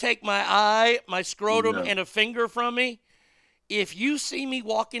chance you take my eye, my scrotum, and a finger from me, if you see me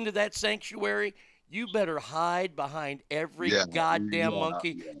walk into that sanctuary, you better hide behind every goddamn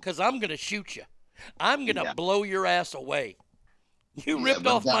monkey, because I'm going to shoot you. I'm going to blow your ass away. You ripped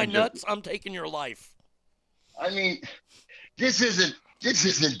off my nuts, I'm taking your life. I mean, this isn't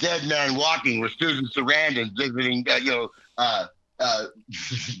Dead Man Walking with Susan Sarandon visiting,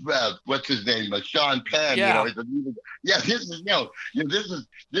 what's his name? Sean Penn. Yeah. This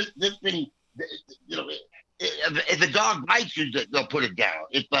thing, if the dog bites you, they'll put it down.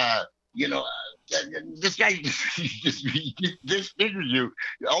 If this guy just disfigures you,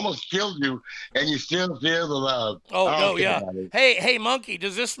 almost kills you, and you still feel the love. Oh no, yeah. Hey, monkey,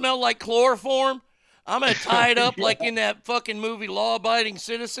 does this smell like chloroform? I'm gonna tie it up like in that fucking movie Law Abiding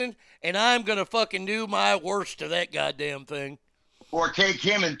Citizen, and I'm gonna fucking do my worst to that goddamn thing. Or take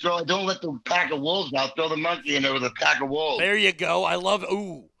him and don't let the pack of wolves out. Throw the monkey in there with a pack of wolves. There you go. I love it.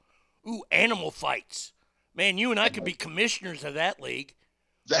 Ooh, animal fights. Man, you and I could be commissioners of that league.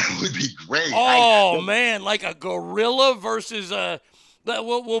 That would be great. Oh, man, like a gorilla versus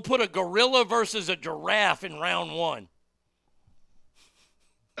we'll put a gorilla versus a giraffe in round 1.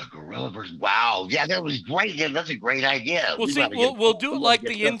 A gorilla versus, wow. Yeah, that was great. Yeah, that's a great idea. We'll do it like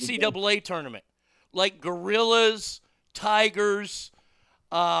the NCAA tournament. Like gorillas, tigers,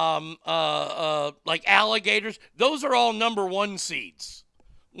 like alligators. Those are all number 1 seeds,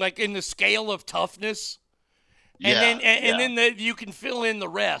 like in the scale of toughness. And then you can fill in the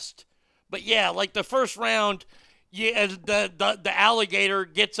rest. But yeah, like the first round, the alligator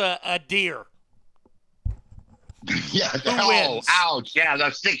gets a deer. Yeah. Who wins? Ouch. Yeah, the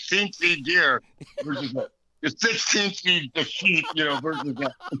 16th seed deer versus the 16th seed the sheep, versus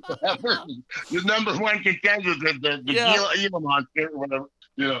the number 1 contender, the Gila monster, whatever.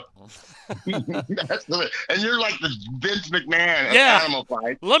 And you're like the Vince McMahon of animal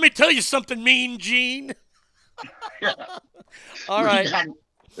fights. Let me tell you something, Mean Gene. All right.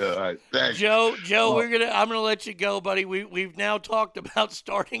 All right, thanks. Joe, I'm gonna let you go, buddy. We've now talked about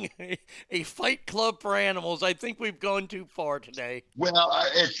starting a fight club for animals. I think we've gone too far today. Well,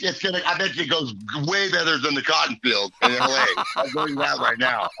 it's gonna. I bet you it goes way better than the cotton field in LA. I'm doing that right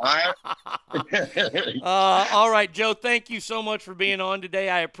now. All right. All right, Joe. Thank you so much for being on today.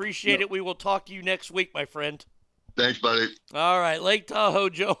 I appreciate it. We will talk to you next week, my friend. Thanks, buddy. All right, Lake Tahoe,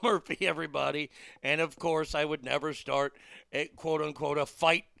 Joe Murphy, everybody. And, of course, I would never start a quote-unquote a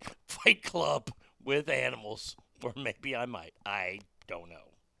fight club with animals. Or maybe I might. I don't know.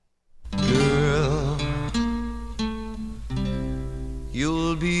 Girl,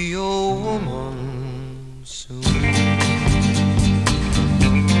 you'll be a woman soon.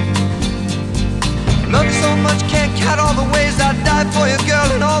 Love you so much, can't count all the ways I'd die for you, girl.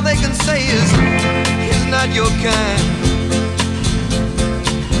 And all they can say is, he's not your kind.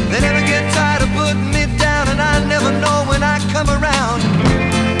 They never get tired of putting me down, and I never know when I come around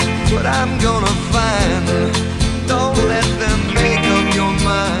what I'm gonna find. Don't let them make up your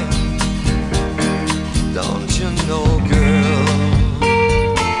mind. Don't you know, girl,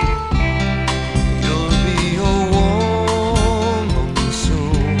 you'll be a woman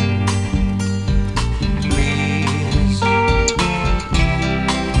soon. Please,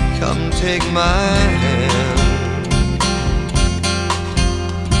 come take my hand.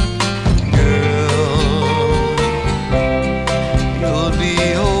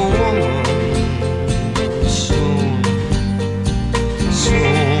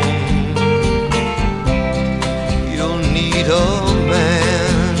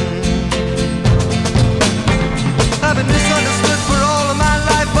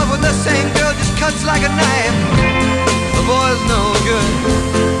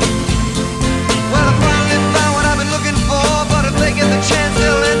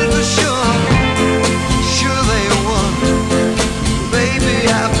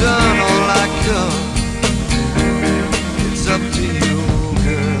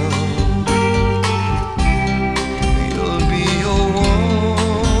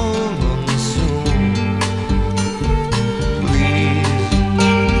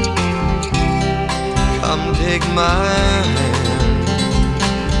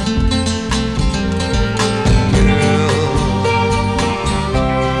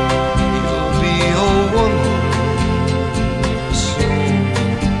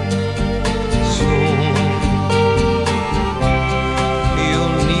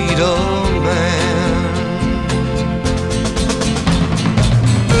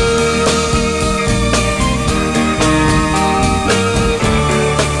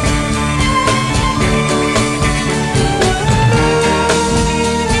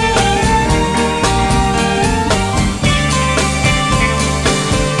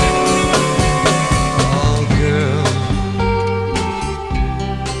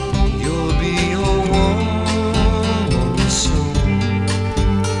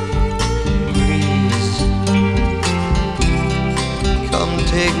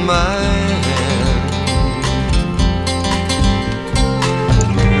 take my hand.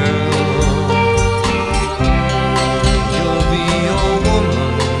 You'll be your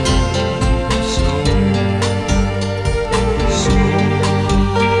woman soon.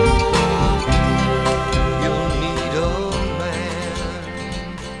 You'll need a man.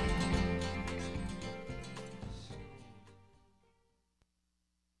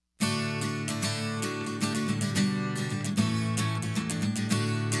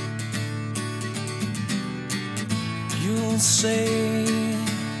 You'll say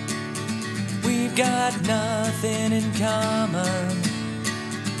we've got nothing in common,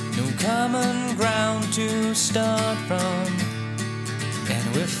 no common ground to start from,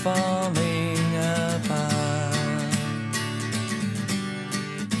 and we're falling apart.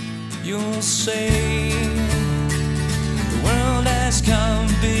 You'll say the world has come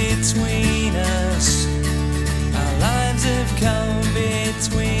between us, our lives have come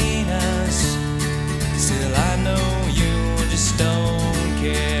between us. Still I know you just don't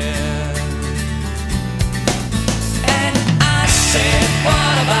care. And I said,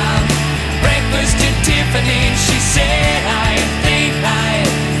 what about breakfast at Tiffany? She said, I think I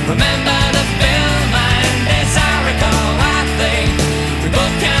remember the film, and as I recall, I think we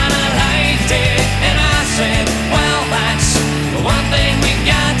both kinda liked it. And I said, well, that's the one thing we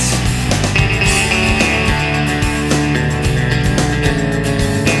got.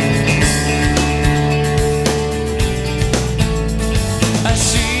 I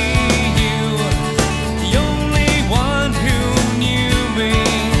see you, the only one who knew me,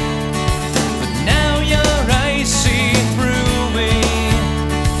 but now your eyes see through me.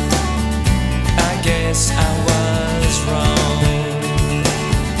 I guess I was wrong.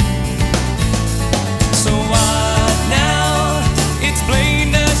 So what now? It's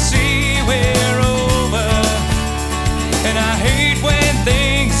plain to see we're over, and I hate when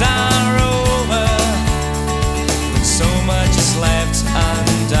things are over, when so much is left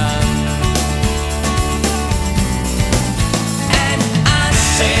undone. And I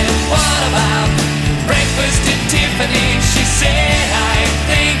said, what about breakfast at Tiffany? She said, I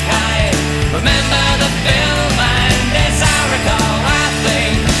think I remember the film, and as I recall, I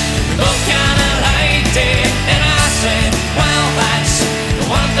think we both kinda liked it. And I said, well, that's the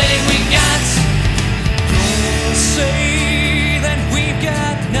one thing we got. You'll say that we've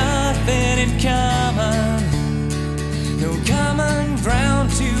got nothing in common, no common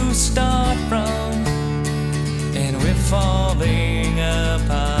ground to start from, and we're falling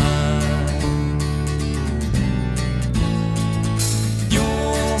apart.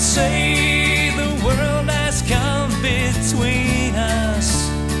 You'll say the world has come between us,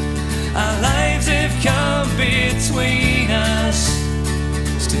 our lives have come between us.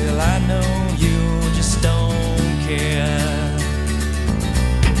 Still I know you just don't care.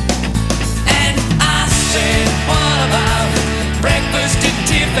 And I said, what about breakfast at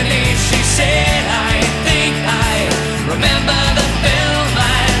Tiffany? She said, I think I remember the film,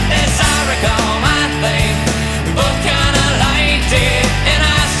 and as I recall, I think we both kinda liked it. And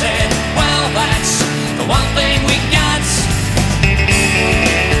I said, well, that's the one thing we got.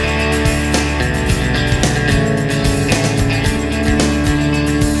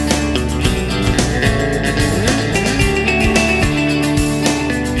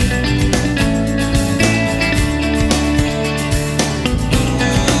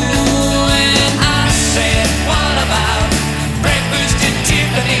 And I said, what about breakfast at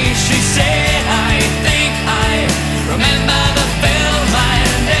Tiffany? She said, I think I remember the film,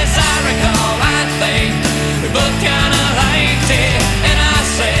 and as I recall, I think we both kinda liked it. And I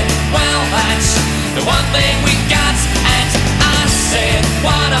said, well, that's the one thing we got. And I said,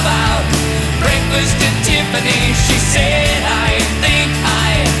 what about breakfast at Tiffany? She said, I think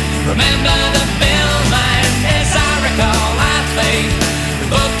I remember the film, and as I recall, I think we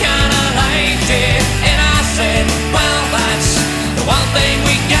both kinda liked it. And I said, well, that's the one thing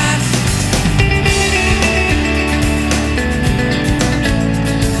we got.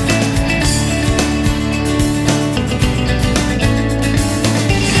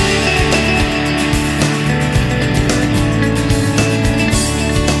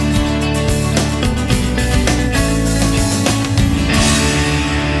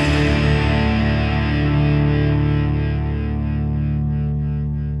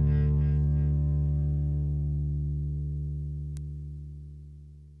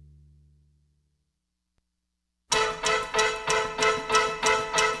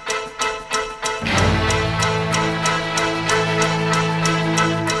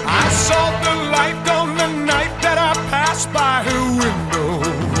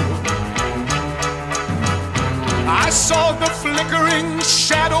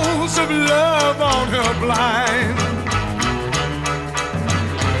 of love on her blind.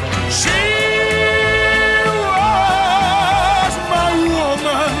 She was my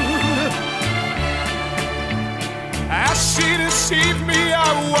woman. As she deceived me,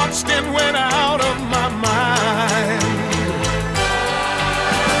 I watched and went out of my mind.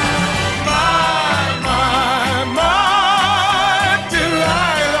 My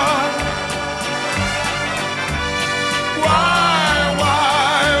Delilah. Why,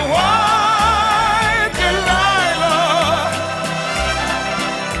 Delilah?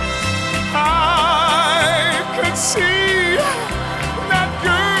 I could see that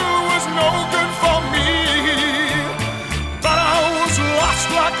girl was no good for me, but I was lost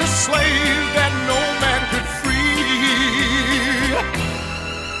like a slave that no man could free.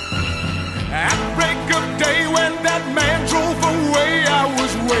 At break of day when that man drove away, I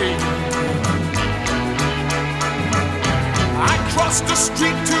was waiting. I crossed the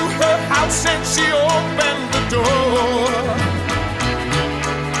street to her house and she opened the door.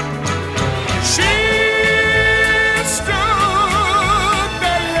 She stood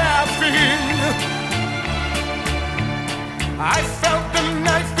there laughing. I felt the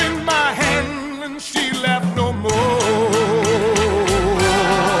knife in my hand and she laughed no more.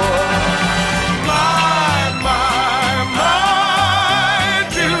 My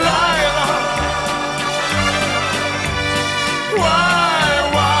Delilah.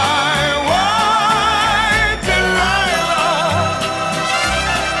 Why, Delilah?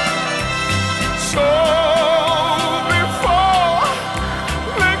 So before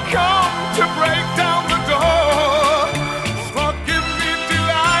they come to break down the door, forgive me,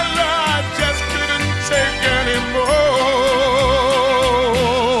 Delilah, I just couldn't take anymore.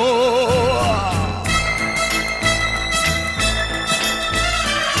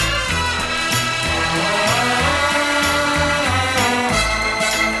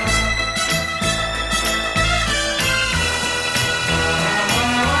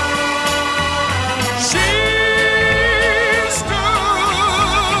 She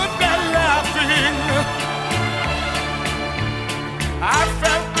stood there laughing. I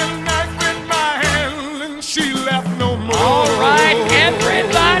felt the knife in my hand and she left no more. All right,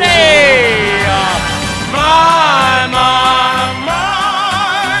 everybody.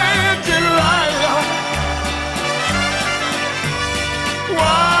 My Delilah.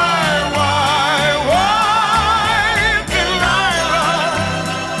 Why, Delilah?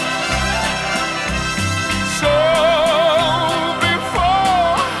 So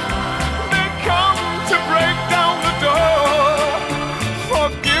before they come to break down the door,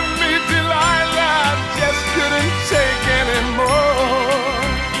 forgive me, Delilah, I just couldn't take anymore.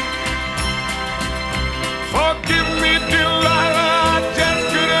 Forgive me, Delilah, I just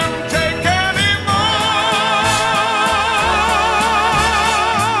couldn't take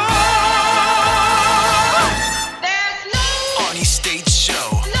Arnie State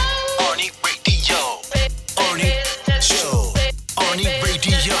Show. Arnie Radio. Arnie Show. Arnie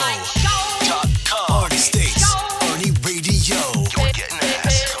Radio.com. Arnie States. Arnie Radio. You're getting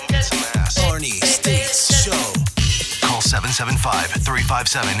ass. Come get some ass. Arnie States Show. Call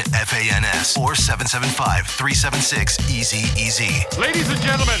 775-357-FANS or 775-376-EASY-EASY. Ladies and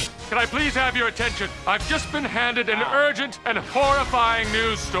gentlemen, can I please have your attention? I've just been handed an urgent and horrifying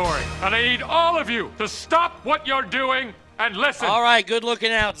news story, and I need all of you to stop what you're doing and listen. All right, good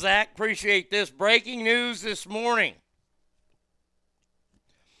looking out, Zach. Appreciate this. Breaking news this morning.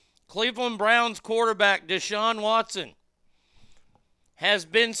 Cleveland Browns quarterback Deshaun Watson has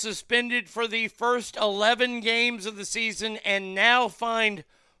been suspended for the first 11 games of the season and now fined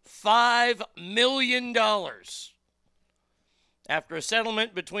 $5 million after a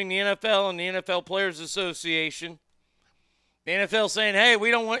settlement between the NFL and the NFL Players Association. The NFL saying, hey, we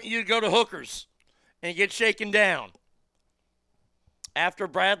don't want you to go to hookers and get shaken down. After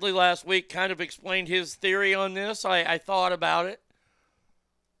Bradley last week kind of explained his theory on this, I thought about it.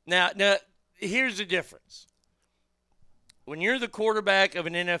 Now, here's the difference. When you're the quarterback of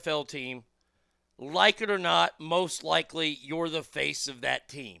an NFL team, like it or not, most likely you're the face of that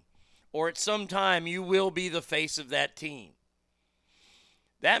team. Or at some time, you will be the face of that team.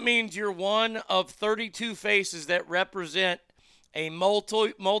 That means you're one of 32 faces that represent a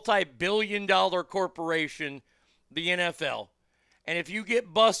multi-billion-dollar corporation, the NFL. And if you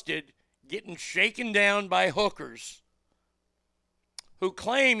get busted getting shaken down by hookers who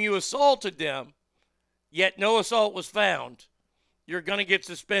claim you assaulted them, yet no assault was found, you're going to get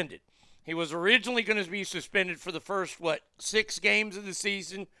suspended. He was originally going to be suspended for the first, 6 games of the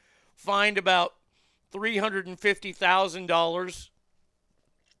season, fined about $350,000.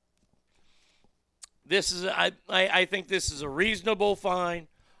 This is, I think this is a reasonable fine.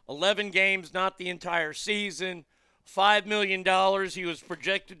 11 games, not the entire season. $5 million. He was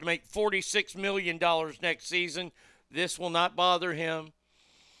projected to make $46 million next season. This will not bother him.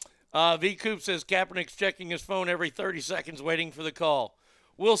 V. Coop says Kaepernick's checking his phone every 30 seconds waiting for the call.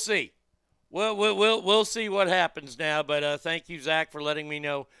 We'll see. We'll see what happens now, but thank you, Zach, for letting me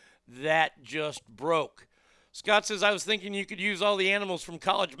know that just broke. Scott says, I was thinking you could use all the animals from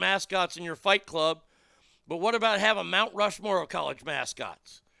college mascots in your fight club, but what about having Mount Rushmore of college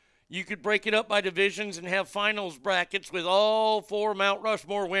mascots? You could break it up by divisions and have finals brackets with all 4 Mount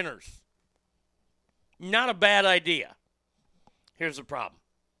Rushmore winners. Not a bad idea. Here's the problem.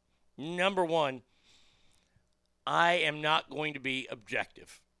 Number one, I am not going to be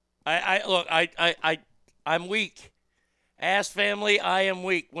objective. I'm weak. Ask family, I am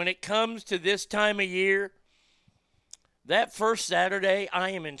weak. When it comes to this time of year, that first Saturday,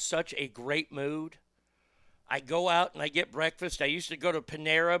 I am in such a great mood. I go out and I get breakfast. I used to go to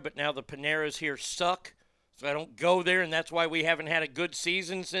Panera, but now the Paneras here suck, so I don't go there, and that's why we haven't had a good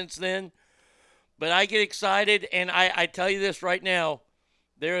season since then. But I get excited, and I tell you this right now,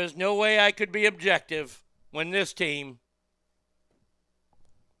 there is no way I could be objective when this team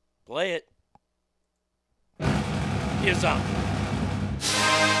play it is up.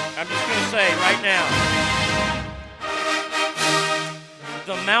 I'm just going to say right now,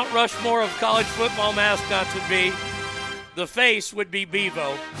 the Mount Rushmore of college football mascots would be, the face would be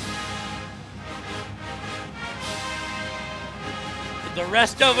Bevo. The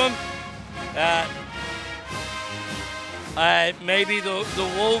rest of them, maybe the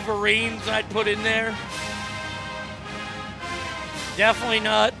Wolverines I'd put in there. Definitely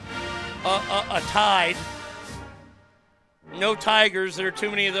not a Tide. No Tigers. There are too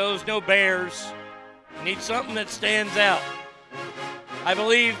many of those. No Bears. Need something that stands out. I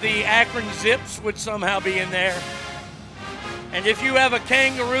believe the Akron Zips would somehow be in there. And if you have a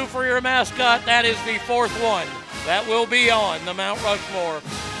kangaroo for your mascot, that is the 4th one. That will be on the Mount Rushmore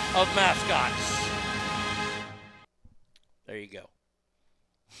of mascots. There you go.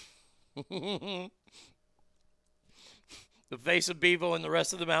 The face of Bevo and the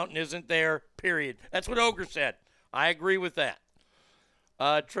rest of the mountain isn't there, period. That's what Ogre said. I agree with that.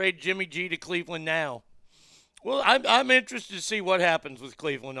 Trade Jimmy G to Cleveland now. Well, I'm interested to see what happens with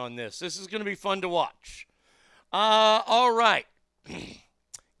Cleveland on this. This is going to be fun to watch. All right.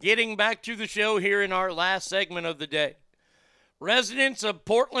 Getting back to the show here in our last segment of the day. Residents of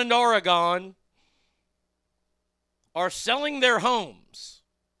Portland, Oregon are selling their homes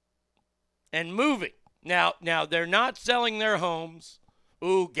and moving. Now they're not selling their homes.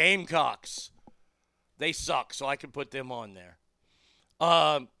 Ooh, Gamecocks. They suck, so I can put them on there.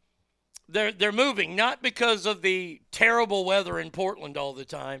 They're moving, not because of the terrible weather in Portland all the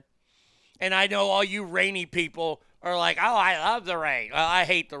time. And I know all you rainy people are like, oh, I love the rain. I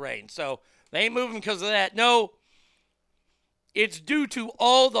hate the rain. So they ain't moving because of that. No, it's due to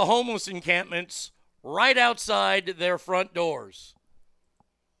all the homeless encampments right outside their front doors.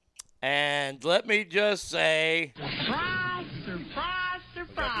 And let me just say, Surprise, surprise, turn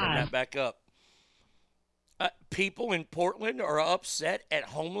surprise. that back up. People in Portland are upset at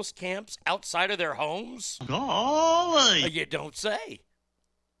homeless camps outside of their homes? Golly. You don't say.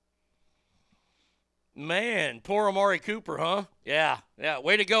 Man, poor Amari Cooper, huh? Yeah.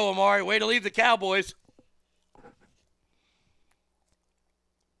 Way to go, Amari. Way to leave the Cowboys.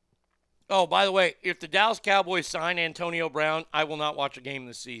 Oh, by the way, if the Dallas Cowboys sign Antonio Brown, I will not watch a game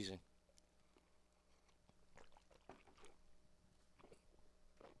this season.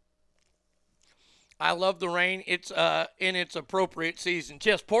 I love the rain. It's in its appropriate season.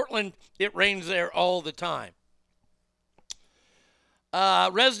 Yes, Portland, it rains there all the time.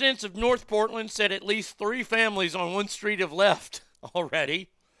 Residents of North Portland said at least 3 families on one street have left already.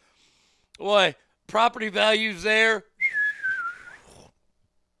 Boy, property values there.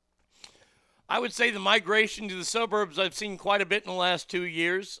 I would say the migration to the suburbs I've seen quite a bit in the last 2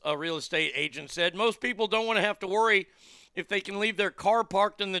 years, a real estate agent said. Most people don't want to have to worry if they can leave their car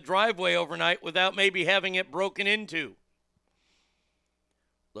parked in the driveway overnight without maybe having it broken into.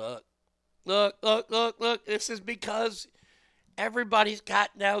 Look. This is because everybody's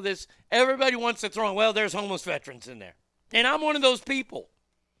got now this. Everybody wants to throw in, well, there's homeless veterans in there. And I'm one of those people.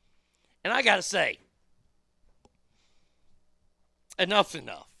 And I got to say, enough's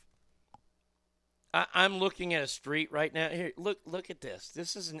enough. I'm looking at a street right now. Here, look at this.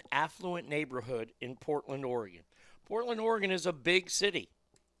 This is an affluent neighborhood in Portland, Oregon. Portland, Oregon is a big city.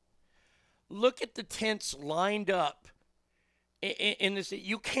 Look at the tents lined up in this.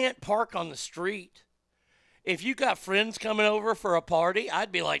 You can't park on the street. If you got friends coming over for a party,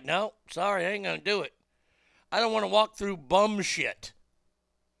 I'd be like, no, sorry, I ain't going to do it. I don't want to walk through bum shit.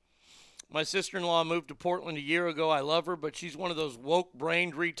 My sister-in-law moved to Portland a year ago. I love her, but she's one of those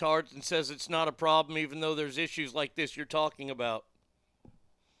woke-brained retards and says it's not a problem even though there's issues like this you're talking about.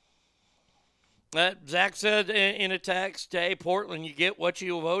 Zach said in a text, hey, Portland, you get what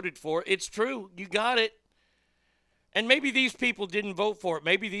you voted for. It's true. You got it. And maybe these people didn't vote for it.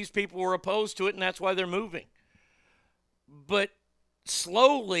 Maybe these people were opposed to it, and that's why they're moving. But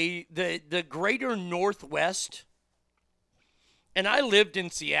slowly, the greater Northwest, and I lived in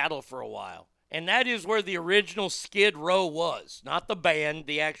Seattle for a while, and that is where the original Skid Row was. Not the band,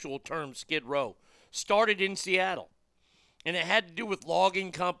 the actual term Skid Row. Started in Seattle. And it had to do with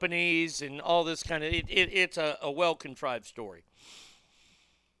logging companies and all this kind of, it's a well-contrived story.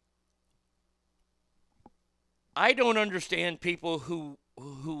 I don't understand people who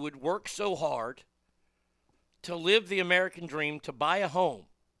would work so hard to live the American dream, to buy a home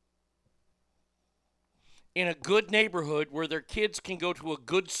in a good neighborhood where their kids can go to a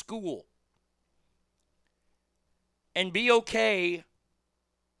good school and be okay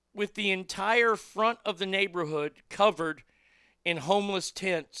with the entire front of the neighborhood covered in homeless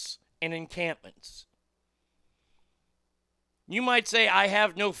tents and encampments. You might say, I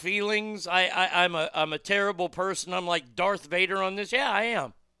have no feelings. I'm a terrible person. I'm like Darth Vader on this. Yeah, I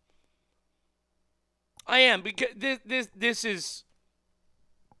am. I am, because this is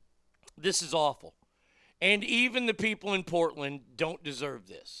awful. And even the people in Portland don't deserve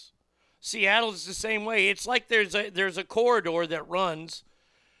this. Seattle is the same way. It's like there's a corridor that runs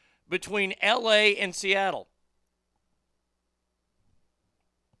between LA and Seattle.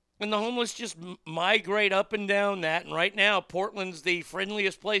 And the homeless just migrate up and down that. And right now, Portland's the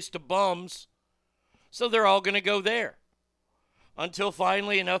friendliest place to bums. So they're all going to go there. Until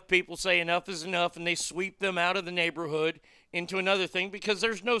finally enough people say enough is enough and they sweep them out of the neighborhood into another thing because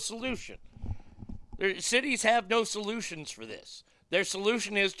there's no solution. Cities have no solutions for this. Their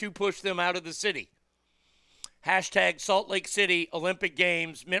solution is to push them out of the city. Hashtag Salt Lake City Olympic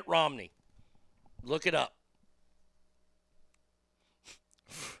Games, Mitt Romney. Look it up.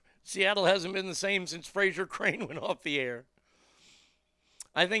 Seattle hasn't been the same since Fraser Crane went off the air.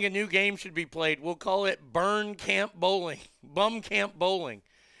 I think a new game should be played. We'll call it Bum Camp Bowling.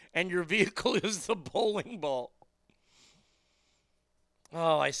 And your vehicle is the bowling ball.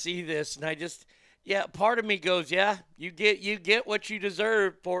 Oh, I see this, and part of me goes, yeah, you get what you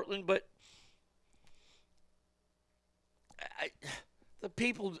deserve, Portland, but the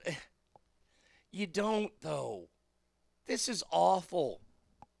people, you don't, though. This is awful.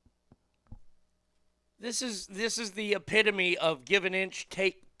 This is the epitome of give an inch,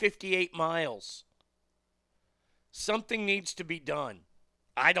 take 58 miles. Something needs to be done.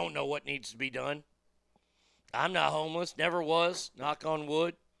 I don't know what needs to be done. I'm not homeless, never was, knock on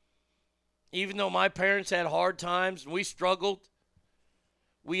wood. Even though my parents had hard times and we struggled,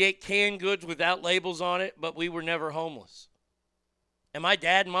 we ate canned goods without labels on it, but we were never homeless. And my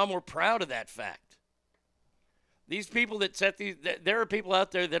dad and mom were proud of that fact. These people that there are people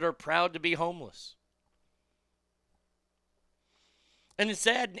out there that are proud to be homeless. And it's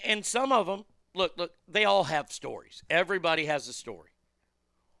sad, and some of them, look, they all have stories. Everybody has a story.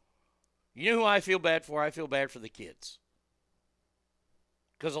 You know who I feel bad for? I feel bad for the kids.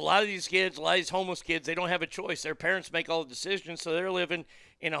 Because a lot of these kids, a lot of these homeless kids, they don't have a choice. Their parents make all the decisions, so they're living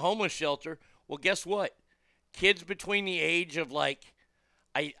in a homeless shelter. Well, guess what? Kids between the age of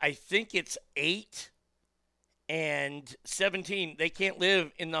I think it's 8 and 17, they can't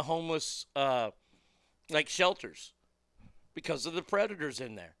live in the homeless shelters because of the predators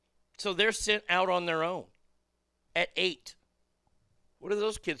in there. So they're sent out on their own at 8. What are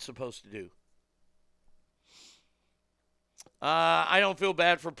those kids supposed to do? I don't feel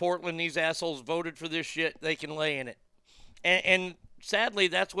bad for Portland. These assholes voted for this shit. They can lay in it. And sadly,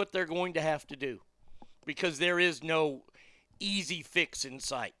 that's what they're going to have to do because there is no easy fix in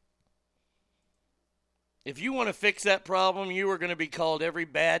sight. If you want to fix that problem, you are going to be called every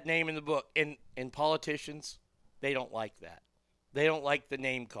bad name in the book. And politicians, they don't like that. They don't like the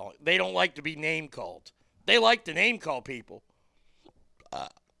name calling. They don't like to be name called. They like to name call people.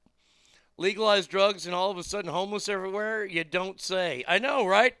 Legalize drugs and all of a sudden homeless everywhere? You don't say. I know,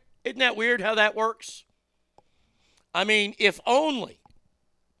 right? Isn't that weird how that works? I mean, if only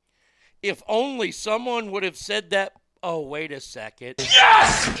someone would have said that. Oh, wait a second.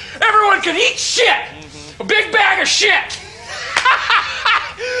 Yes! Everyone can eat shit! A big bag of shit!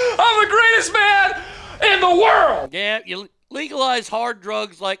 I'm the greatest man in the world! Yeah, you legalize hard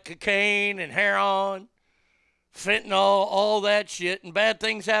drugs like cocaine and heroin, fentanyl, all that shit, and bad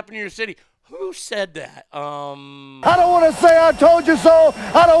things happen in your city. Who said that? I don't want to say I told you so.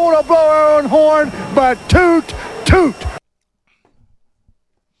 I don't want to blow our own horn, but toot, toot.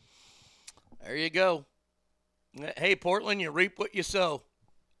 There you go. Hey, Portland, you reap what you sow.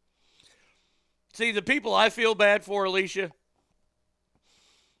 See, the people I feel bad for, Alicia,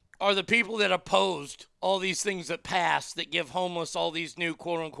 are the people that opposed all these things that passed that give homeless all these new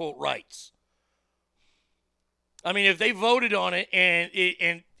quote-unquote rights. I mean, if they voted on it,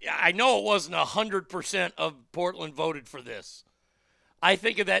 and I know it wasn't 100% of Portland voted for this. I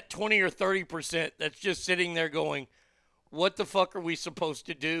think of that 20 or 30% that's just sitting there going, what the fuck are we supposed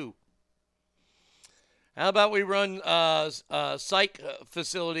to do? How about we run psych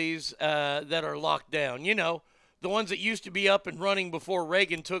facilities that are locked down? You know, the ones that used to be up and running before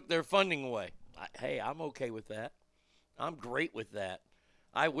Reagan took their funding away. Hey, I'm okay with that. I'm great with that.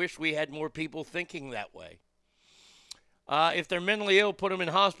 I wish we had more people thinking that way. If they're mentally ill, put them in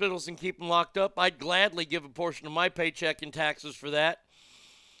hospitals and keep them locked up. I'd gladly give a portion of my paycheck in taxes for that.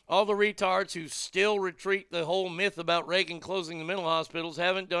 All the retards who still retreat the whole myth about Reagan closing the mental hospitals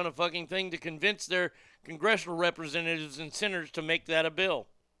haven't done a fucking thing to convince their congressional representatives and senators to make that a bill.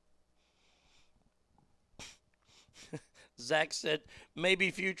 Zach said, maybe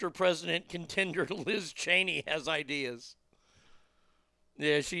future president contender Liz Cheney has ideas.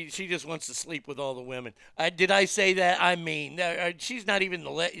 Yeah, she just wants to sleep with all the women. Did I say that? I mean, she's not even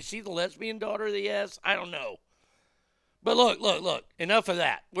is she the lesbian daughter of the yes? I don't know. But look. Enough of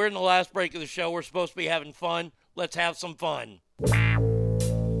that. We're in the last break of the show. We're supposed to be having fun. Let's have some fun.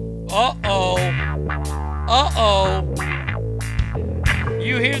 Uh-oh.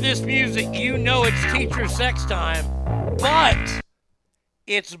 You hear this music, you know it's teacher sex time. But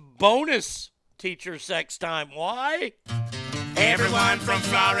it's bonus teacher sex time. Why? Everyone from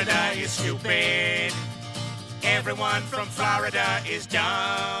Florida is stupid. Everyone from Florida is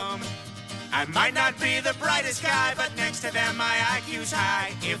dumb. I might not be the brightest guy, but next to them my IQ's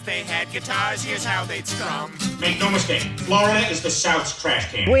high. If they had guitars, here's how they'd strum. Make no mistake, Florida is the South's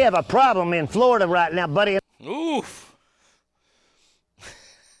trash can. We have a problem in Florida right now, buddy. Oof.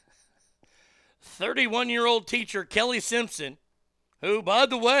 31-year-old teacher Kelly Simpson, who, by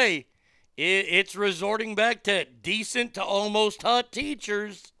the way, it's resorting back to decent to almost hot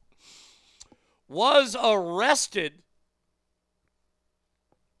teachers, was arrested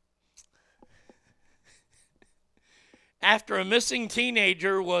after a missing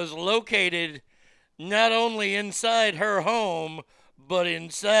teenager was located not only inside her home, but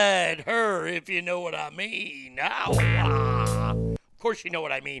inside her, if you know what I mean. Ow. Of course you know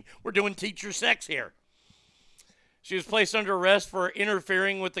what I mean. We're doing teacher sex here. She was placed under arrest for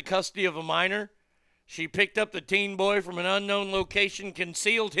interfering with the custody of a minor. She picked up the teen boy from an unknown location,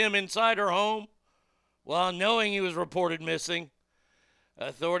 concealed him inside her home, while knowing he was reported missing.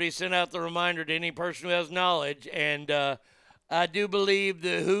 Authorities sent out the reminder to any person who has knowledge, and I do believe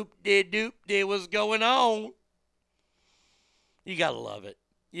the hoop-de-doop-de was going on. You gotta love it.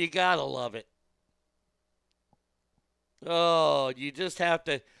 You gotta love it. Oh, you just have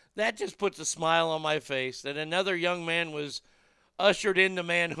to. That just puts a smile on my face that another young man was ushered into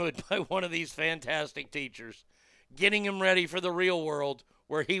manhood by one of these fantastic teachers, getting him ready for the real world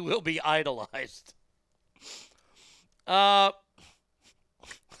where he will be idolized. I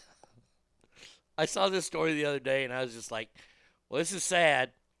saw this story the other day, and I was just like, well, this is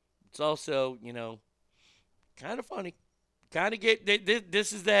sad. It's also, kind of funny. Kind of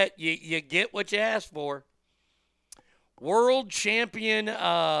this is that you get what you ask for. World champion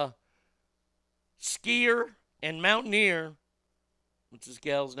skier and mountaineer, what's this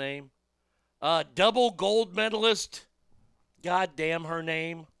gal's name? Double gold medalist. God damn her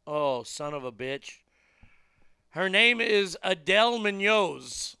name. Oh, son of a bitch. Her name is Adele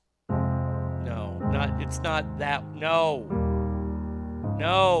Munoz. It's not that. No.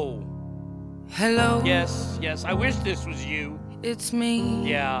 Hello. Yes. I wish this was you. It's me.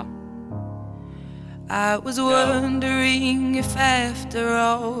 Yeah. I was wondering if after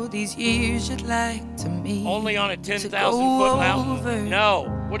all these years you'd like to meet. Only on a 10,000-foot mountain. No.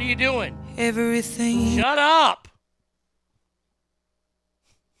 What are you doing? Everything. Shut up.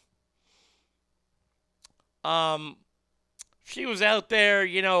 She was out there,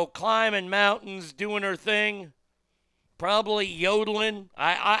 climbing mountains, doing her thing. Probably yodeling.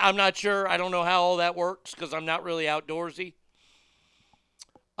 I'm not sure. I don't know how all that works because I'm not really outdoorsy.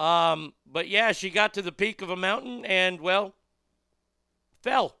 But yeah, she got to the peak of a mountain and, well,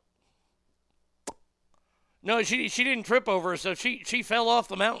 fell. No, she didn't trip over herself. She fell off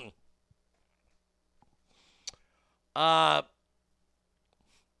the mountain.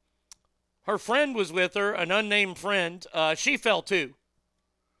 Her friend was with her, an unnamed friend. She fell too.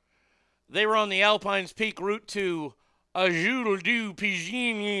 They were on the Alpine's Peak route to Ajul du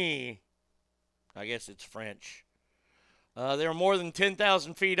Pigeonnier. I guess it's French. They were more than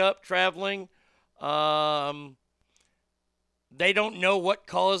 10,000 feet up traveling. They don't know what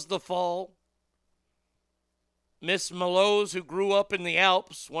caused the fall. Miss Mallows, who grew up in the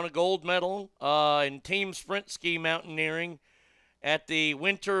Alps, won a gold medal in team sprint ski mountaineering at the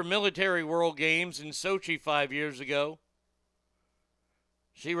Winter Military World Games in Sochi 5 years ago.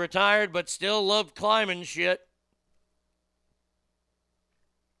 She retired but still loved climbing shit.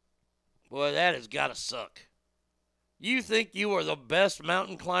 Boy, that has got to suck. You think you are the best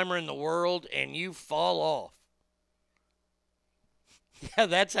mountain climber in the world and you fall off. Yeah,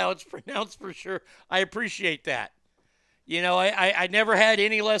 that's how it's pronounced for sure. I appreciate that. You know, I never had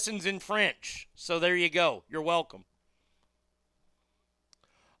any lessons in French, so there you go. You're welcome.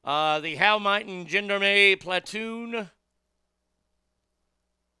 The Howe Mountain Gendarmerie platoon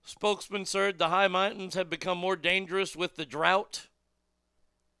spokesman said the high mountains have become more dangerous with the drought.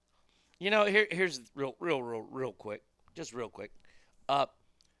 You know, here's real quick. Just real quick. The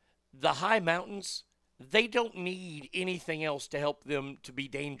high mountains, they don't need anything else to help them to be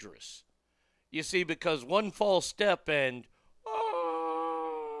dangerous. You see, because one false step and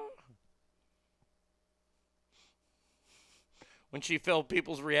when she fell,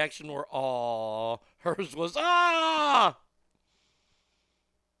 people's reaction were aw. Hers was ah.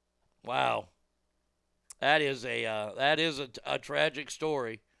 Wow. That is a tragic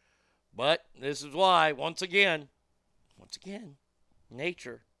story. But this is why, once again,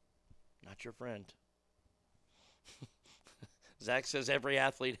 nature, not your friend. Zach says every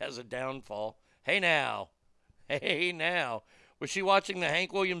athlete has a downfall. Hey now. Was she watching the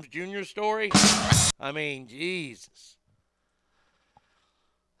Hank Williams Jr. story? I mean, Jesus.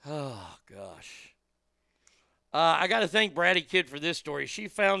 Oh, gosh. I got to thank Bratty Kid for this story. She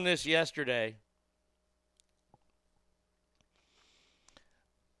found this yesterday.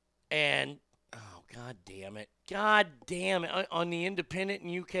 And, oh, God damn it. On the Independent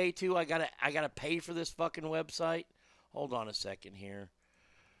in UK, too, I gotta pay for this fucking website. Hold on a second here.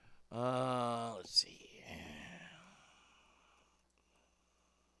 Let's see.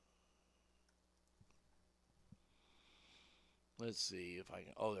 Let's see if I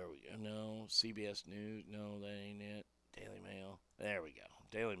can. Oh, there we go. No, CBS News. No, that ain't it. Daily Mail. There we go.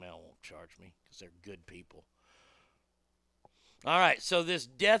 Daily Mail won't charge me because they're good people. All right, so this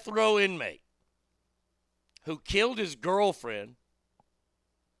death row inmate who killed his girlfriend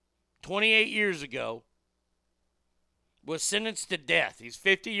 28 years ago was sentenced to death. He's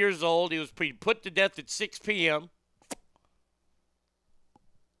 50 years old. He was put to death at 6 p.m.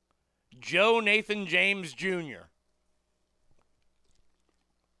 Joe Nathan James Jr.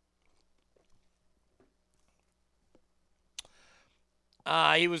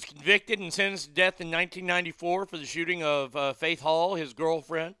 He was convicted and sentenced to death in 1994 for the shooting of Faith Hall, his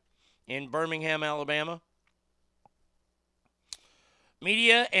girlfriend, in Birmingham, Alabama.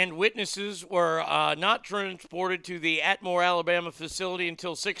 Media and witnesses were not transported to the Atmore, Alabama facility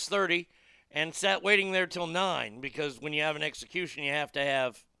until 6:30 and sat waiting there till 9 because when you have an execution, you have to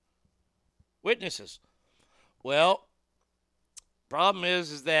have witnesses. Well, problem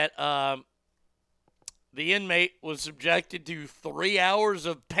is that the inmate was subjected to 3 hours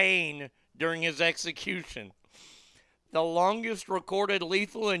of pain during his execution. The longest recorded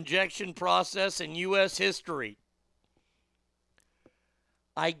lethal injection process in U.S. history.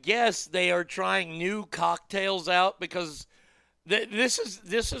 I guess they are trying new cocktails out because this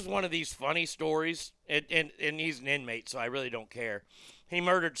is one of these funny stories, and he's an inmate, so I really don't care. He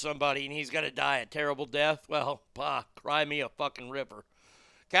murdered somebody, and he's got to die a terrible death. Well, cry me a fucking river.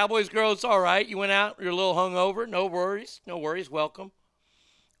 Cowboys girl, it's all right. You went out, you're a little hungover. No worries, welcome.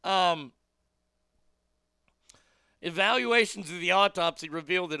 Evaluations of the autopsy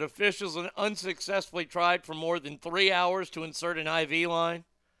revealed that officials unsuccessfully tried for more than 3 hours to insert an IV line.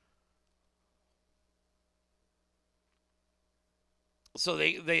 So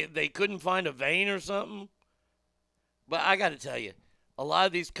they couldn't find a vein or something. But I got to tell you, a lot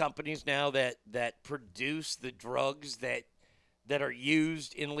of these companies now that produce the drugs that are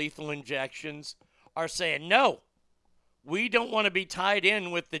used in lethal injections are saying, no, we don't want to be tied in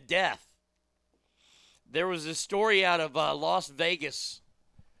with the death. There was a story out of Las Vegas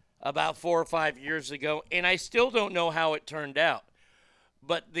about 4 or 5 years ago, and I still don't know how it turned out.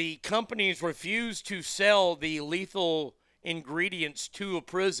 But the companies refused to sell the lethal ingredients to a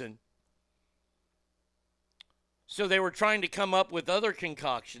prison. So they were trying to come up with other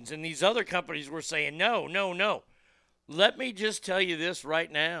concoctions, and these other companies were saying, no. Let me just tell you this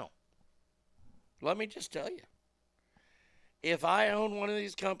right now. Let me just tell you. If I own one of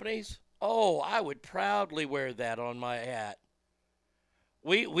these companies, I would proudly wear that on my hat.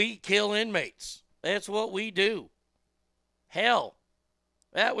 We kill inmates. That's what we do. Hell,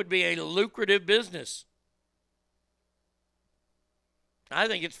 that would be a lucrative business. I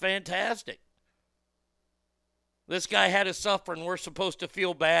think it's fantastic. This guy had to suffer, and we're supposed to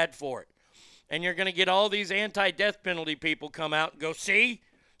feel bad for it. And you're going to get all these anti-death penalty people come out and go, see,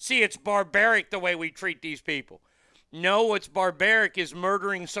 it's barbaric the way we treat these people. No, what's barbaric is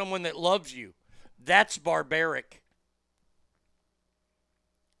murdering someone that loves you. That's barbaric.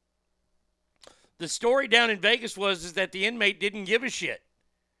 The story down in Vegas is that the inmate didn't give a shit.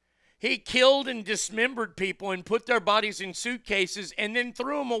 He killed and dismembered people and put their bodies in suitcases and then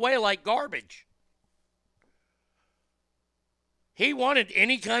threw them away like garbage. He wanted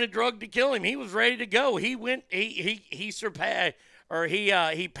any kind of drug to kill him. He was ready to go. He went. He surpassed, or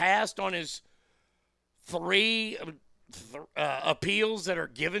he passed on his 3 appeals that are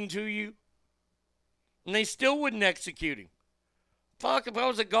given to you, and they still wouldn't execute him. Fuck, if I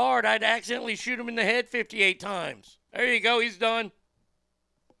was a guard, I'd accidentally shoot him in the head 58 times. There you go. He's done.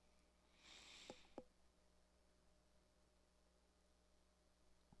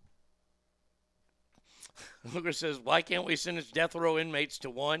 Luger says, why can't we sentence death row inmates to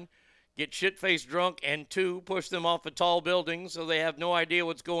 1, get shit-faced drunk, and 2, push them off a tall building so they have no idea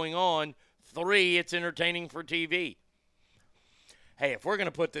what's going on, 3, it's entertaining for TV. Hey, if we're going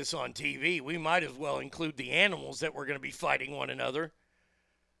to put this on TV, we might as well include the animals that we're going to be fighting one another.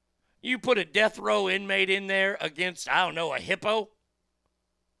 You put a death row inmate in there against, I don't know, a hippo?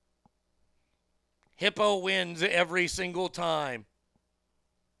 Hippo wins every single time.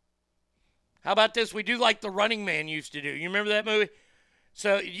 How about this? We do like The Running Man used to do. You remember that movie?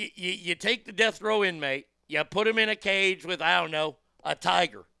 So you take the death row inmate, you put him in a cage with, I don't know, a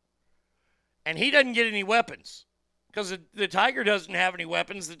tiger. And he doesn't get any weapons. Because the tiger doesn't have any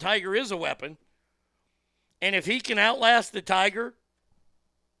weapons. The tiger is a weapon. And if he can outlast the tiger,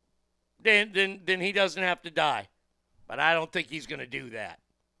 then he doesn't have to die. But I don't think he's going to do that.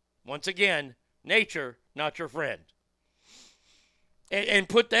 Once again, nature, not your friend. And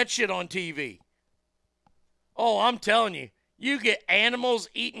put that shit on TV. Oh, I'm telling you, you get animals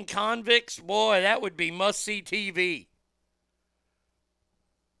eating convicts, boy, that would be must-see TV.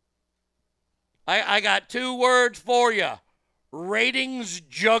 I got 2 words for you. Ratings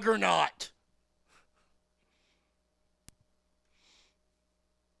juggernaut.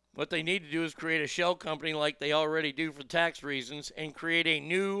 What they need to do is create a shell company like they already do for tax reasons and create a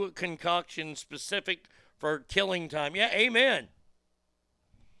new concoction specific for killing time. Yeah, amen.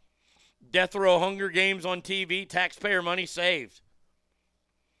 Death Row Hunger Games on TV, taxpayer money saved.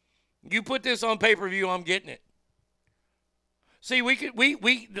 You put this on pay-per-view, I'm getting it. See,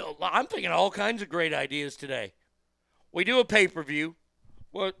 I'm thinking all kinds of great ideas today. We do a pay-per-view.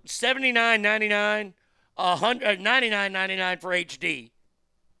 Well, $79.99, $99.99 for HD.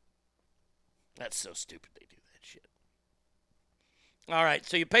 That's so stupid they do that shit. All right,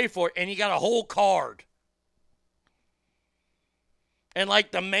 so you pay for it, and you got a whole card. And,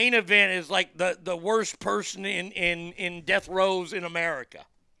 like, the main event is, like, the worst person in death rows in America.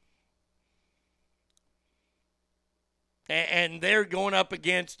 And they're going up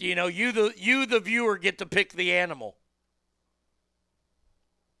against, you the viewer get to pick the animal.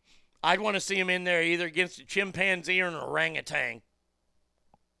 I'd want to see him in there either against a chimpanzee or an orangutan.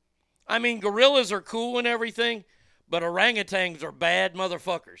 I mean, gorillas are cool and everything, but orangutans are bad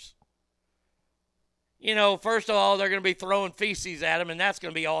motherfuckers. First of all, they're going to be throwing feces at them, and that's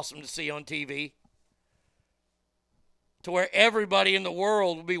going to be awesome to see on TV. To where everybody in the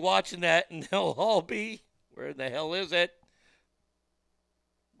world will be watching that, and they'll all be, where the hell is it?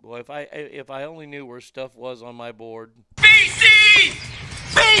 Boy, if I only knew where stuff was on my board. Feces!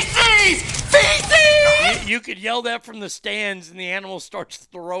 Feces! Feces! You could yell that from the stands, and the animal starts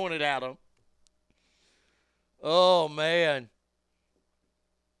throwing it at them. Oh, man.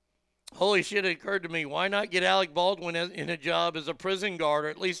 Holy shit, it occurred to me. Why not get Alec Baldwin in a job as a prison guard, or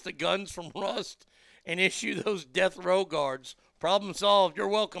at least the guns from Rust, and issue those death row guards? Problem solved. You're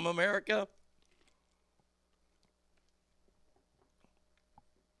welcome, America.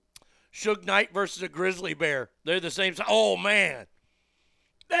 Suge Knight versus a grizzly bear. They're the same size. Oh, man.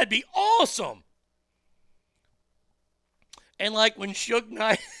 That'd be awesome. And like when Suge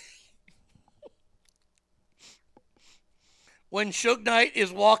Knight... when Suge Knight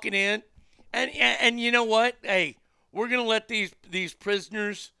is walking in, and you know what? Hey, we're going to let these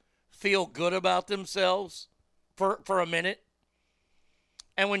prisoners feel good about themselves for a minute.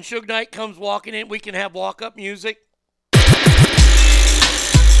 And when Suge Knight comes walking in, we can have walk-up music.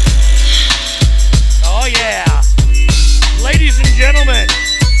 Oh, yeah. Ladies and gentlemen,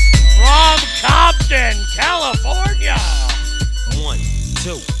 from Compton, California. 1,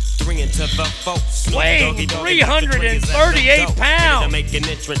 2, 3 into the weighing 338 pounds.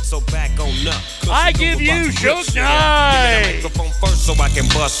 I give you Suge Knight. First, so I can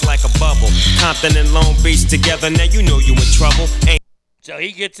bust like a bubble. Compton and Long Beach together, now you know you in trouble. So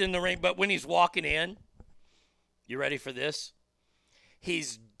he gets in the ring, but when he's walking in, you ready for this?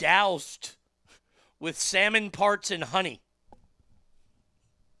 He's doused with salmon parts and honey.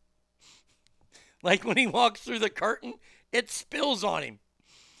 Like when he walks through the curtain, it spills on him.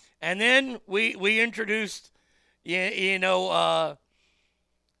 And then we introduced, Joey,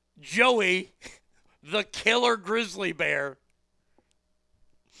 the killer grizzly bear.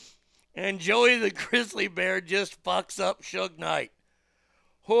 And Joey the grizzly bear just fucks up Suge Knight.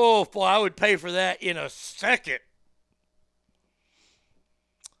 Oh, boy, I would pay for that in a second.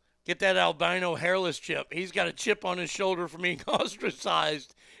 Get that albino hairless chip. He's got a chip on his shoulder from being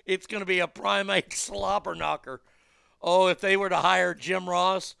ostracized. It's going to be a primate slobber knocker. Oh, if they were to hire Jim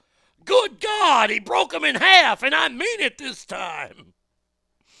Ross. Good God, he broke him in half, and I mean it this time.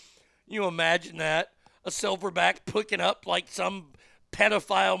 You imagine that? A silverback picking up like some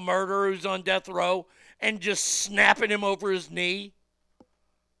pedophile murderer who's on death row and just snapping him over his knee.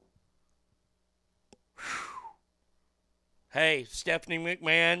 Hey, Stephanie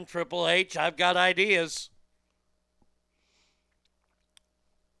McMahon, Triple H, I've got ideas.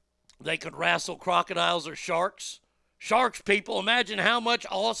 They could wrestle crocodiles or sharks. Sharks, people, imagine how much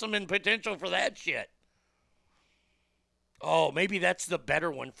awesome and potential for that shit. Oh, maybe that's the better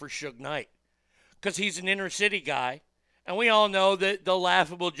one for Suge Knight. Because he's an inner city guy. And we all know that the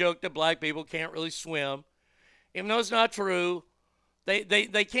laughable joke that black people can't really swim. Even though it's not true,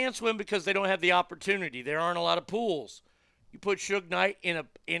 they can't swim because they don't have the opportunity. There aren't a lot of pools. You put Suge Knight in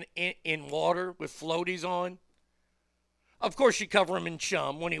water with floaties on. Of course, you cover him in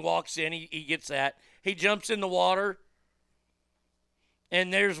chum. When he walks in, he gets that. He jumps in the water,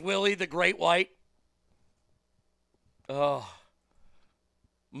 and there's Willie the Great White. Oh,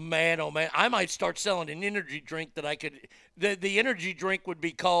 man, oh, man. I might start selling an energy drink that I could. The energy drink would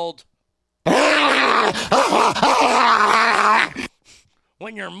be called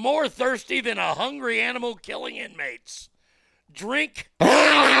When You're More Thirsty Than a Hungry Animal Killing Inmates. Drink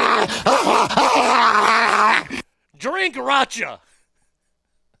Racha.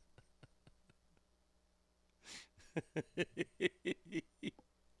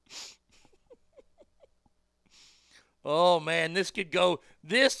 Oh man, this could go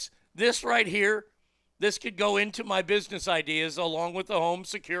this right here. This could go into my business ideas along with the home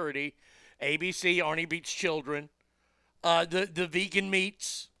security, ABC, Arnie Beats Children, the vegan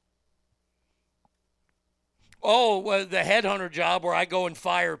meats. Oh, well, the headhunter job where I go and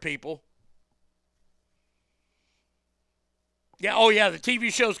fire people. Yeah, oh yeah, the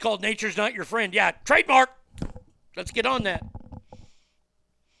TV show's called Nature's Not Your Friend. Yeah, trademark. Let's get on that.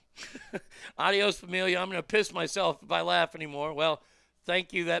 Adios, familia. I'm going to piss myself if I laugh anymore. Well,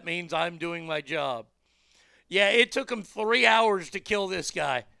 thank you. That means I'm doing my job. Yeah, it took him 3 hours to kill this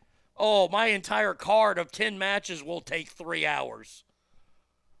guy. Oh, my entire card of 10 matches will take 3 hours.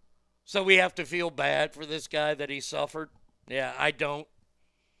 So we have to feel bad for this guy that he suffered? Yeah, I don't.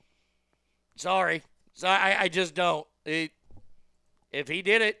 Sorry. I just don't. If he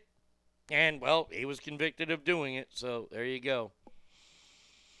did it, and, well, he was convicted of doing it, so there you go.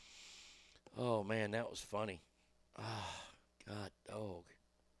 Oh, man, that was funny. Oh, God, dog.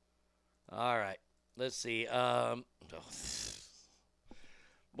 All right, let's see.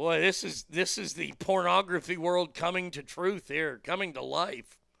 Boy, this is the pornography world coming to truth here, coming to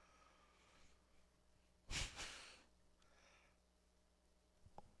life.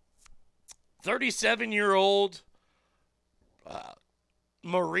 37-year-old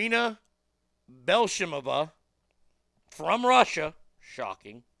Marina Belshimova from Russia,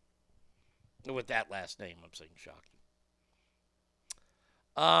 shocking. With that last name, I'm saying shocking.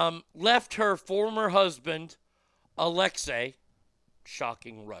 Left her former husband, Alexei,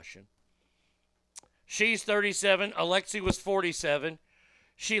 shocking Russian. She's 37. Alexei was 47.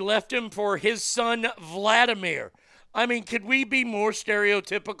 She left him for his son, Vladimir. I mean, could we be more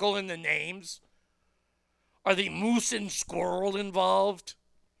stereotypical in the names? Are the moose and squirrel involved?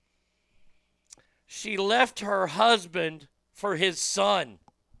 She left her husband for his son,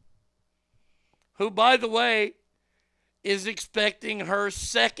 who, by the way, is expecting her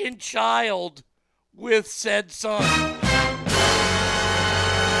second child with said son.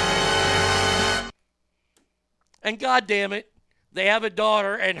 And God damn it, they have a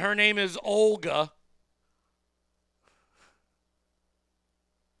daughter, and her name is Olga.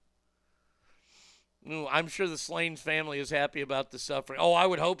 I'm sure the Slane's family is happy about the suffering. Oh, I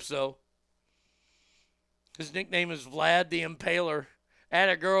would hope so. His nickname is Vlad the Impaler.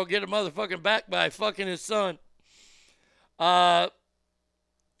 Atta girl, get a motherfucking back by fucking his son.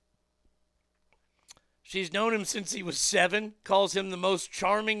 She's known him since he was 7, calls him the most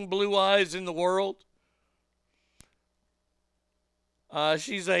charming blue eyes in the world.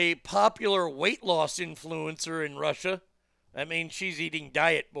 She's a popular weight loss influencer in Russia. That means she's eating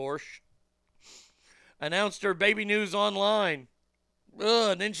diet borscht. Announced her baby news online.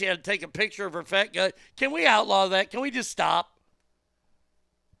 And then she had to take a picture of her fat gut. Can we outlaw that? Can we just stop?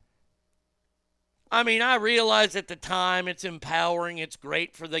 I mean, I realize at the time it's empowering. It's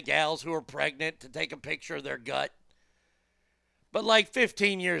great for the gals who are pregnant to take a picture of their gut. But like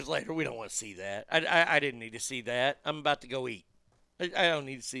 15 years later, we don't want to see that. I didn't need to see that. I'm about to go eat. I don't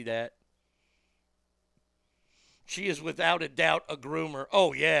need to see that. She is without a doubt a groomer.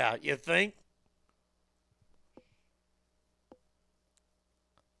 Oh, yeah, you think?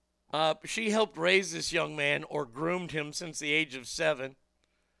 She helped raise this young man or groomed him since the age of 7.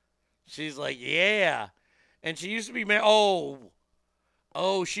 She's like, yeah. And she used to be married.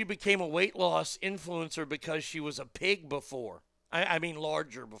 Oh, she became a weight loss influencer because she was a pig before. I mean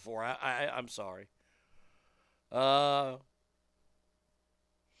larger before. I'm sorry.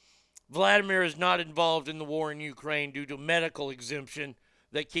 Vladimir is not involved in the war in Ukraine due to medical exemption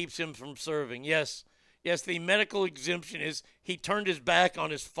that keeps him from serving. Yes, the medical exemption is he turned his back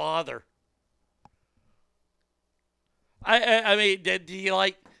on his father. I mean,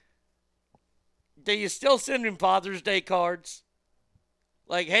 do you still send him Father's Day cards?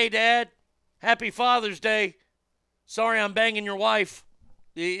 Like, hey, Dad, happy Father's Day. Sorry I'm banging your wife.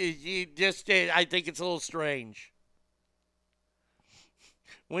 I think it's a little strange.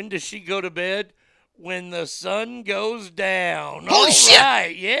 When does she go to bed? When the sun goes down. Holy shit!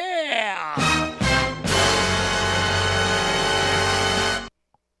 Right, yeah.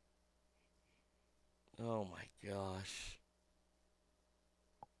 Oh, my gosh.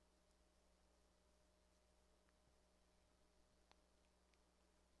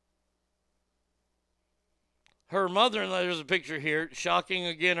 Her mother-in-law, there's a picture here, shocking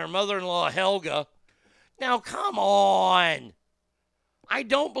again, her mother-in-law, Helga. Now, come on. I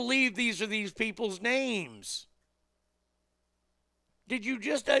don't believe these are these people's names. Did you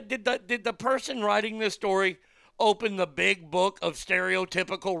just, did the person writing this story open the big book of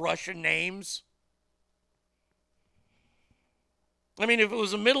stereotypical Russian names? I mean, if it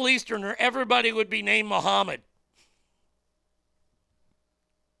was a Middle Easterner, everybody would be named Muhammad.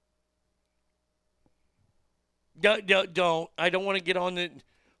 Don't. I don't want to get on the...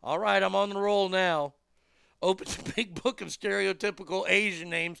 All right, I'm on the roll now. Open the big book of stereotypical Asian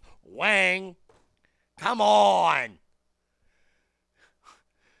names. Wang. Come on.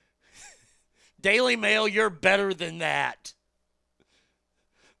 Daily Mail, you're better than that.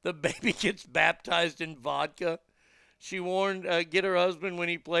 The baby gets baptized in vodka. She warned, get her husband when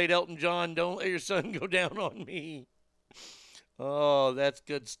he played Elton John, don't let your son go down on me. Oh, that's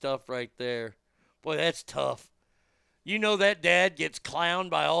good stuff right there. Boy, that's tough. You know that dad gets clowned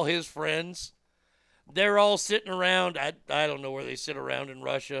by all his friends. They're all sitting around. I don't know where they sit around in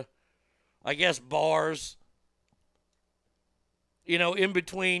Russia. I guess bars. You know, in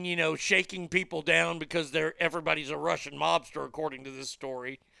between, you know, shaking people down because everybody's a Russian mobster, according to this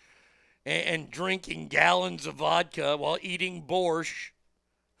story. And drinking gallons of vodka while eating borscht.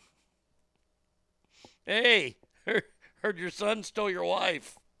 Hey, heard your son stole your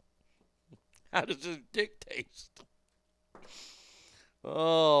wife. How does his dick taste?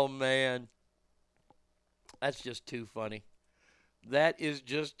 Oh, man. That's just too funny. That is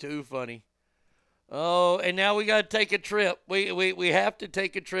just too funny. Oh, and now we got to take a trip. We have to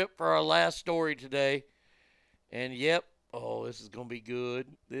take a trip for our last story today. And, yep. Oh, this is going to be good.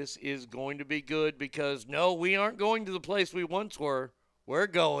 This is going to be good because, no, we aren't going to the place we once were. We're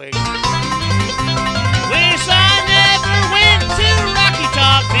going. Wish I never went to Rocky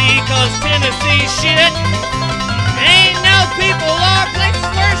Top because Tennessee shit. Ain't no people or places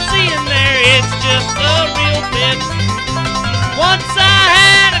worth seeing there. It's just a real bitch. Once I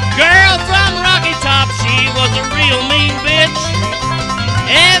had a girl from Rocky Top. She was a real mean bitch.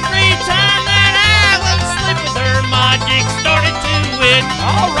 Every time that I would sleep with her, my dick started to itch.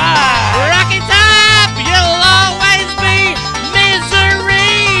 All right. Rocky Top, you'll always be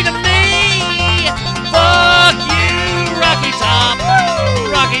misery to me. Fuck you, Rocky Top. Woo!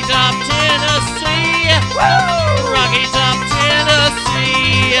 Rocky Top, Tennessee. Woo! Rocky Top,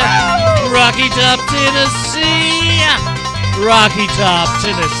 Tennessee. Woo! Rocky Top, Tennessee. Rocky Top,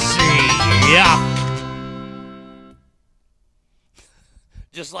 Tennessee. Yeah.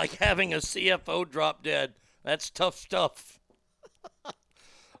 Just like having a CFO drop dead. That's tough stuff.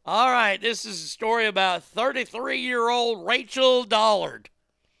 All right, this is a story about 33-year-old Rachel Dollard.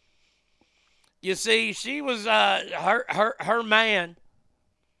 You see, she was her man,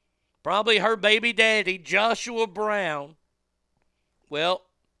 probably her baby daddy, Joshua Brown. Well,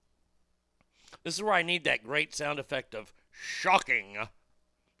 this is where I need that great sound effect of shocking.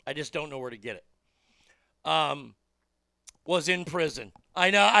 I just don't know where to get it. Was in prison.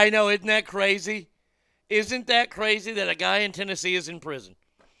 I know, isn't that crazy? Isn't that crazy that a guy in Tennessee is in prison?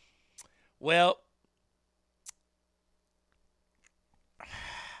 Well,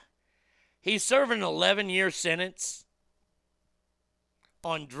 he's serving an 11-year sentence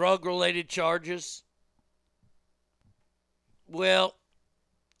on drug-related charges. Well,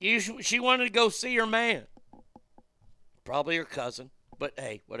 she wanted to go see her man. Probably her cousin, but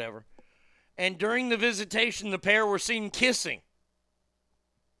hey, whatever. And during the visitation, the pair were seen kissing.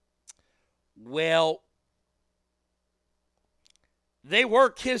 Well, they were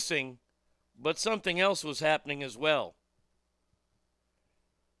kissing, but something else was happening as well.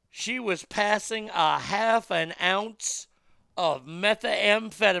 She was passing a half an ounce of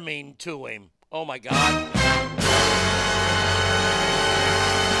methamphetamine to him. Oh, my God.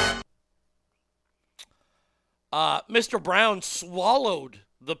 Mr. Brown swallowed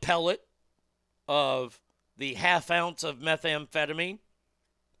the pellet of the half ounce of methamphetamine.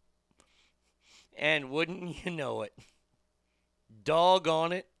 And wouldn't you know it,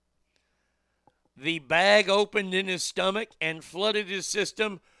 doggone it, the bag opened in his stomach and flooded his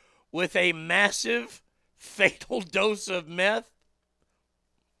system with a massive, fatal dose of meth.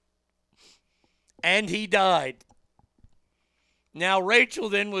 And he died. Now, Rachel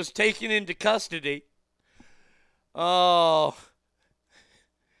then was taken into custody. Oh,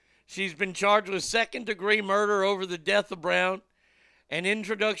 she's been charged with second-degree murder over the death of Brown and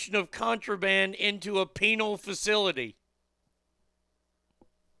introduction of contraband into a penal facility.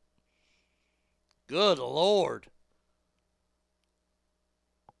 Good Lord.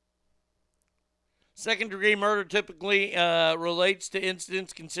 Second-degree murder typically relates to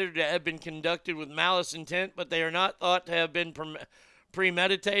incidents considered to have been conducted with malice intent, but they are not thought to have been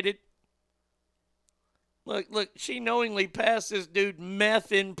premeditated. Look, she knowingly passed this dude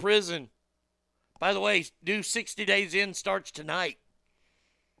meth in prison. By the way, due 60 days in starts tonight.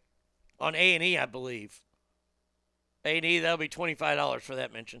 On A&E, I believe. A&E, that'll be $25 for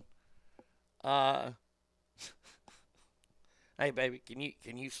that mention. Hey, baby,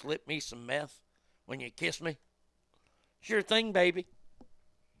 can you slip me some meth when you kiss me? Sure thing, baby.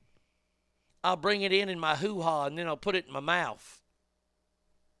 I'll bring it in my hoo-ha, and then I'll put it in my mouth.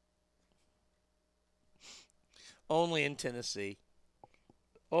 Only in Tennessee.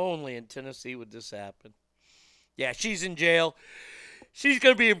 Only in Tennessee would this happen. Yeah, she's in jail. She's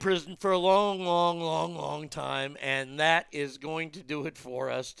going to be in prison for a long time, and that is going to do it for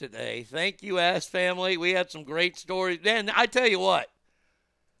us today. Thank you, Ass Family. We had some great stories. Then, I tell you what,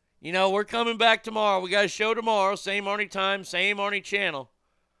 we're coming back tomorrow. We got a show tomorrow, same Arnie time, same Arnie channel.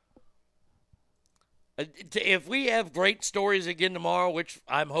 If we have great stories again tomorrow, which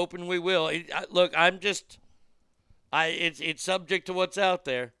I'm hoping we will, it's subject to what's out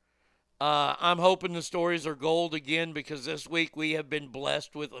there. I'm hoping the stories are gold again because this week we have been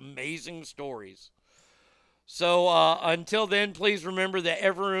blessed with amazing stories. So until then, please remember that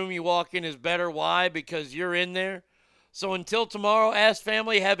every room you walk in is better. Why? Because you're in there. So until tomorrow, Ass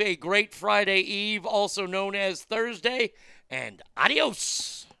Family, have a great Friday Eve, also known as Thursday, and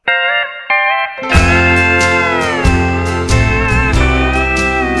adios.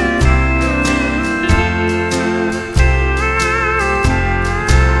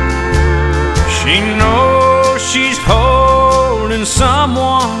 She knows she's holding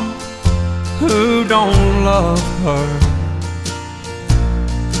someone who don't love her.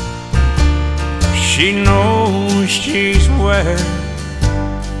 She knows she's where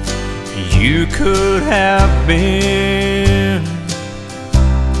you could have been.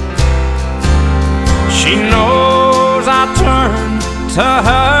 She knows I turn to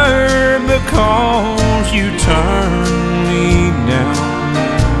her because you turned me down.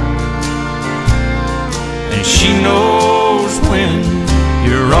 And she knows when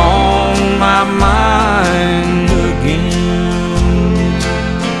you're on my mind again.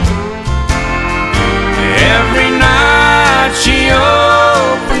 Every night she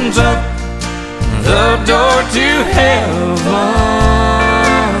opens up the door to heaven.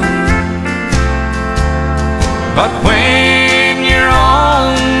 But when you're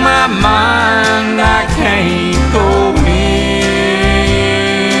on my mind, I can't go in.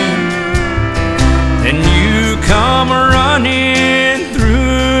 Then you come running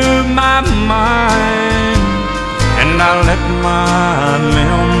through my mind, and I let my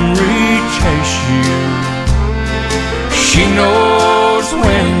memory knows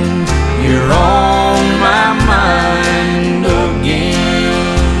when you're on my mind again.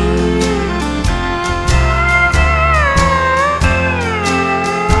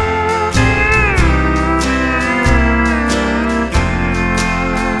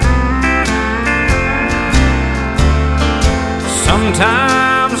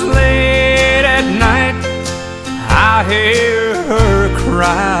 Sometimes late at night I hear her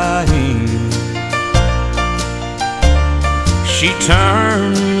crying. She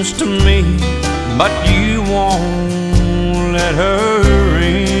turns to me, but you won't let her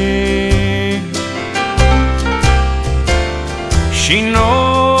in. She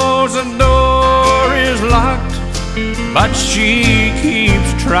knows the door is locked, but she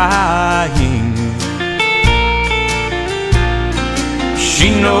keeps trying. She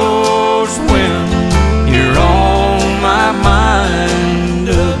knows when you're on my mind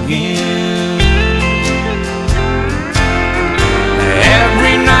again.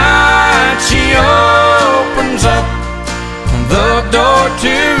 Every night she opens up the door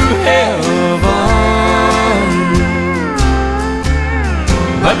to heaven.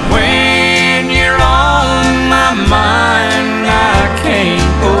 But when you're on my mind, I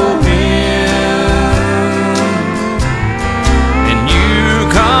can't go in. And you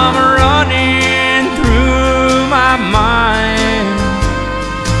come running through my mind,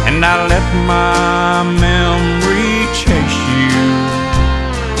 and I let my memory chase you.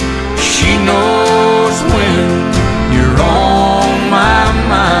 She knows when you're on my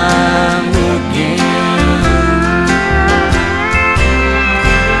mind again.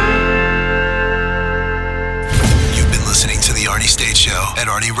 You've been listening to The Arnie State Show at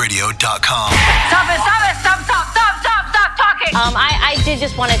ArnieRadio.com. Stop talking! I did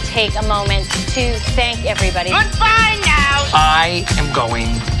just want to take a moment to thank everybody. Goodbye now! I am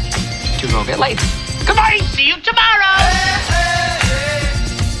going to go get late. Goodbye! See you tomorrow!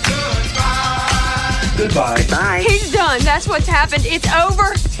 Goodbye. Bye. He's done. That's what's happened. It's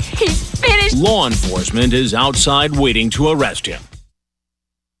over. He's finished. Law enforcement is outside waiting to arrest him.